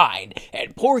behind,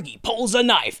 and Porgy pulls a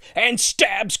knife and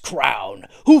stabs Crown,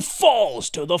 who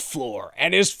falls to the floor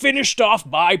and is finished off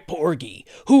by Porgy,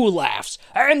 who laughs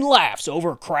and laughs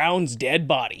over Crown's dead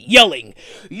body, yelling,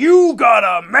 "You got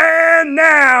a man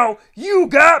now! You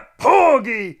got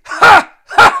Porgy! Ha!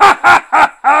 Ha ha ha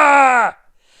ha ha!"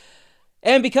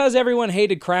 And because everyone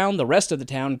hated Crown, the rest of the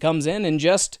town comes in and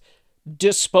just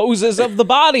disposes of the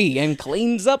body and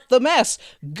cleans up the mess.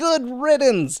 Good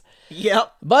riddance.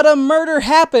 Yep. But a murder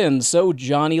happens, so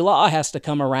Johnny Law has to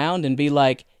come around and be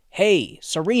like, "Hey,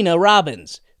 Serena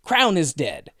Robbins, Crown is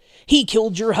dead. He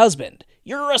killed your husband.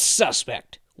 You're a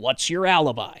suspect. What's your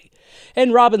alibi?"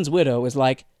 And Robin's widow is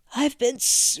like, "I've been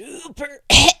super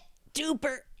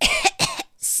duper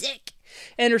sick."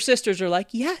 And her sisters are like,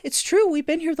 "Yeah, it's true. We've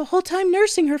been here the whole time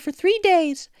nursing her for 3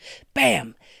 days."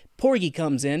 Bam! Porgy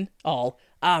comes in, all,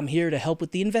 "I'm here to help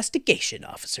with the investigation,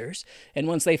 officers." And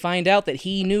once they find out that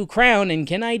he knew Crown and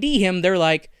can ID him, they're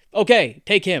like, "Okay,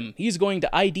 take him. He's going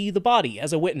to ID the body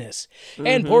as a witness."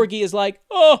 And Porgy is like,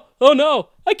 oh no,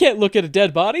 I can't look at a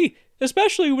dead body,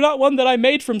 especially not one that I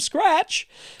made from scratch."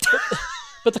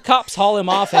 But the cops haul him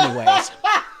off anyways.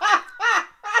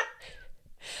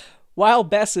 While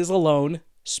Bess is alone,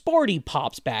 Sporty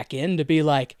pops back in to be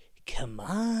like, "Come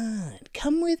on,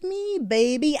 come with me,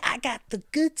 baby. I got the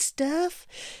good stuff."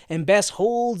 And Bess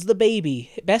holding the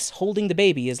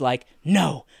baby is like,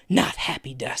 "No, not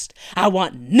Happy Dust. I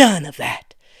want none of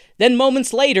that." Then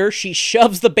moments later, she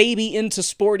shoves the baby into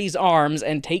Sporty's arms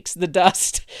and takes the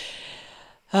dust.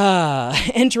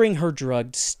 Entering her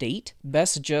drugged state,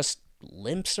 Bess just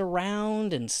limps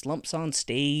around and slumps on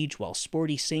stage while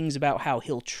Sporty sings about how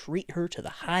he'll treat her to the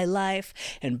high life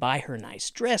and buy her nice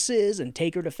dresses and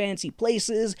take her to fancy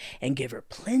places and give her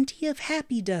plenty of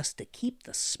happy dust to keep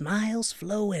the smiles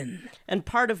flowing. And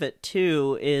part of it,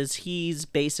 too, is he's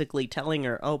basically telling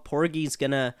her, oh, Porgy's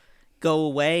gonna go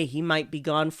away. He might be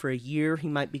gone for a year. He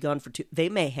might be gone for 2. They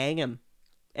may hang him.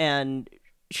 And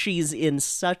she's in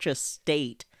such a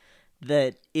state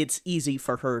that it's easy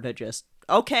for her to just,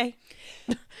 okay.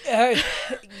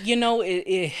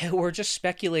 We're just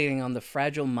speculating on the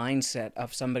fragile mindset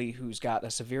of somebody who's got a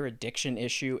severe addiction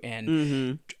issue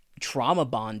and trauma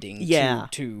bonding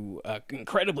to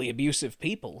incredibly abusive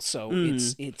people. So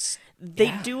it's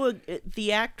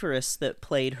the actress that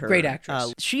played her, great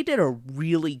actress. She did a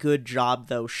really good job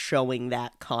though showing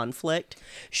that conflict.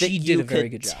 She did a very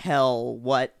good job. Tell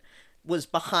what was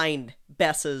behind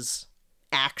Bess's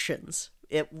actions.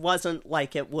 It wasn't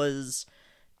like it was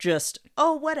just,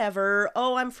 oh, whatever,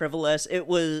 oh, I'm frivolous. It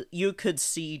was, you could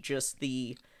see just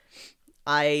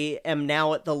I am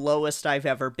now at the lowest I've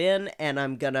ever been, and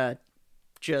I'm gonna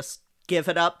just give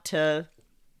it up to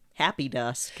happy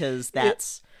dust, because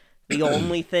that's the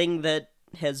only thing that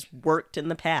has worked in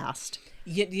the past.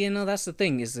 That's the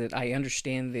thing, is that I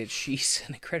understand that she's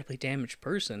an incredibly damaged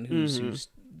person who's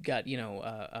got,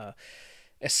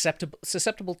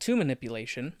 susceptible to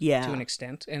manipulation to an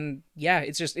extent. And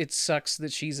it sucks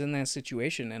that she's in that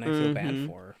situation, and I feel bad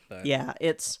for her. But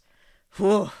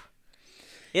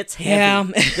it's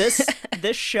heavy.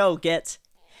 This show gets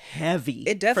heavy.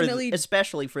 It definitely,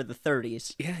 especially for the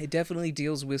 30s. Yeah, it definitely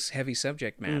deals with heavy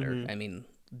subject matter. I mean,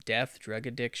 death, drug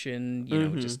addiction,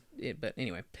 but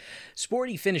anyway.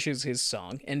 Sporty finishes his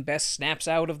song, and Bess snaps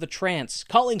out of the trance,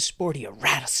 calling Sporty a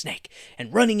rattlesnake,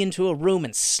 and running into a room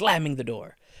and slamming the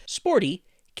door. Sporty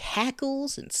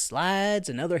cackles and slides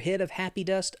another hit of happy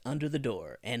dust under the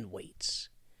door, and waits.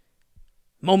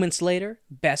 Moments later,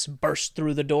 Bess bursts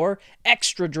through the door,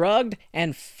 extra drugged,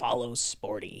 and follows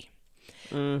Sporty.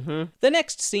 The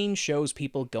next scene shows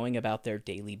people going about their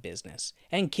daily business,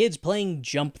 and kids playing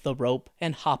jump the rope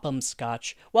and hop 'em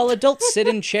scotch, while adults sit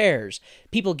in chairs.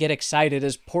 People get excited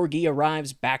as Porgy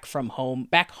arrives back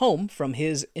home from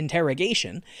his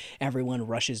interrogation. Everyone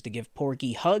rushes to give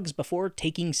Porgy hugs before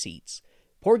taking seats.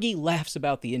 Porgy laughs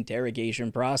about the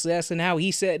interrogation process and how he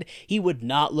said he would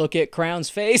not look at Crown's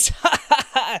face.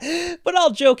 But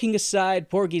all joking aside,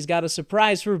 Porgy's got a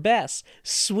surprise for Bess.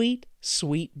 Sweet,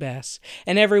 sweet Bess.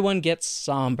 And everyone gets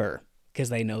somber, because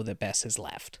they know that Bess has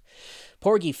left.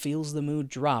 Porgy feels the mood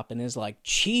drop and is like,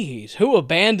 geez, who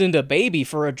abandoned a baby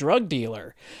for a drug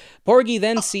dealer? Porgy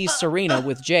then sees Serena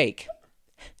with Jake.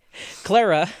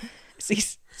 Clara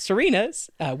sees Serena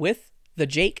with the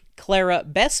Jake, Clara,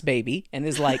 Bess baby, and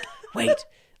is like, wait,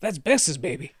 that's Bess's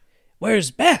baby.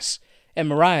 Where's Bess? And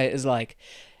Mariah is like,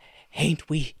 ain't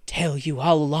we tell you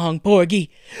all along, Porgy?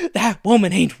 That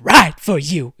woman ain't right for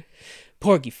you.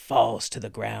 Porgy falls to the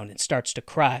ground and starts to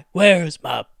cry. Where's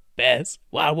my Bess?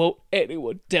 Why won't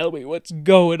anyone tell me what's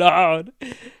going on?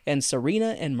 And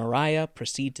Serena and Mariah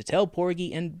proceed to tell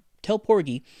Porgy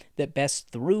that Bess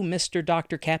threw Mr.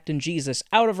 Dr. Captain Jesus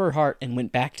out of her heart and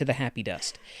went back to the happy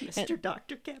dust. Mr.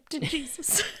 Dr. Captain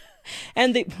Jesus.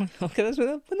 And when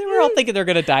they were all thinking they're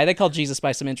going to die, they called Jesus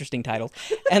by some interesting titles.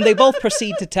 And they both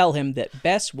proceed to tell him that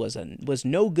Bess was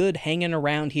no good hanging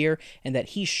around here, and that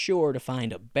he's sure to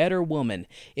find a better woman.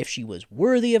 If she was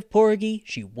worthy of Porgy,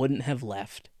 she wouldn't have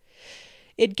left.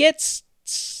 It gets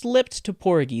slipped to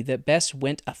Porgy that Bess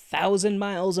went 1,000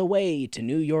 miles away to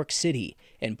New York City,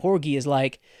 and Porgy is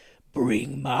like,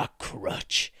 bring my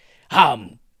crutch.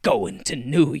 I'm going to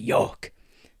New York.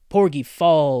 Porgy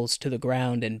falls to the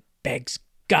ground and begs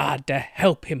God to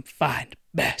help him find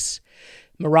Bess.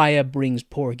 Mariah brings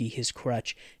Porgy his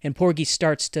crutch, and Porgy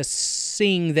starts to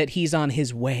sing that he's on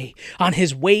his way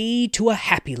to a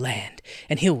happy land,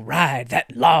 and he'll ride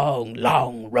that long,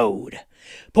 long road.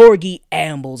 Porgy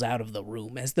ambles out of the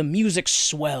room as the music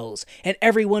swells, and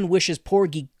everyone wishes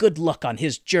Porgy good luck on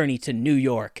his journey to New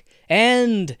York.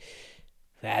 And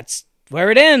that's where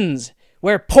it ends.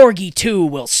 Where Porgy 2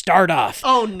 will start off.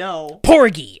 Oh no.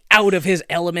 Porgy out of his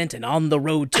element and on the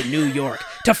road to New York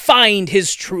to find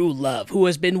his true love, who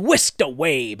has been whisked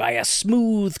away by a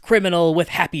smooth criminal with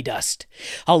happy dust.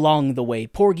 Along the way,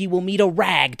 Porgy will meet a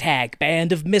ragtag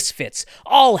band of misfits,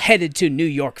 all headed to New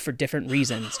York for different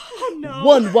reasons. Oh no.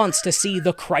 One wants to see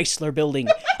the Chrysler Building,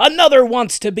 another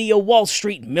wants to be a Wall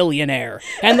Street millionaire,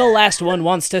 and the last one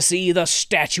wants to see the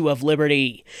Statue of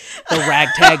Liberty. The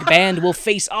ragtag band will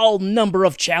face all number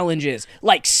of challenges,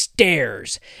 like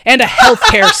stairs, and a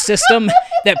healthcare system,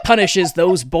 that punishes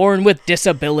those born with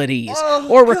disabilities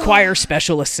or require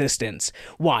special assistance.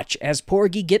 Watch as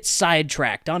Porgy gets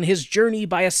sidetracked on his journey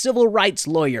by a civil rights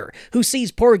lawyer who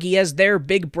sees Porgy as their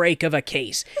big break of a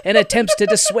case and attempts to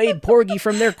dissuade Porgy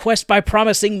from their quest by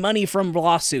promising money from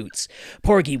lawsuits.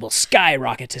 Porgy will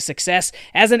skyrocket to success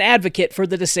as an advocate for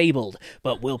the disabled,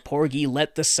 but will Porgy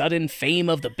let the sudden fame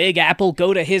of the Big Apple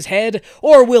go to his head,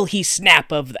 or will he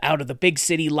snap out of the big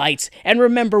city lights and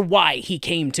remember why he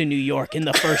came to New York in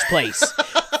the first place?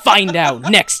 Find out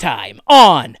next time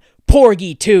on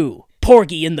Porgy 2,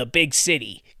 Porgy in the Big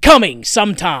City. Coming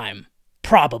sometime.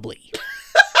 Probably.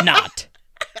 Not.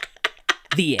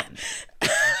 The end.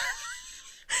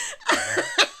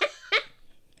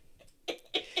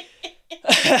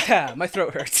 My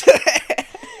throat hurts.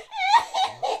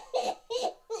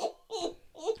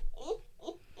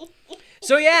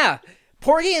 So yeah,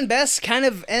 Porgy and Bess kind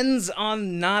of ends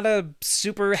on not a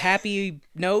super happy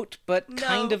note, but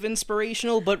kind of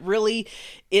inspirational. But really,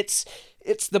 it's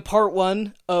the part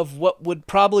 1 of what would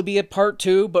probably be a part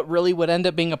 2, but really would end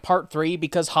up being a part 3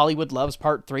 because Hollywood loves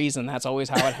part 3s, and that's always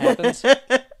how it happens.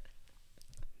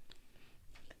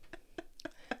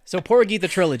 So Porgy the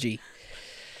Trilogy.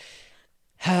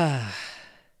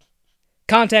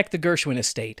 Contact the Gershwin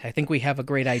estate. I think we have a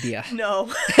great idea.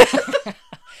 No.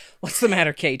 What's the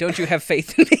matter, Kate? Don't you have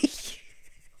faith in me?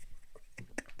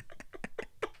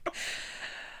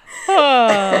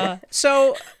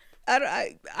 So,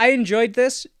 I enjoyed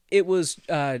this. It was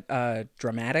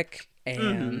dramatic,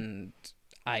 and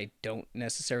I don't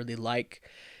necessarily like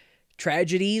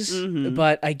tragedies,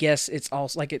 but I guess it's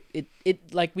also like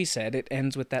it like we said, it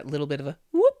ends with that little bit of a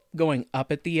whoop going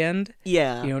up at the end.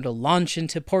 Yeah. You know, to launch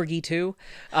into Porgy 2.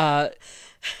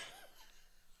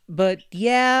 But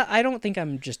yeah, I don't think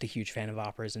I'm just a huge fan of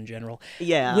operas in general.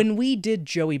 Yeah. When we did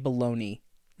Joey Baloney,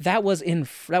 that wasn't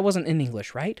in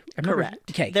English, right? I remember,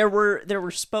 Correct. Okay. There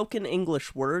were spoken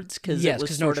English words because it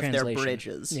was sort of their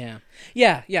bridges.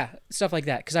 Yeah, stuff like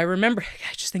that. Because I remember,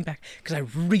 I just think back, because I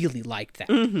really liked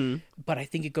that. But I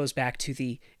think it goes back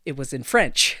to it was in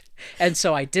French. And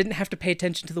so I didn't have to pay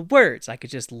attention to the words. I could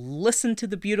just listen to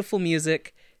the beautiful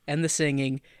music and the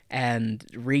singing and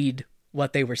read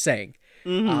what they were saying.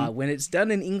 When it's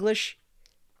done in English,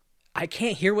 I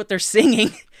can't hear what they're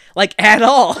singing, like, at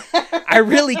all. I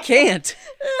really can't.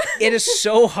 It is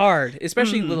so hard,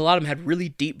 especially when a lot of them had really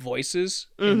deep voices,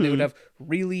 and they would have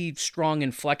really strong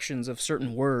inflections of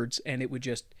certain words, and it would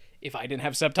just, if I didn't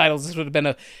have subtitles, this would have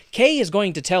been Kay is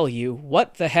going to tell you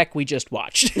what the heck we just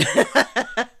watched.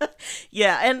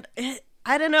 Yeah, and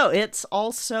I don't know, it's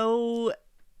also...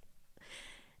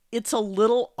 It's a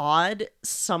little odd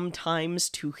sometimes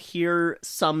to hear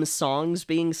some songs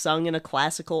being sung in a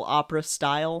classical opera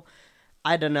style.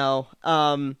 I don't know.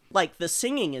 Like, the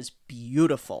singing is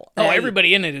beautiful. Oh,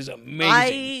 everybody in it is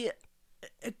amazing.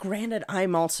 Granted,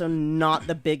 I'm also not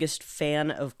the biggest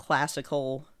fan of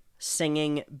classical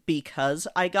singing because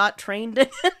I got trained in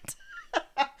it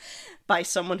by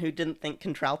someone who didn't think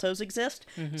contraltos exist.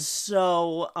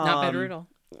 So... Not better at all.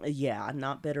 Yeah,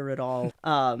 not bitter at all.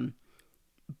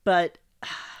 But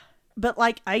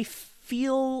like, I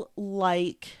feel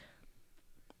like,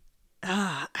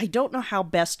 I don't know how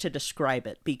best to describe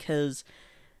it, because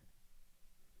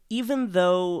even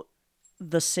though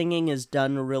the singing is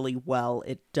done really well,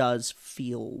 it does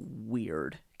feel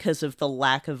weird because of the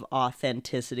lack of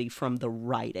authenticity from the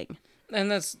writing.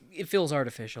 And it feels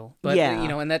artificial, but yeah. You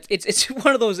know, and it's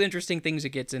one of those interesting things it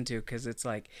gets into, because it's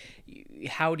like,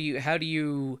 how do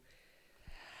you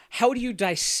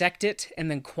dissect it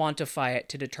and then quantify it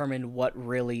to determine what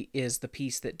really is the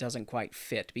piece that doesn't quite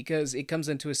fit? Because it comes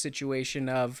into a situation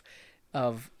of,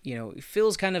 you know, it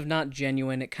feels kind of not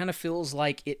genuine. It kind of feels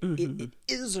like it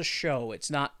is a show.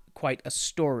 It's not quite a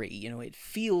story. You know, it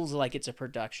feels like it's a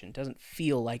production. It doesn't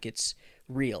feel like it's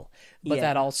real. But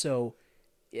that also,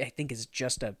 I think, is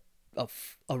just a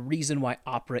reason why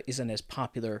opera isn't as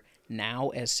popular now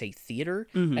as, say, theater.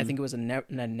 I think it was a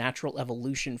natural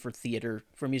evolution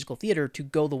for musical theater to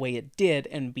go the way it did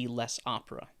and be less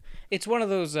opera. It's one of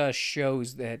those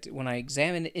shows that when I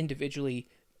examine it individually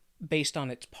based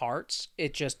on its parts,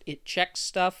 it checks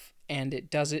stuff and it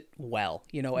does it well.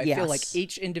 You know, I feel like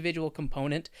each individual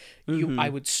component, I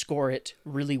would score it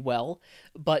really well,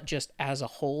 but just as a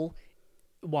whole,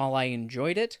 while I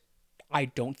enjoyed it, I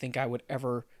don't think I would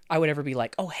ever be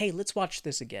like, oh, hey, let's watch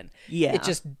this again. Yeah. It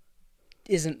just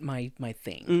isn't my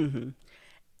thing.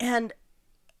 And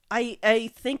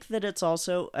I think that it's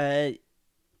also,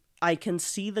 I can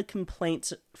see the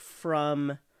complaints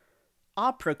from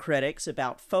opera critics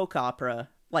about folk opera,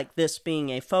 like this being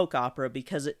a folk opera,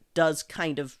 because it does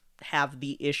kind of have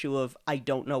the issue of I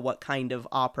don't know what kind of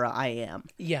opera I am.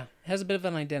 Yeah, has a bit of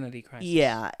an identity crisis.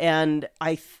 Yeah, and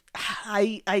I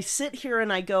sit here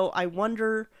and I go, I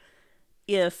wonder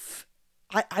if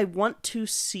I want to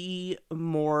see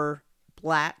more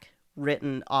Black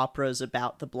written operas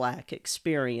about the Black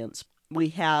experience. We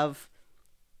have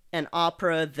an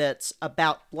opera that's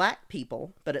about Black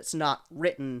people, but it's not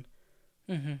written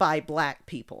by Black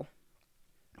people,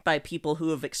 by people who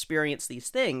have experienced these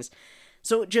things.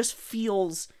 So it just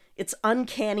feels, it's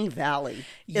uncanny valley.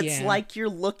 It's Yeah. like you're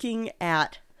looking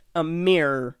at a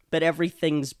mirror, but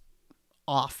everything's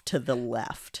off to the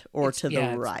left or to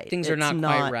the right. Things are It's not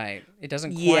quite right. It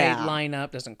doesn't quite Yeah. line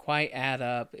up, doesn't quite add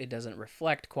up, it doesn't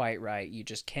reflect quite right. You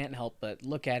just can't help but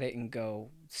look at it and go,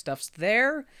 stuff's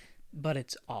there, but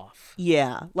it's off.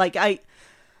 Yeah, like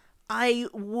I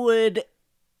would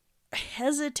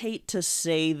hesitate to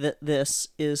say that this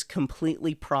is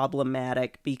completely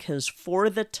problematic because for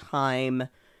the time,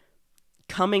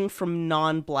 coming from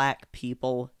non-Black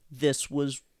people, this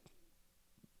was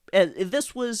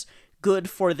good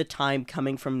for the time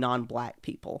coming from non-Black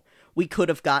people. We could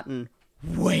have gotten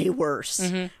way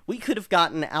worse. We could have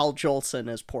gotten Al Jolson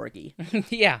as Porgy.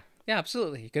 Yeah,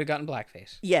 absolutely. You could have gotten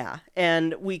blackface. Yeah,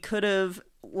 and we could have,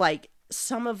 like,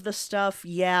 some of the stuff,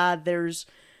 there's...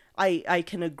 I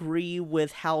can agree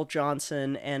with Hal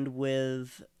Johnson and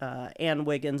with Anne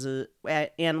Wiggins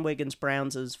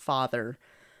Brown's father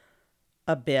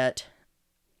a bit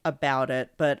about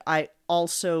it, but I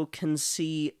also can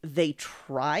see they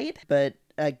tried, but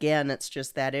again, it's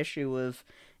just that issue of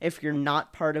if you're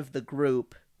not part of the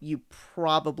group, you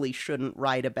probably shouldn't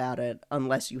write about it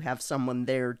unless you have someone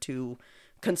there to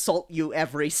consult you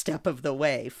every step of the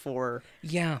way for...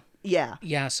 Yeah,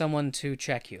 someone to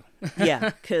check you. Yeah,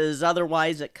 because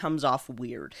otherwise it comes off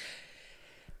weird.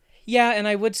 Yeah, and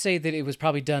I would say that it was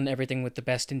probably done everything with the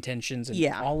best intentions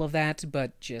and all of that,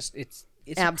 but just it's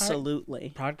Absolutely. a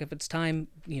product of its time,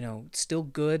 still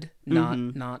good,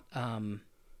 not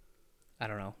I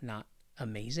don't know, not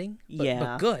amazing,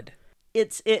 but good.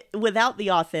 It's without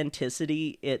the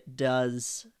authenticity, it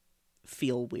does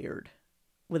feel weird.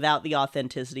 Without the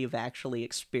authenticity of actually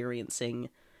experiencing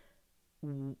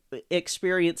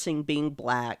being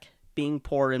Black, being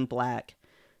poor and Black,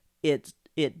 it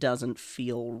doesn't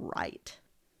feel right.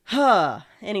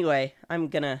 Anyway, I'm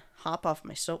gonna hop off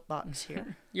my soapbox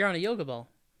here. You're on a yoga ball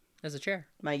as a chair.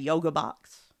 My yoga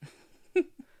box.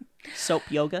 Soap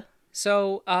yoga.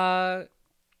 So,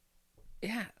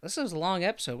 this was a long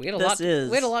episode. We had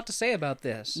a lot to say about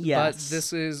this. Yes. But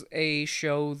this is a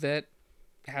show that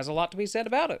has a lot to be said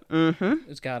about it.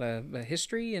 Mm-hmm. It's got a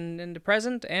history and a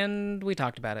present, and we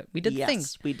talked about it. We did the thing.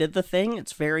 Yes, we did the thing.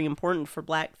 It's very important for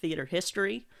Black theater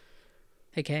history.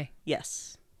 Hey, Kay.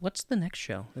 Yes. What's the next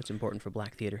show that's important for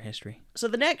Black theater history? So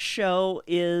the next show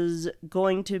is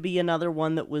going to be another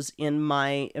one that was in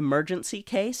my emergency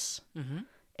case. Mm-hmm.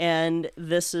 And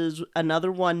this is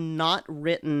another one not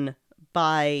written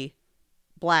by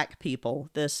Black people.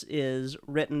 This is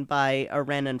written by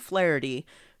Arennan Flaherty,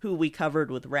 who we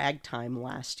covered with Ragtime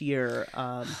last year.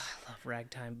 I love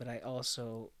Ragtime, but I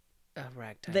also...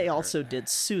 Ragtime. They also did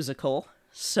Seussical,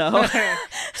 so...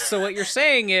 So what you're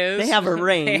saying is... They have a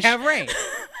range. They have range.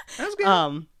 That's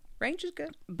good. Range is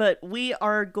good. But we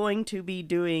are going to be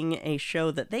doing a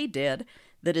show that they did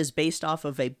that is based off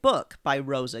of a book by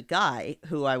Rosa Guy,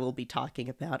 who I will be talking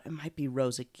about. It might be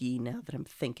Rosa Guy now that I'm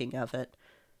thinking of it.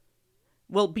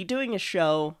 We'll be doing a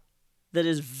show that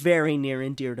is very near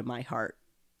and dear to my heart.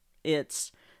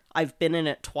 I've been in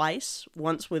it twice,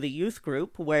 once with a youth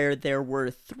group where there were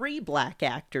 3 Black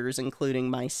actors, including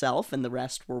myself, and the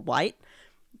rest were white,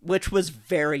 which was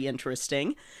very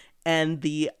interesting. And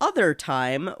the other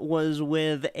time was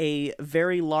with a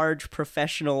very large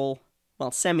professional,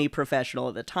 well, semi-professional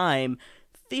at the time,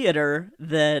 theater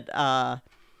that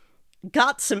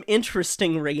got some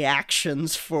interesting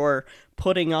reactions for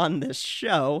putting on this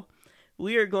show.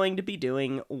 We are going to be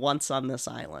doing Once on This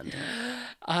Island.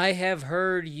 I have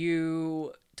heard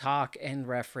you talk and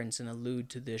reference and allude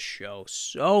to this show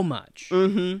so much.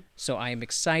 Mm-hmm. So I am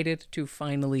excited to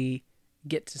finally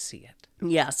get to see it.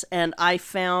 Yes, and I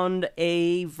found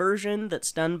a version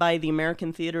that's done by the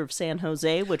American Theater of San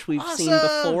Jose, which we've seen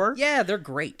before. Yeah, they're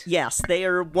great. Yes, they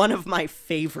are one of my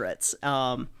favorites.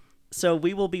 So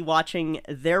we will be watching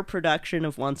their production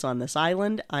of Once on This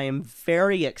Island. I am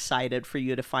very excited for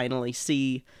you to finally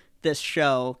see this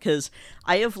show, because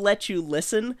I have let you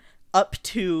listen up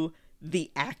to the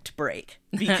act break,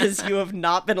 because you have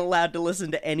not been allowed to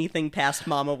listen to anything past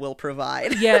Mama Will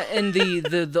Provide. Yeah, and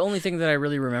the only thing that I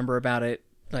really remember about it,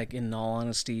 like in all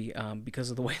honesty, because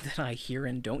of the way that I hear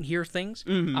and don't hear things,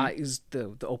 is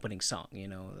the opening song. You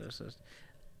know, there's a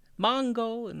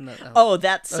Mongo and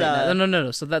That's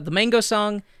no. So that the Mango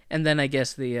song, and then I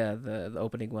guess the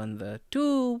opening one, the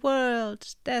two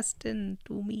worlds destined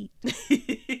to meet.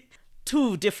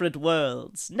 Two different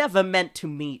worlds, never meant to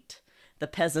meet. The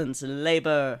peasants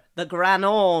labor, the grand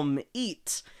homme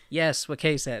eat. Yes, what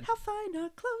Kay said. How fine our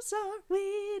clothes are,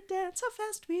 we dance. How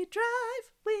fast we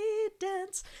drive, we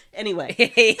dance. Anyway.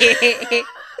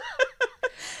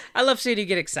 I love seeing you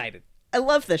get excited. I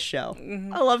love this show.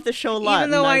 I love this show a lot.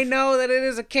 Even though I know that it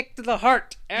is a kick to the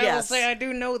heart. I will Yes. say I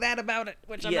do know that about it,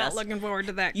 which I'm not looking forward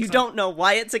to that. You don't know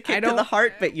why it's a kick to the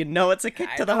heart, but you know it's a kick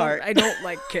to the heart. I don't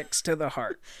like kicks to the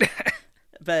heart.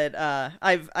 But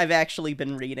I've actually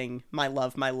been reading My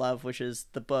Love, which is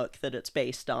the book that it's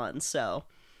based on, so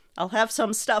I'll have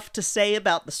some stuff to say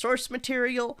about the source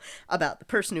material, about the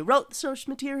person who wrote the source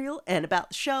material, and about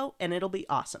the show, and it'll be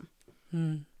awesome.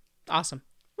 Awesome.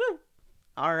 Woo!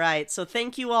 All right, so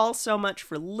thank you all so much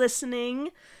for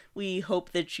listening. We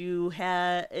hope that you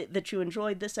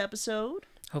enjoyed this episode.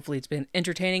 Hopefully it's been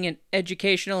entertaining and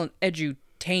educational, and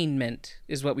edutainment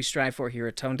is what we strive for here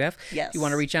at Tone Deaf. Yes. If you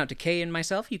want to reach out to Kay and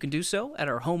myself, you can do so at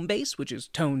our home base, which is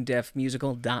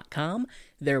tonedeafmusical.com.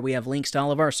 There we have links to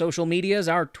all of our social medias,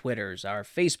 our Twitters, our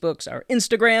Facebooks, our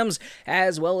Instagrams,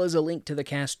 as well as a link to the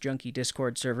Cast Junkie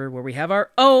Discord server where we have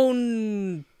our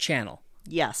own channel.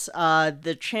 Yes,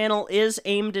 the channel is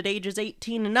aimed at ages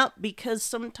 18 and up because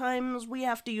sometimes we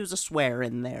have to use a swear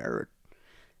in there.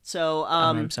 So,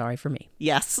 I'm sorry for me.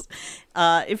 Yes.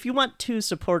 If you want to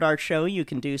support our show, you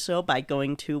can do so by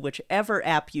going to whichever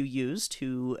app you use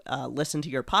to listen to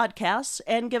your podcasts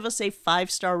and give us a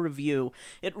 5-star review.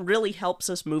 It really helps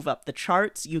us move up the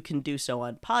charts. You can do so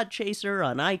on Podchaser,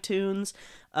 on iTunes.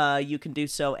 You can do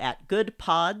so at Good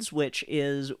Pods, which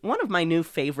is one of my new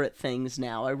favorite things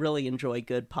now. I really enjoy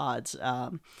Good Pods.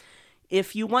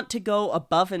 If you want to go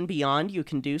above and beyond, you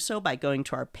can do so by going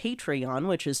to our Patreon,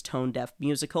 which is Tone Deaf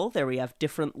Musical. There we have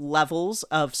different levels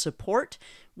of support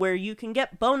where you can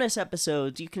get bonus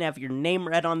episodes. You can have your name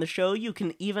read on the show. You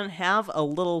can even have a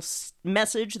little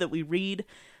message that we read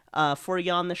for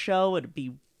you on the show. It'd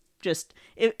be just,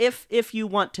 if you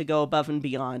want to go above and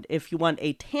beyond, if you want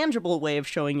a tangible way of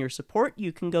showing your support,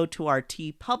 you can go to our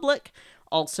TeePublic,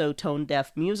 also Tone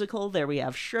Deaf Musical. There we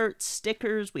have shirts,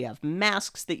 stickers, we have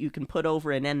masks that you can put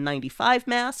over an N95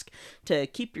 mask to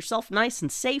keep yourself nice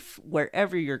and safe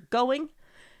wherever you're going.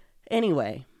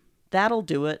 Anyway, that'll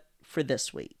do it for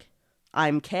this week.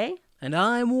 I'm Kay. And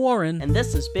I'm Warren. And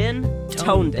this has been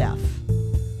Tone Deaf.